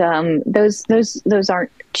 Yeah. But those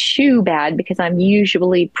aren't too bad because I'm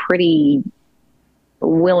usually pretty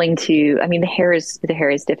willing to, the hair is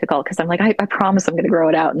difficult because I'm like, I promise I'm going to grow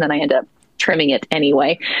it out. And then I end up trimming it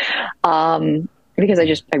anyway. Because I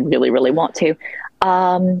really, really want to.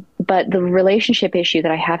 But the relationship issue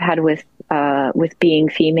that I have had with being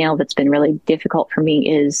female that's been really difficult for me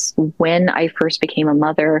is when I first became a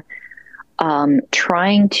mother,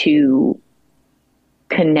 trying to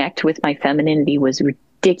connect with my femininity was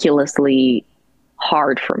ridiculously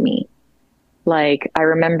hard for me. Like I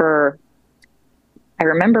remember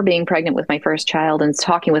being pregnant with my first child and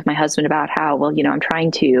talking with my husband about how, well, I'm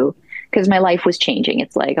trying to, because my life was changing.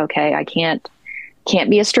 It's like, okay, I can't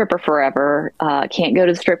be a stripper forever. Can't go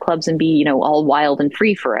to the strip clubs and be, all wild and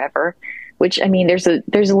free forever, which, there's a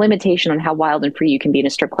limitation on how wild and free you can be in a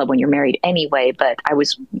strip club when you're married anyway. But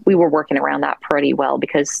we were working around that pretty well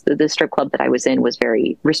because the strip club that I was in was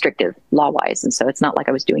very restrictive law wise. And so it's not like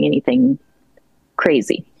I was doing anything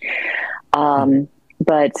crazy.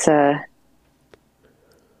 But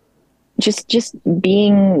just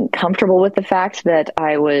being comfortable with the fact that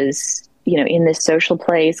I was, in this social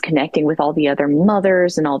place, connecting with all the other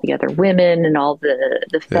mothers and all the other women and all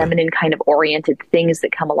the feminine kind of oriented things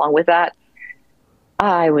that come along with that.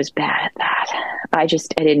 I was bad at that. I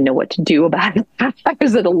didn't know what to do about it. I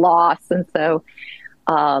was at a loss. And so,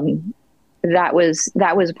 that was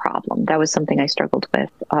a problem. That was something I struggled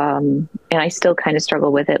with. And I still kind of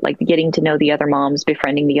struggle with it, like getting to know the other moms,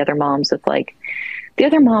 befriending the other moms with like, the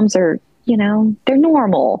other moms are, they're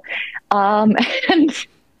normal. And,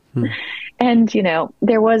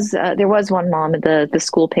 there was one mom at the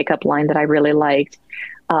school pickup line that I really liked,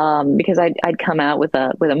 because I'd come out with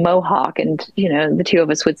a mohawk and, the two of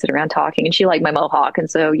us would sit around talking and she liked my mohawk. And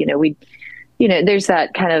so, there's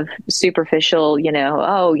that kind of superficial,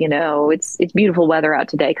 it's beautiful weather out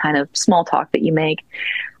today kind of small talk that you make.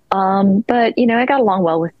 But, I got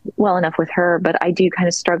along well enough with her, but I do kind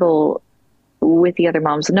of struggle with the other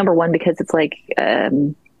moms. Number one, because it's like,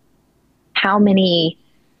 how many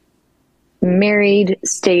married,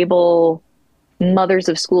 stable mothers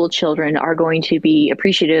of school children are going to be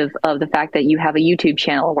appreciative of the fact that you have a YouTube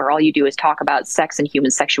channel where all you do is talk about sex and human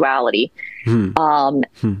sexuality.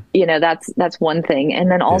 That's one thing. And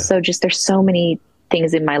then also just, there's so many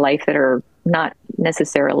things in my life that are not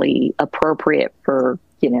necessarily appropriate for,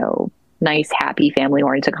 nice, happy, family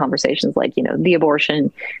oriented conversations, like, the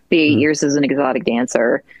abortion, the 8 years as an exotic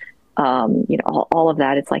dancer, all of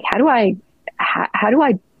that. It's like, how do I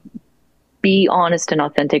be honest and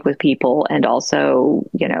authentic with people and also,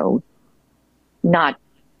 not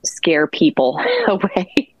scare people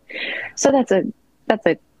away. So that's a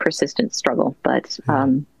persistent struggle, but,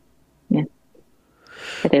 it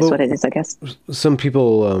is what it is, I guess. Some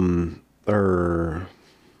people, are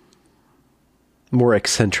more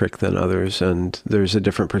eccentric than others, and there's a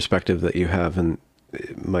different perspective that you have. And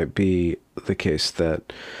it might be the case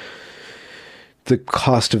that the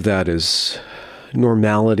cost of that is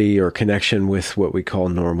normality or connection with what we call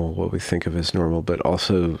normal, what we think of as normal, but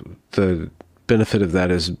also the benefit of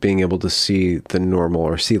that is being able to see the normal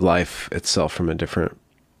or see life itself from a different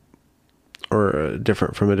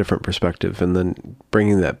perspective, and then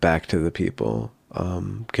bringing that back to the people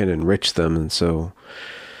can enrich them. And so,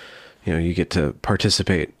 you get to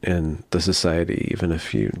participate in the society, even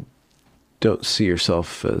if you don't see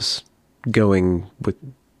yourself as going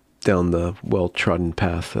down the well-trodden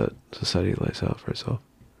path that society lays out for itself.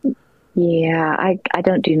 Yeah, I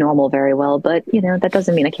don't do normal very well, but that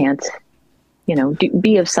doesn't mean I can't,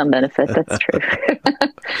 be of some benefit. That's true.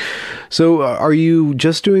 So are you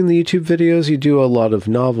just doing the YouTube videos? You do a lot of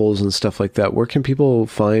novels and stuff like that. Where can people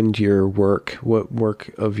find your work? What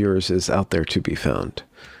work of yours is out there to be found?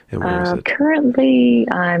 And where is it? Currently,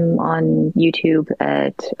 I'm on YouTube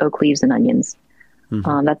at Oak Leaves and Onions.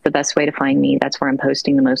 Mm-hmm. That's the best way to find me. That's where I'm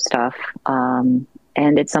posting the most stuff. And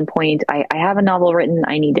at some point, I have a novel written.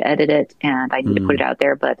 I need to edit it and I need to put it out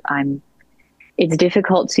there. But it's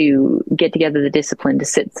difficult to get together the discipline to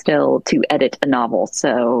sit still to edit a novel.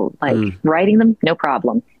 So writing them, no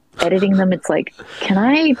problem. Editing them, it's like, can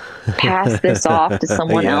I pass this off to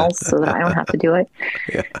someone else so that I don't have to do it?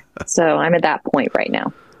 Yeah. So I'm at that point right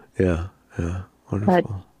now. Yeah.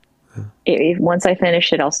 Wonderful. But once I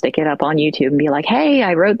finish it, I'll stick it up on YouTube and be like, hey,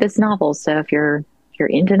 I wrote this novel. So if you're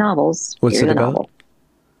into novels, what's here's it a about?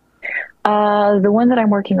 Novel. The one that I'm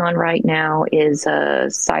working on right now is a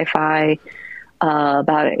sci-fi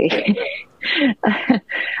about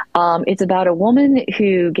it's about a woman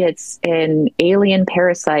who gets an alien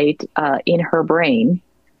parasite in her brain.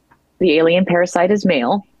 The alien parasite is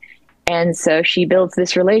male, and so she builds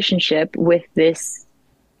this relationship with this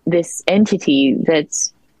entity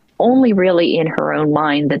that's only really in her own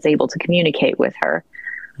mind that's able to communicate with her.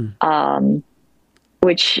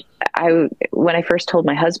 Which when I first told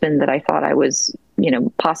my husband that I thought I was,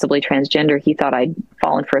 possibly transgender, he thought I'd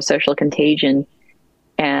fallen for a social contagion.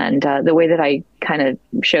 And the way that I kind of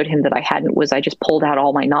showed him that I hadn't was I just pulled out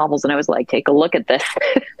all my novels and I was like, take a look at this.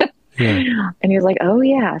 Yeah. And he was like, oh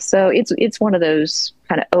yeah. So it's one of those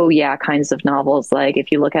kind of, oh yeah, kinds of novels. Like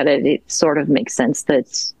if you look at it, it sort of makes sense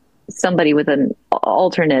that somebody with an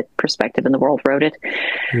alternate perspective in the world wrote it,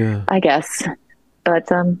 I guess.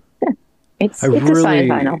 But it's a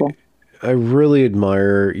sci-fi novel. I really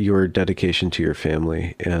admire your dedication to your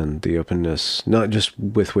family and the openness, not just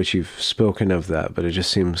with which you've spoken of that, but it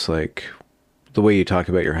just seems like the way you talk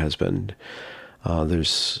about your husband,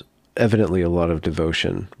 there's evidently a lot of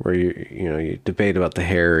devotion where you debate about the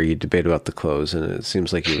hair, you debate about the clothes, and it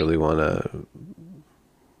seems like you really want to,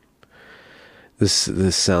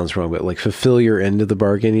 this sounds wrong, but like fulfill your end of the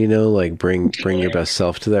bargain, like bring your best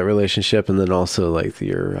self to that relationship. And then also like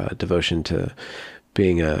your devotion to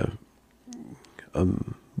being a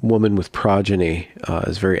woman with progeny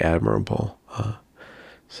is very admirable.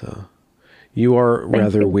 So you are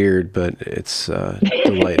rather weird, but it's a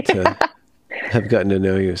delight to have gotten to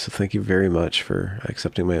know you. So thank you very much for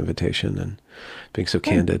accepting my invitation and being so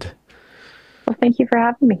candid. Well, thank you for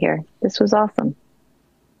having me here. This was awesome.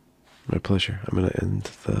 My pleasure. I'm going to end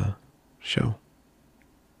the show.